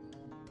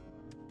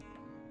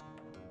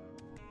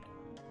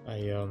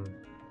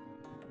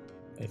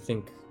 I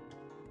think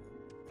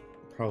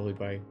probably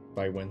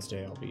by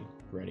Wednesday I'll be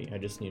ready. I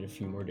just need a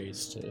few more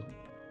days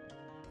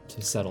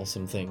to settle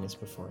some things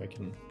before I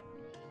can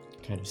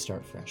kind of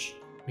start fresh.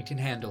 We can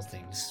handle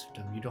things.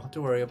 You don't have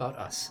to worry about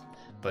us,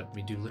 but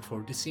we do look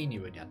forward to seeing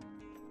you again.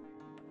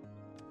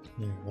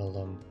 Yeah,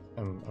 well,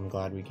 I'm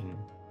glad we can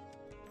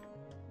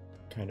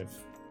kind of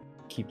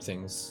keep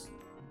things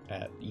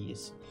at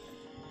ease.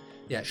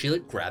 Yeah, she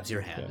like grabs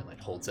your hand Yeah. and like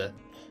holds it,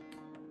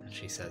 and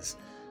she says,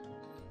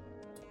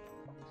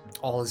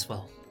 "All is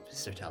well,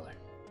 Mr. Teller."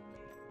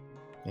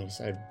 Thanks.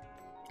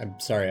 I'm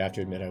sorry. I have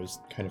to admit, I was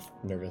kind of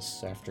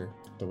nervous after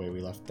the way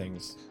we left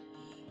things.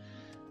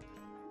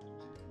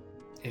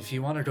 If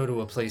you want to go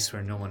to a place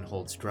where no one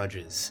holds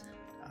grudges,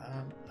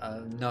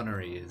 a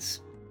nunnery is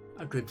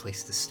a good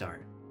place to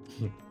start.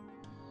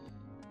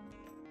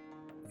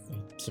 I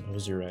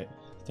suppose you're right.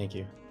 Thank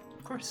you.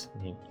 Of course.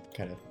 And he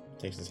kind of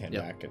takes his hand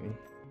Yep. back and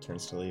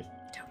turns to leave.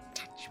 Don't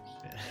touch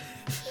me.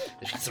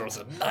 She throws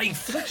a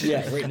knife.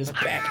 Yeah, right in his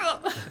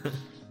back.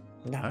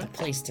 Not the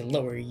place to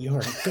lower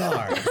your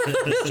guard,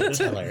 Mr.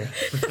 Teller.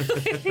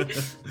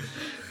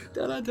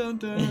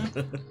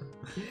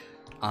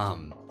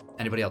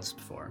 Anybody else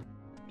before?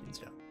 Let's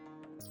go.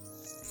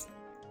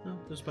 No,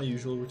 that's my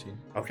usual routine.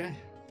 Okay.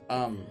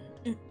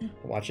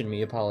 Watching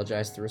me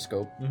apologize through a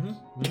scope.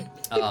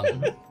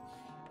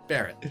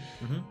 Barrett,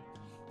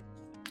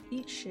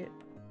 Eat shit.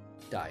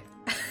 die.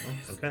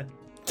 Oh, okay.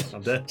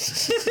 I'm dead.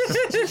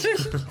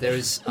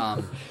 There's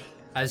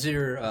as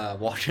you're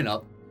walking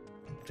up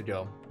to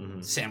go,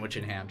 Mhm. sandwich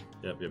in hand.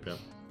 Yep.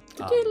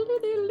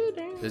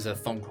 There's a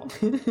phone call.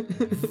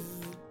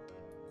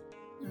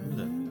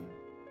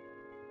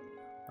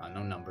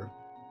 No number.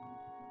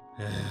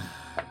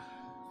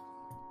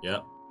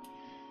 Yep.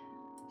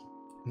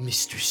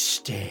 Mr.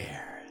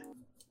 Stare.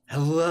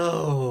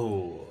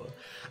 Hello.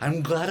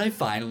 I'm glad I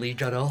finally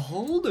got a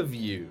hold of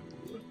you.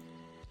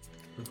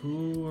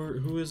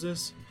 Who is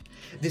this?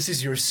 This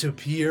is your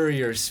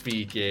superior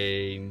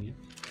speaking.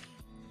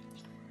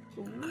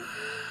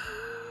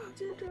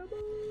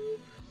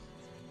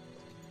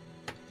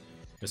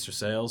 Mr.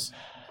 Sales?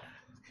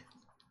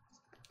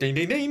 Ding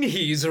ding ding,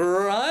 he's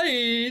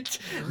right.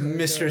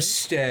 Mr.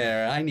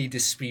 Stare, I need to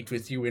speak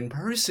with you in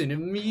person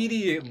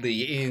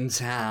immediately in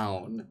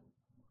town.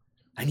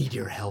 I need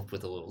your help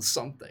with a little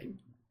something.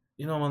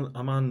 You know,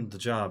 I'm on the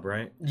job,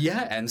 right?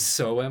 Yeah, and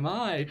so am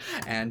I.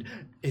 And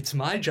it's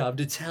my job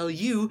to tell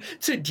you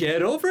to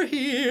get over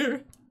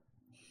here.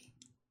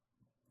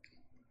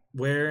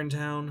 Where in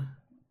town?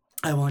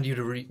 I want you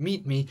to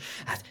meet me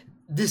at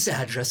this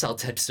address. I'll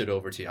text it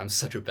over to you. I'm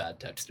such a bad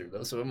texter,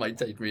 though, so it might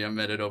take me a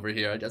minute over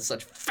here. I got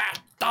such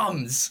fat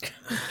thumbs.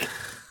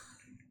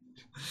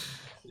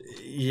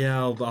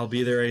 Yeah, I'll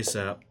be there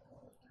ASAP.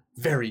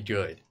 Very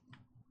good.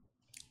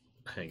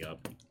 Hang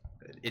up.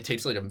 It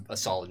takes like a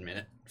solid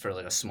minute for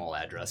like a small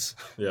address.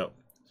 Yep.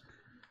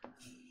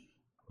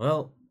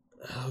 Well,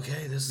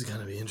 okay, this is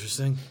gonna be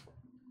interesting.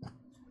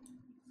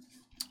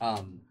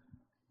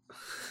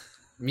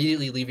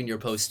 Immediately leaving your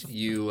post,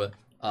 you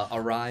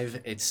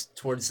arrive. It's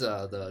towards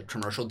the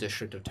commercial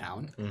district of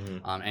town,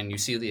 and you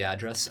see the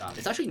address.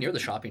 It's actually near the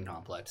shopping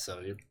complex,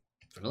 so you're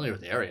familiar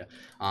with the area.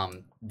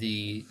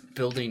 The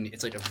building,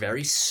 it's like a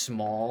very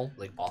small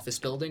like office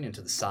building, and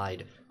to the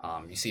side,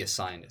 you see a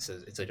sign that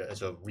says it's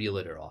a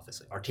realtor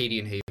office, like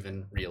Arcadian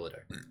Haven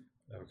Realtor.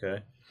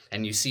 Okay.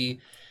 And you see,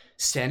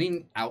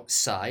 standing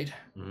outside,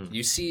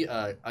 you see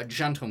a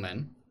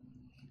gentleman,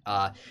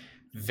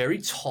 very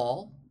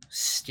tall,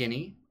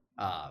 skinny.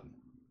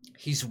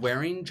 He's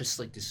wearing just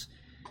like this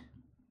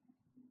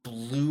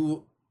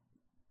blue,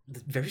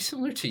 very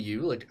similar to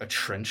you, like a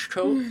trench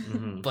coat,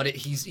 but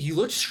he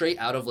looks straight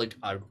out of like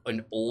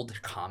an old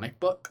comic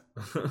book.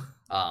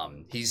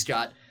 He's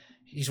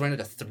wearing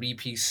like a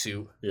 3-piece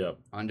suit. Yep.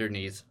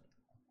 Underneath.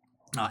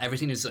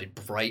 Everything is like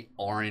bright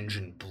orange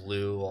and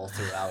blue all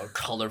throughout,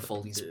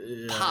 colorful. He's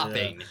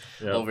popping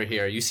over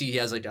here. You see he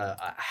has like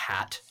a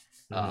hat.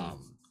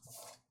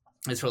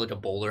 It's for like a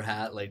bowler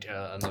hat, like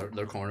on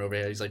the corner over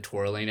here. He's like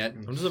twirling it.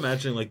 I'm just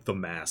imagining like the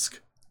mask.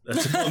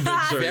 That's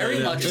Very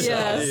much so.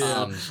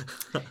 Yes.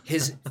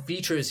 His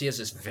features, he has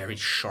this very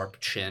sharp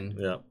chin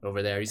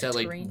over there. He's got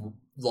like green.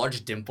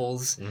 large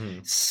dimples,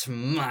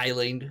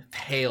 smiling,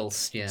 pale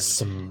skin,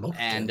 Smoke.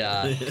 and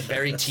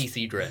very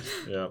teethy grin.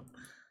 Yep.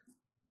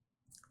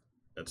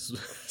 Let's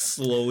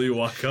slowly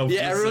walk up.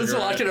 Yeah, the everyone's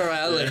cigarette. walking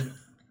around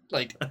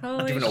like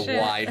Holy giving a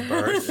shit. wide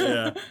berth.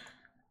 Yeah.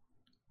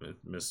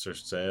 Mr.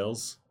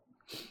 Sales.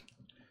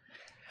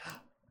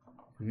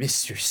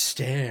 Mr.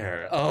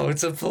 Stare. Oh,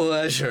 it's a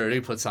pleasure. He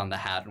puts on the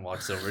hat and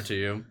walks over to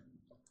you.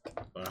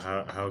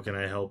 How can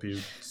I help you,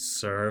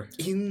 sir?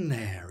 In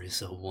there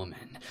is a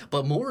woman,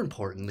 but more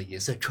importantly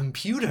is a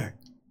computer.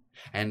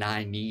 And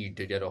I need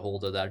to get a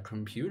hold of that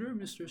computer,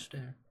 Mr.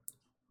 Stare.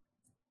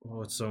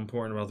 What's so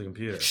important about the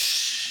computer?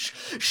 Shh!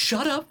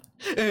 Shut up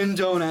and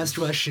don't ask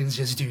questions.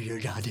 Just do your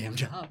goddamn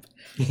job.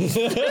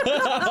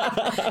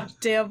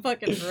 Damn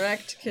fucking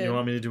wrecked kid. You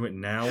want me to do it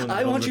now? In the I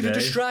middle want of you the to day?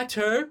 distract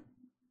her,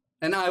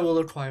 and I will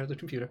acquire the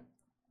computer.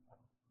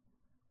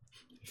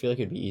 I feel like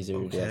it'd be easier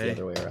to do it the Okay.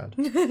 other way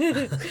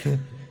around.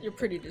 You're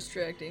pretty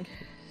distracting.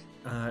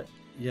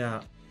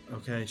 Yeah.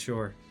 Okay,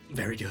 sure.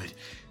 Very good.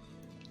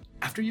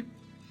 After you.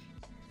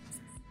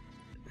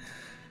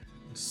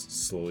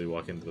 Slowly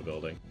walk into the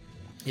building.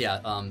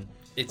 Yeah,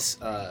 it's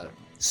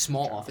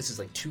small offices,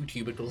 like 2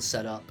 cubicles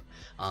set up.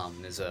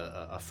 There's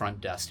a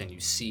front desk, and you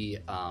see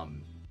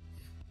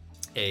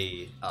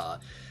a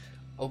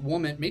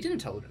woman. Make an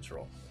intelligence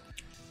roll.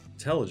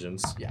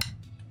 Intelligence? Yeah.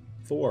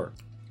 4.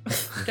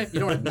 Okay, you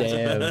don't.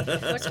 Damn.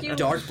 Fuck you.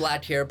 Dark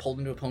black hair pulled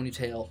into a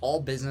ponytail. All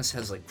business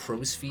has like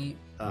crow's feet,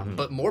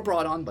 but more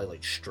brought on by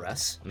like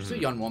stress. She's a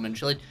young woman.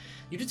 She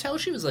you could tell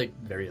she was like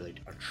very like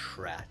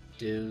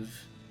attractive,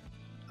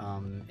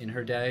 in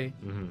her day.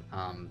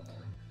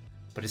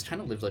 But has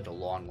kind of lived like a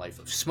long life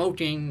of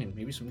smoking and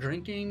maybe some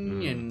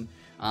drinking,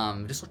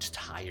 and just looks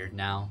tired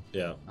now.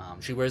 Yeah.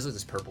 She wears like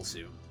this purple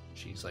suit.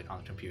 She's like on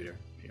the computer.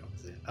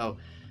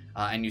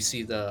 And you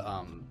see the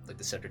like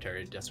the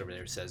secretary desk over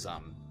there says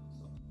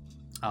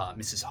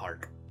Mrs.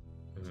 Hark.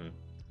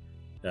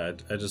 Yeah,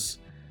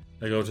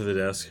 I go to the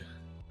desk,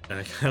 and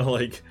I kind of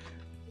like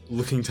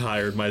looking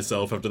tired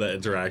myself after that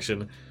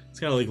interaction. It's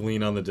kind of like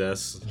lean on the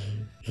desk.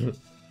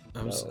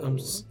 I'm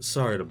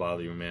sorry to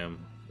bother you,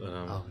 ma'am.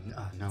 No,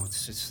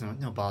 it's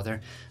no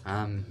bother.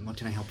 What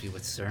can I help you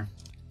with, sir?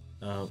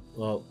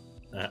 Well,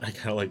 I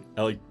kind of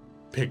like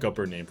pick up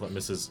her name, like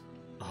Mrs.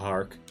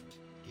 Hark,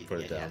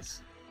 put it down.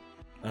 Yes.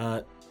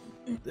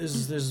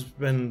 There's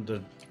been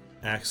the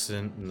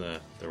accident in the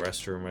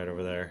restroom right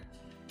over there.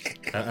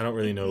 I don't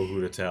really know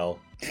who to tell.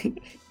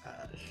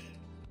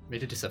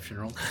 Made a deception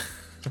roll.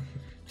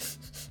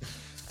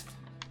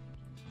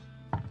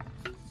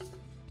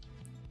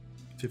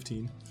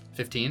 15.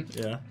 15?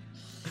 Yeah.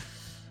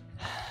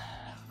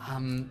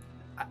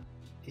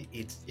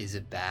 Is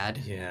it bad?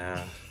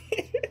 Yeah.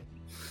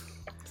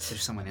 Is there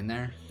someone in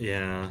there?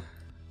 Yeah.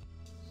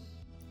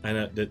 I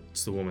know,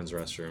 it's the woman's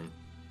restroom.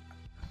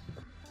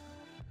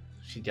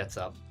 She gets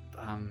up.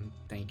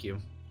 Thank you.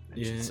 And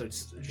Yeah. She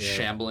starts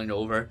shambling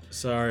over.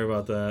 Sorry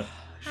about that.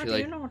 How She do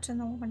like you know what's in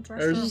the woman's I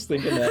was just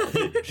restroom? thinking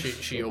that.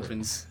 she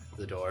opens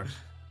the door,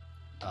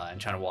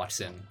 and kind of walks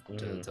in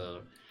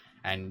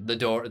and the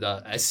door.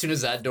 As soon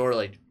as that door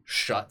like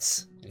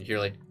shuts, and you hear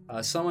like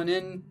someone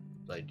in,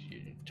 like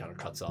you kind of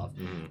cuts off.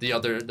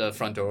 The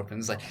front door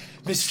opens like,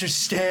 Mr.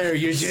 Stair,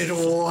 you did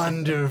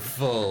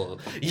wonderful.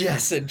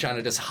 Yes, and kind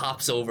of just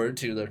hops over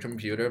to the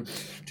computer.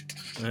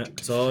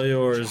 It's all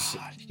yours.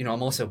 God,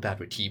 I'm also bad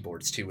with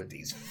keyboards too with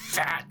these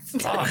fat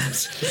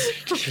thumbs.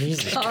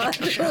 Jesus. God,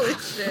 holy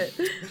shit.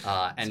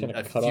 And gonna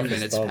a cut few off his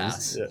minutes thumbs.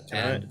 pass. Yeah,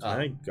 And can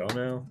I go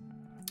now?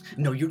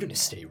 no, you're gonna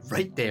stay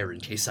right there in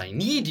case I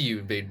need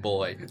you, big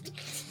boy.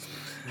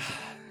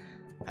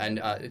 And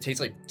it takes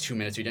like 2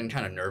 minutes. You're getting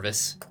kind of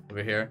nervous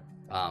over here.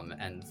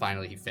 And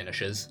finally he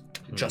finishes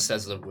just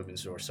as the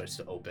women's door starts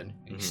to open,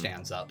 and he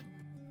stands up.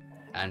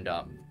 And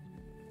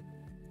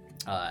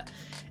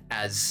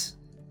as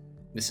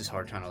Mrs.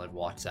 Hart kind of like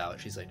walks out,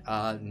 she's like,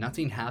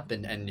 nothing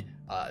happened. And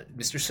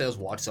Mr. Sales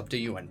walks up to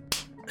you and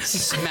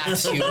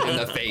smacks you in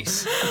the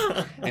face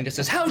and just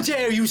says, how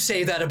dare you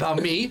say that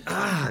about me?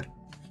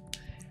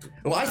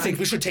 Well, I think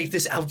we should take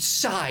this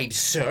outside,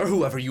 sir,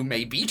 whoever you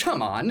may be.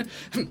 Come on.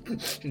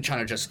 And kind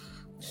of just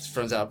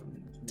runs out.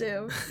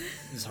 Dude.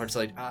 His heart's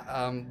like,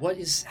 what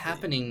is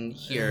happening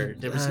here?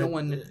 There was no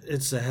one.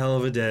 It's a hell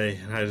of a day,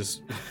 and I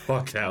just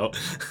walked out.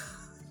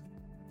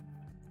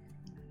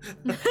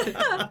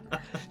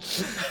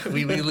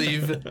 we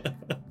leave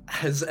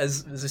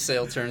as the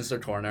sale turns the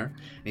corner,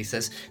 and he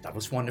says, that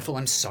was wonderful.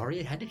 I'm sorry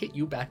I had to hit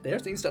you back there.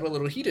 Things got a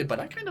little heated, but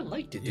I kind of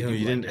liked it. You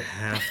didn't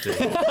have to.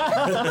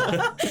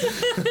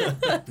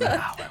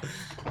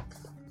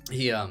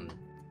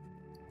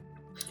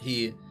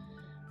 He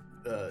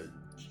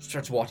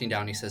starts walking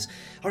down. He says,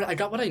 all right, I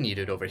got what I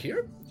needed over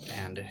here.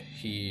 And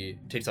he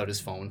takes out his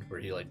phone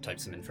where he like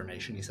types some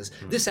information. He says,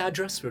 this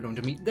address, we're going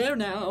to meet there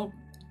now.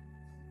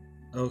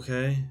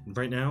 Okay,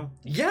 right now?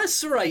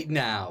 Yes, right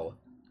now.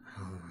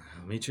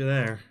 I'll meet you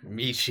there.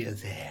 Meet you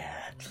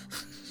there.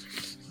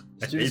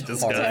 I hate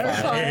this horrifying.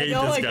 guy. I hate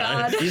Oh this my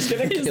guy. God. He's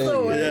gonna He's kill the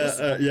you. worst.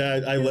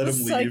 I let him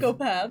leave.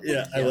 Psychopath.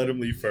 Yeah, I let him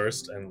leave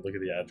first and look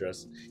at the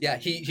address. Yeah,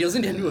 he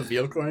doesn't get into a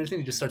vehicle or anything.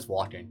 He just starts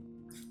walking.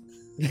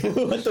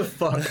 What the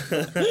fuck?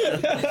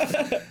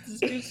 This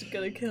dude's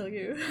gonna kill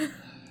you.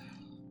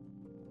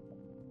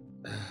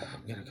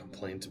 I'm gonna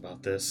complain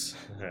about this.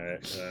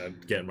 Alright,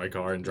 get in my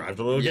car and drive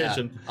to the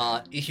location.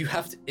 Yeah. You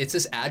have to. It's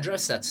this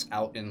address that's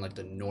out in like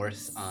the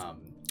north.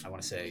 I want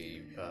to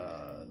say,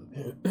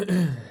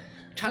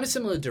 kind of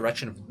similar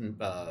direction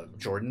of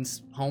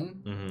Jordan's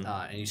home.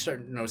 And you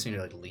start noticing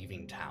you're like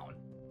leaving town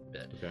a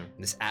bit. Okay.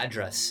 And this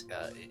address,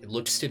 it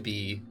looks to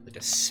be like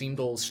a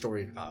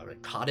single-story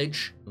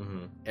cottage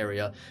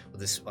area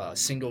with this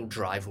single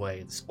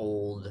driveway, this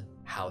old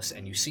house,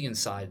 and you see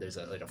inside there's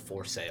a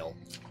for sale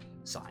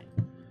sign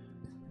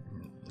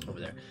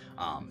over there.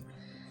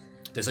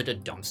 There's like a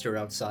dumpster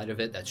outside of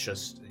it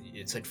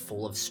it's like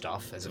full of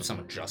stuff, as if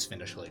someone just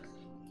finished like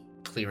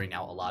clearing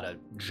out a lot of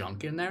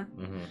junk in there.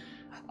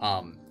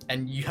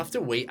 And you have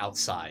to wait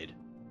outside.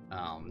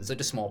 There's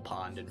like a small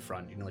pond in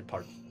front. You can like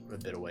park a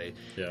bit away.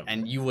 Yeah.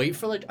 And you wait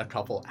for like a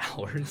couple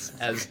hours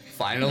as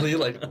finally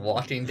like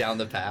walking down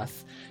the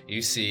path,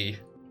 you see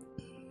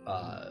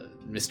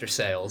Mr.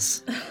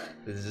 Sales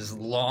with his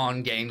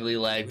long gangly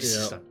legs. Yeah.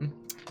 Just like,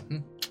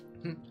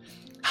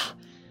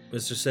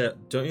 Mr. Sale,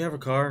 don't you have a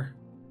car?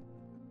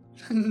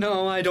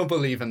 No, I don't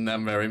believe in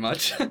them very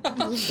much.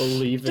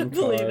 Believe in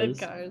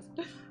cars.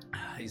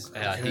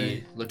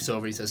 He looks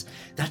over, he says,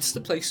 that's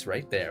the place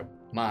right there.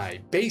 My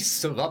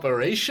base of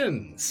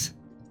operations.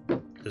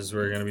 This is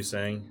where you're going to be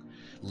staying?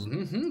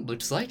 Mm-hmm,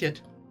 looks like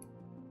it.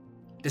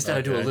 Just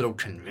gotta do a little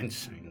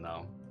convincing,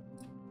 though.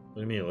 What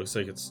do you mean? It looks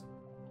like it's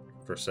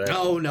for sale.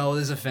 Oh, no,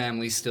 there's a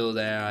family still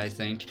there, I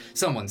think.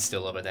 Someone's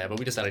still over there, but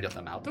we decided to get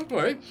them out. Don't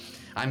worry.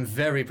 I'm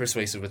very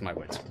persuasive with my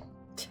words.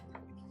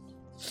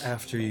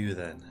 After you,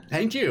 then.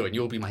 Thank you, and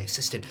you'll be my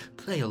assistant.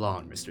 Play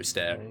along, Mr.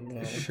 Stare.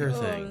 Sure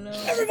thing. Oh, no.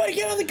 Everybody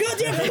get on the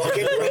goddamn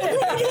fucking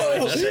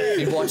roof!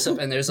 He walks up,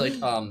 and there's like,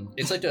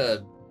 it's like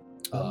a...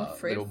 I'm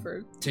afraid little,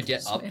 for to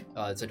get up, Smith.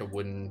 it's like a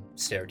wooden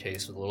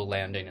staircase with a little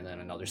landing and then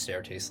another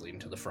staircase leading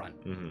to the front.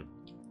 Mm-hmm.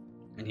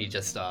 And he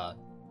just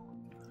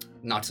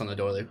knocks on the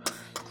door like...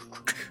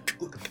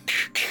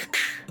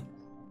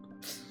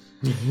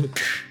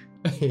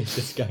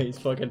 This guy is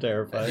fucking And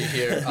terrified. you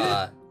hear,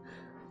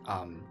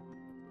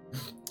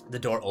 the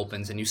door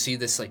opens and you see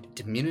this like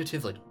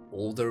diminutive, like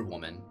older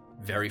woman,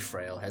 very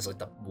frail, has like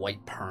the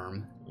white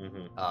perm,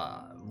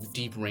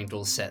 deep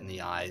wrinkles set in the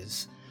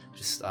eyes.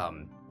 Just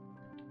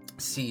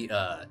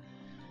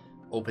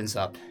opens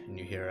up and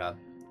you hear,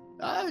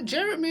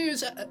 Jeremy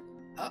is,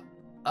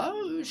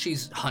 oh,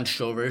 she's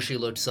hunched over. She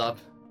looks up.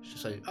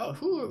 She's like, oh,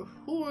 who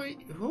are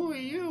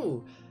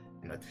you?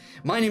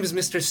 My name is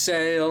Mr.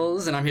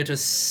 Sales, and I'm here to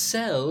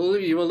sell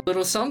you a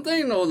little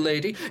something, old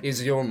lady.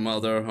 Is your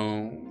mother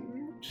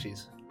home?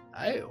 She's,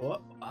 I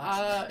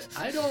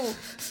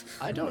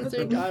don't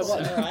think I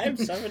want. I'm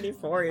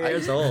 74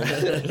 years old.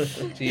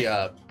 She,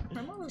 My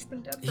mother's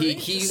been dead for he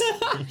ages.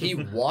 he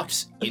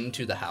walks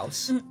into the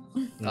house.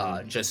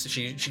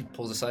 She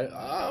pulls aside.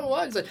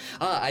 What is it?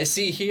 I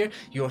see here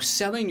you're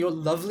selling your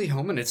lovely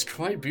home and it's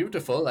quite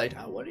beautiful. Like,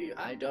 what do you?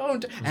 I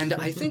don't. And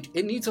I think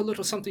it needs a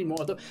little something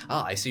more. Though.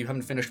 I see you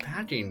haven't finished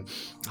packing.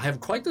 I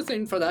have quite the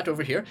thing for that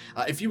over here.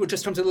 If you would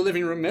just come to the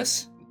living room,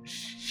 miss.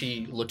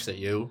 She looks at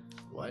you.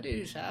 What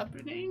is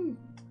happening?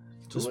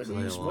 Just what play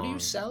are you along.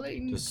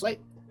 selling? Just-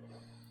 Like,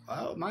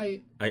 oh my.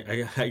 I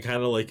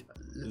kind of like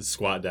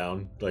squat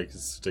down like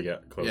to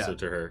get closer Yeah.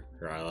 to her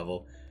eye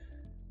level.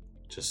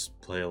 Just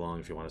play along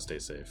if you want to stay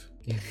safe.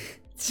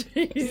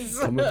 Jeez.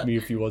 Come with me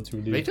if you want to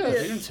leave. Make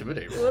a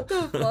intimidate roll. What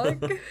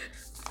the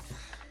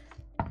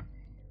fuck?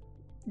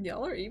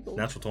 Y'all are evil.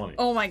 Natural 20.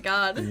 Oh my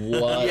god.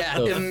 What Yeah,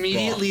 the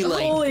immediately fuck?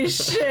 like. Holy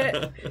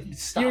shit.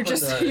 Stop You're with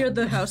just the- you're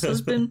the house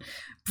husband.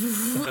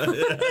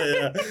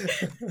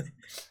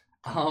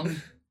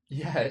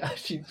 Yeah,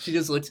 she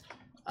just looks,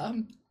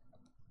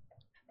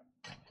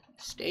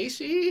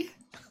 Stacy,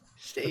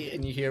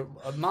 and you hear,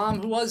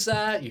 Mom, who was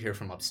that? You hear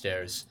from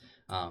upstairs,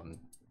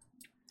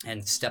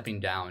 and stepping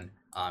down,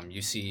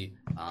 you see,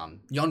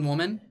 young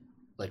woman,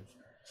 like,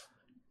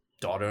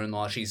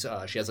 daughter-in-law. She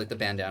has like the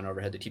bandana over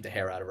her head to keep the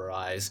hair out of her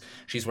eyes.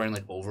 She's wearing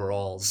like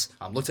overalls.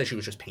 Looks like she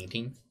was just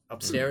painting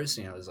upstairs.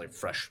 You know, there's like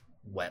fresh,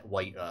 wet,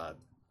 white,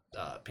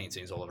 paint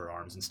stains all over her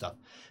arms and stuff.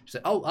 She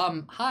said,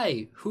 "Oh,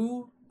 hi,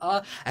 who?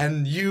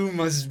 And you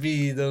must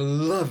be the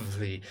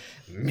lovely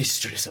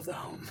mistress of the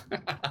home."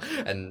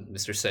 And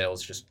Mr.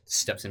 Sales just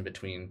steps in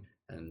between,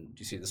 and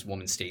you see this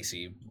woman,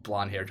 Stacy,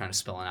 blonde hair, kind of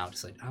spilling out.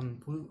 She's like,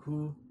 I'm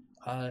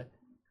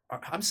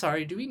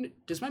sorry.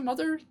 Does my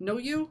mother know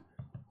you?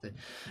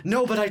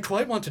 No, but I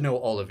quite want to know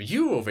all of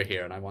you over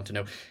here, and I want to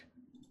know.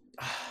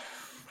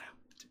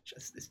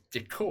 Just this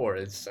decor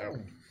is so.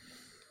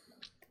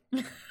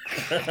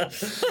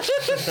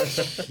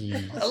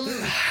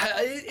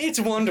 It's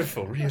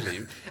wonderful, really.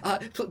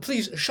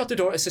 Please shut the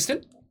door,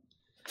 assistant.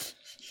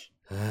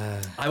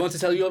 I want to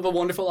tell you of a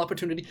wonderful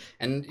opportunity,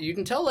 and you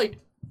can tell like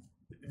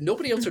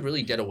nobody else would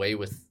really get away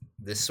with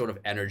this sort of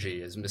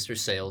energy as Mr.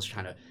 Sales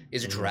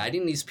is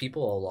dragging these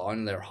people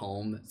along their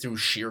home through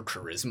sheer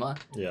charisma.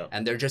 Yeah.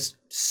 And they're just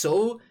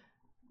so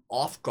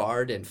off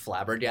guard and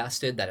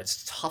flabbergasted that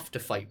it's tough to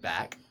fight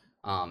back.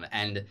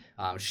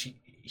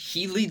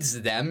 He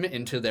leads them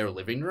into their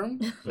living room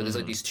where there's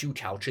like these two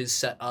couches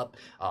set up.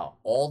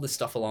 All the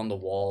stuff along the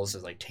walls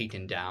is like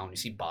taken down. You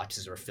see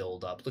boxes are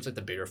filled up. Looks like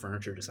the bigger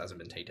furniture just hasn't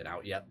been taken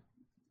out yet.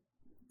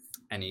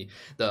 And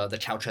the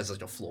couch has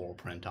like a floral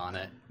print on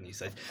it. And he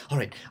says, "All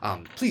right,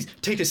 please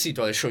take a seat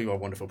while I show you our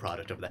wonderful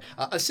product over there.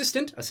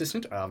 Assistant,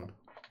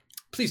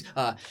 please,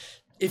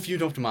 if you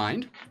don't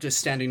mind, just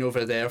standing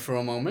over there for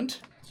a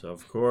moment." So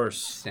of course.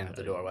 Stand at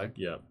the doorway.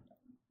 Yeah.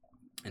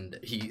 And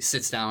he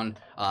sits down.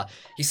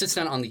 He sits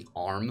down on the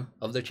arm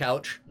of the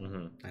couch,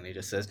 and he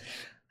just says,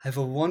 "I have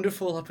a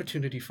wonderful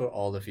opportunity for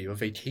all of you, a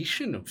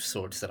vacation of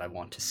sorts that I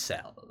want to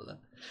sell.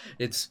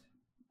 It's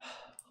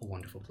a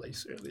wonderful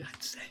place, really,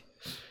 I'd say."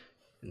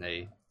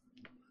 And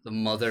the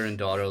mother and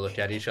daughter look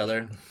at each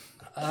other.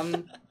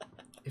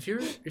 If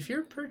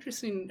you're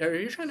purchasing, or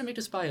you're trying to make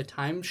us buy a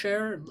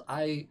timeshare,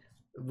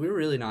 we're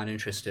really not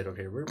interested.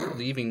 Okay, we're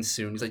leaving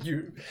soon. He's like,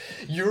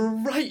 you're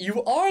right.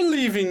 You are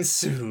leaving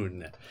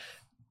soon.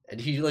 And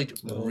he like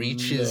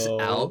reaches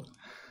out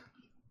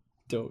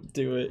Don't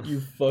do it, you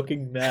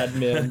fucking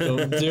madman.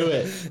 Don't do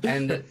it.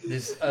 And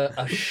there's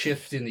a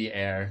shift in the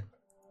air,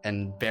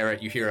 and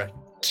Barrett, you hear a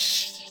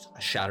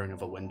shattering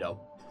of a window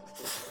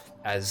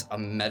as a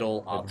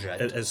metal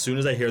object. As soon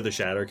as I hear the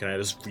shatter, can I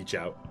just reach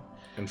out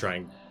and try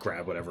and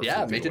grab whatever?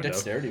 Yeah, flew through make the a window?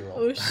 dexterity roll.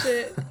 Oh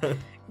shit.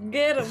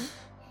 Get him.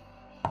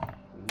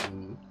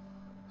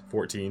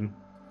 14.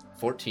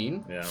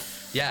 14? Yeah.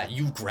 Yeah,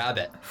 you grab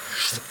it.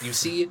 You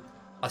see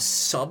a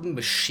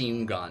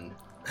submachine gun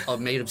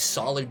made of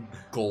solid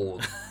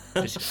gold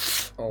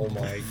just Oh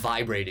my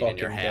vibrating in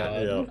your fucking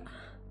hand. God. Yeah.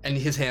 And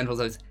his hand was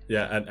like,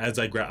 Yeah. And as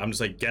I grab, I'm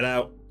just like, get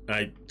out. And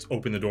I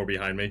open the door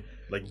behind me.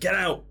 Like, get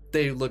out.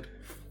 they look,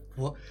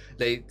 what?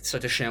 They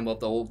start to shamble up.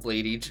 The old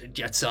lady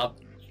gets up,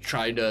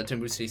 trying to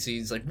move.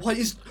 Stacy's like,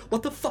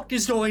 what the fuck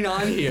is going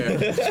on here?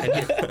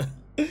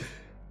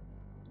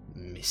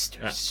 And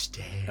Mr.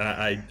 Stare.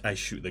 And I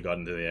shoot the gun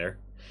into the air.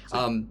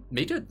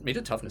 Made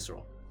a toughness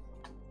roll.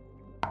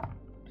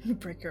 You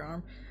break your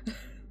arm.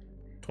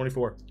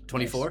 24.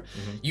 24.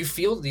 You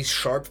feel these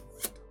sharp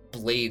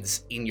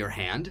blades in your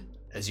hand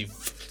as you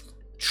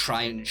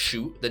try and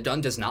shoot. The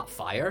gun does not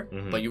fire,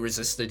 but you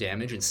resist the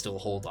damage and still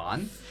hold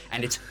on,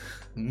 and it's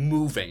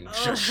moving,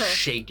 just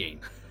shaking.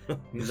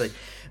 He's like,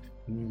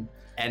 and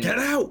Get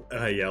out!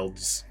 And I yelled,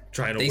 just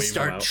trying to they wave them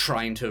start out.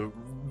 trying to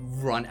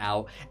run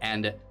out,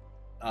 and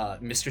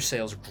Mr.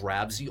 Sales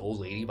grabs the old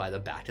lady by the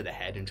back of the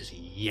head and just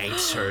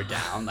yanks her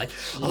down, like,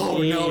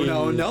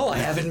 oh, no, I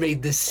haven't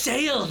made the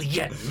sale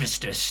yet,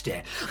 Mr.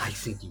 Stare. I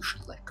think you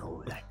should let go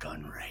of that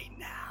gun right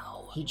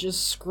now. He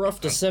just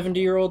scruffed a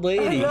 70-year-old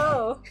lady.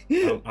 No.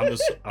 I'm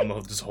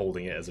just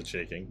holding it as it's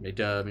shaking. Made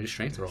a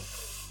strength roll.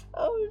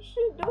 Oh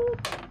shit, no.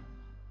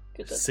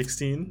 Get that.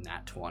 16.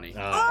 Nat 20.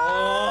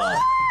 Yeah.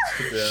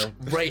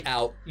 Right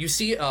out. You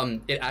see,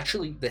 it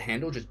actually, the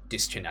handle just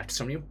disconnects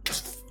from you,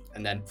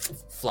 and then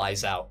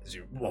flies out as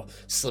you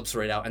slips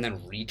right out, and then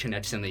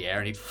reconnects in the air,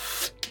 and he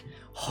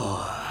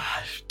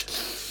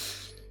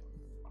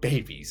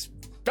baby's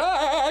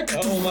back.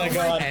 Oh my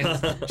God.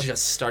 And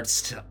just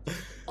starts to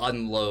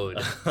unload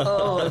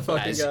Oh my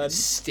fucking as God.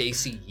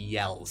 Stacy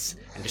yells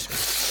and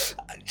just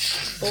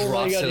Oh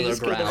my drops God, to he the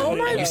just killed ground. Oh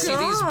my And you see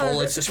these God.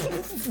 bullets just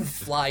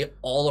fly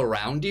all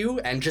around you,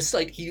 and just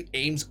like he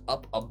aims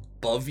up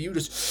above you,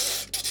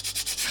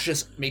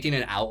 just making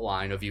an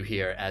outline of you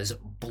here as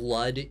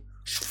blood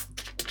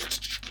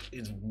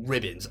is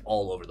ribbons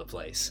all over the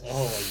place.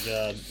 Oh my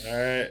God.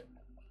 Alright.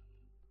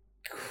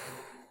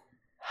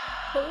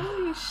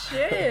 Holy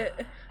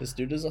shit. This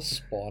dude is a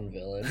Spawn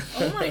villain.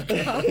 Oh my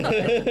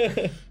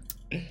God.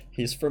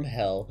 He's from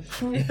hell.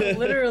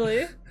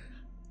 Literally.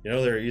 You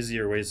know, there are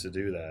easier ways to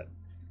do that.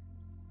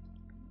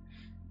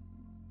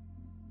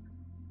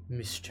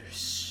 Mr.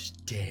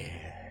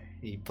 Stare.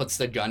 He puts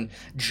the gun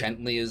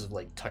gently, as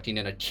like tucking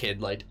in a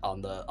kid, like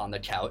on the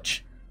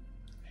couch.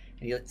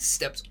 And he like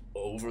steps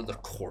over the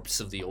corpse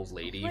of the old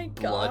lady, My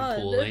blood God.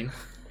 pooling.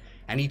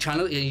 And he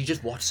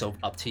just walks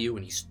up to you,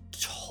 and he's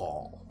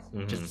tall,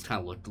 just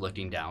kind of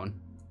looking down.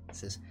 He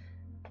says,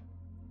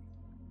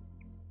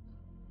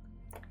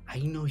 "I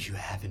know you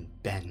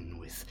haven't been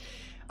with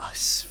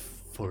us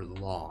for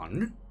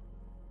long,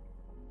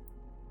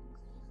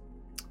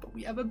 but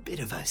we have a bit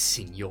of a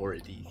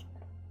seniority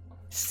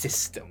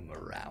system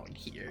around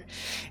here,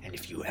 and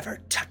if you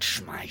ever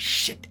touch my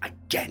shit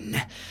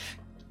again,"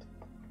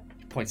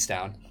 he points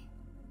down,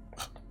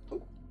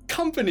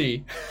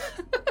 "company."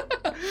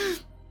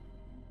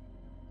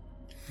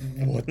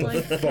 What the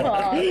My fuck?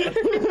 God.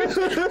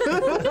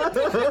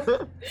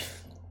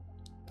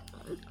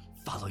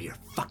 Follow your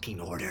fucking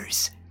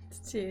orders,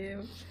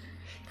 Damn.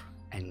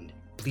 and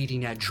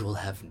Bleeding Edge will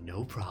have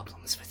no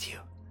problems with you.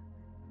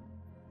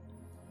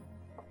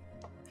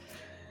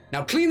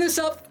 Now clean this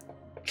up!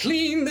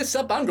 Clean this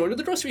up! I'm going to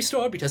the grocery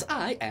store because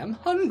I am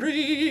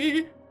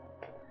hungry!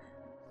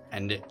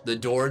 And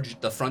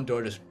the front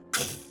door just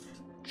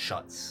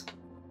shuts,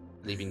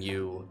 leaving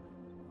you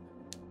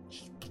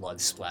just blood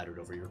splattered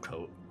over your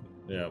coat,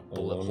 Yeah.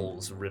 bullet Alone.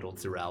 holes riddled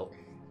throughout.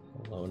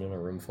 Alone in a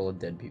room full of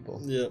dead people.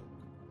 Yep.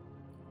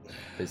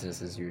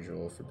 Business as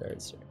usual for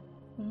Barrett Stare.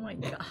 Oh my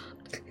God.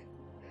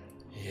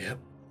 Yep.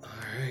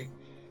 Alright.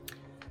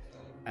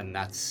 And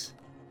that's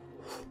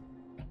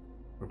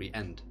where we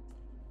end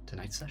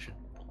tonight's session.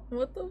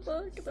 What the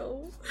fuck,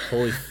 though?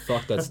 Holy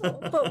fuck, that's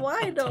But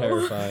why, though?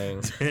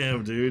 terrifying.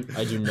 Damn, dude.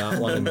 I do not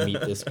want to meet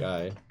this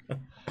guy.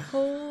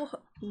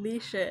 Holy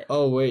shit.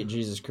 Oh wait,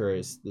 Jesus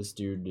Christ. This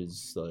dude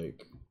is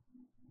like...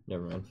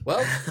 Never mind.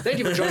 Well, thank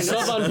you for joining Sub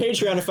us. on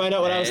Patreon to find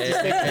out what I was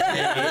just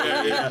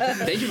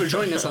thinking. Thank you for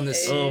joining us on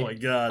this Oh my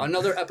God.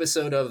 another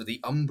episode of the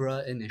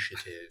Umbra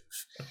Initiative.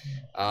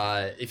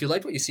 If you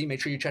like what you see,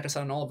 make sure you check us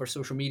out on all of our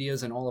social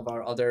medias and all of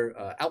our other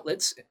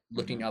outlets.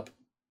 Looking up,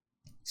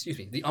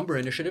 the Umbra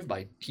Initiative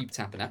by Keep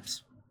Tappin'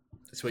 Apps.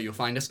 That's where you'll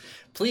find us.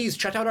 Please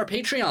check out our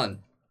Patreon.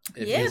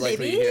 If Yeah, you like what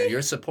you baby. hear.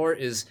 Your support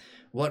is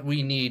what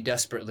we need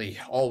desperately,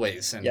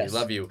 always, and Yes. we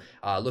love you.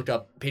 Look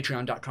up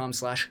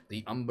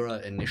patreon.com/the Umbra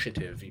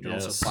Initiative. You can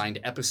Yes. also find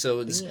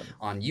episodes Yeah.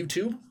 on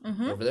YouTube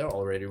Mm-hmm. over there,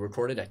 already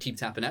recorded at Keep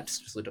Tappin'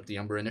 Apps. Just look up the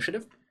Umbra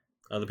Initiative.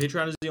 The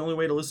Patreon is the only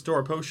way to listen to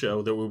our post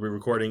show that we'll be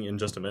recording in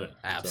just a minute.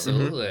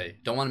 Absolutely.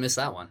 Don't want to miss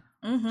that one.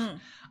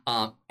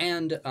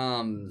 And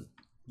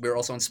we're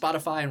also on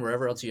Spotify and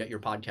wherever else you get your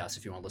podcasts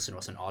if you want to listen to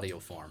us in audio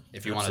form.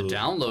 If you want to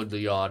download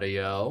the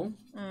audio,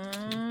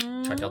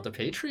 check out the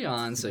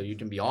Patreon so you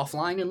can be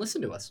offline and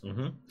listen to us.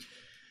 I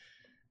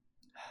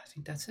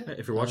think that's it.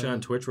 If you're watching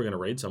on Twitch, we're going to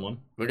raid someone.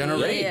 We're going to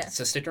raid,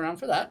 so stick around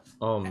for that.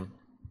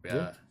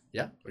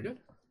 Yeah, we're good.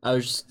 I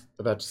was just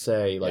about to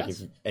say, like,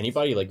 if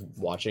anybody like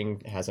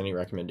watching has any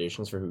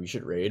recommendations for who we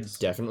should raid,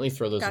 definitely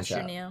throw those in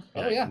chat. Neo.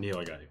 Oh yeah, Neo,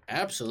 I got you.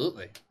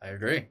 Absolutely, I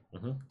agree.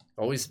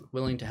 Always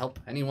willing to help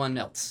anyone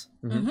else.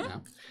 You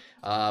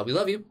know? We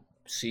love you.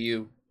 See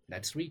you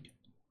next week.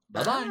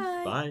 Bye-bye.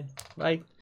 Bye. Bye. Bye.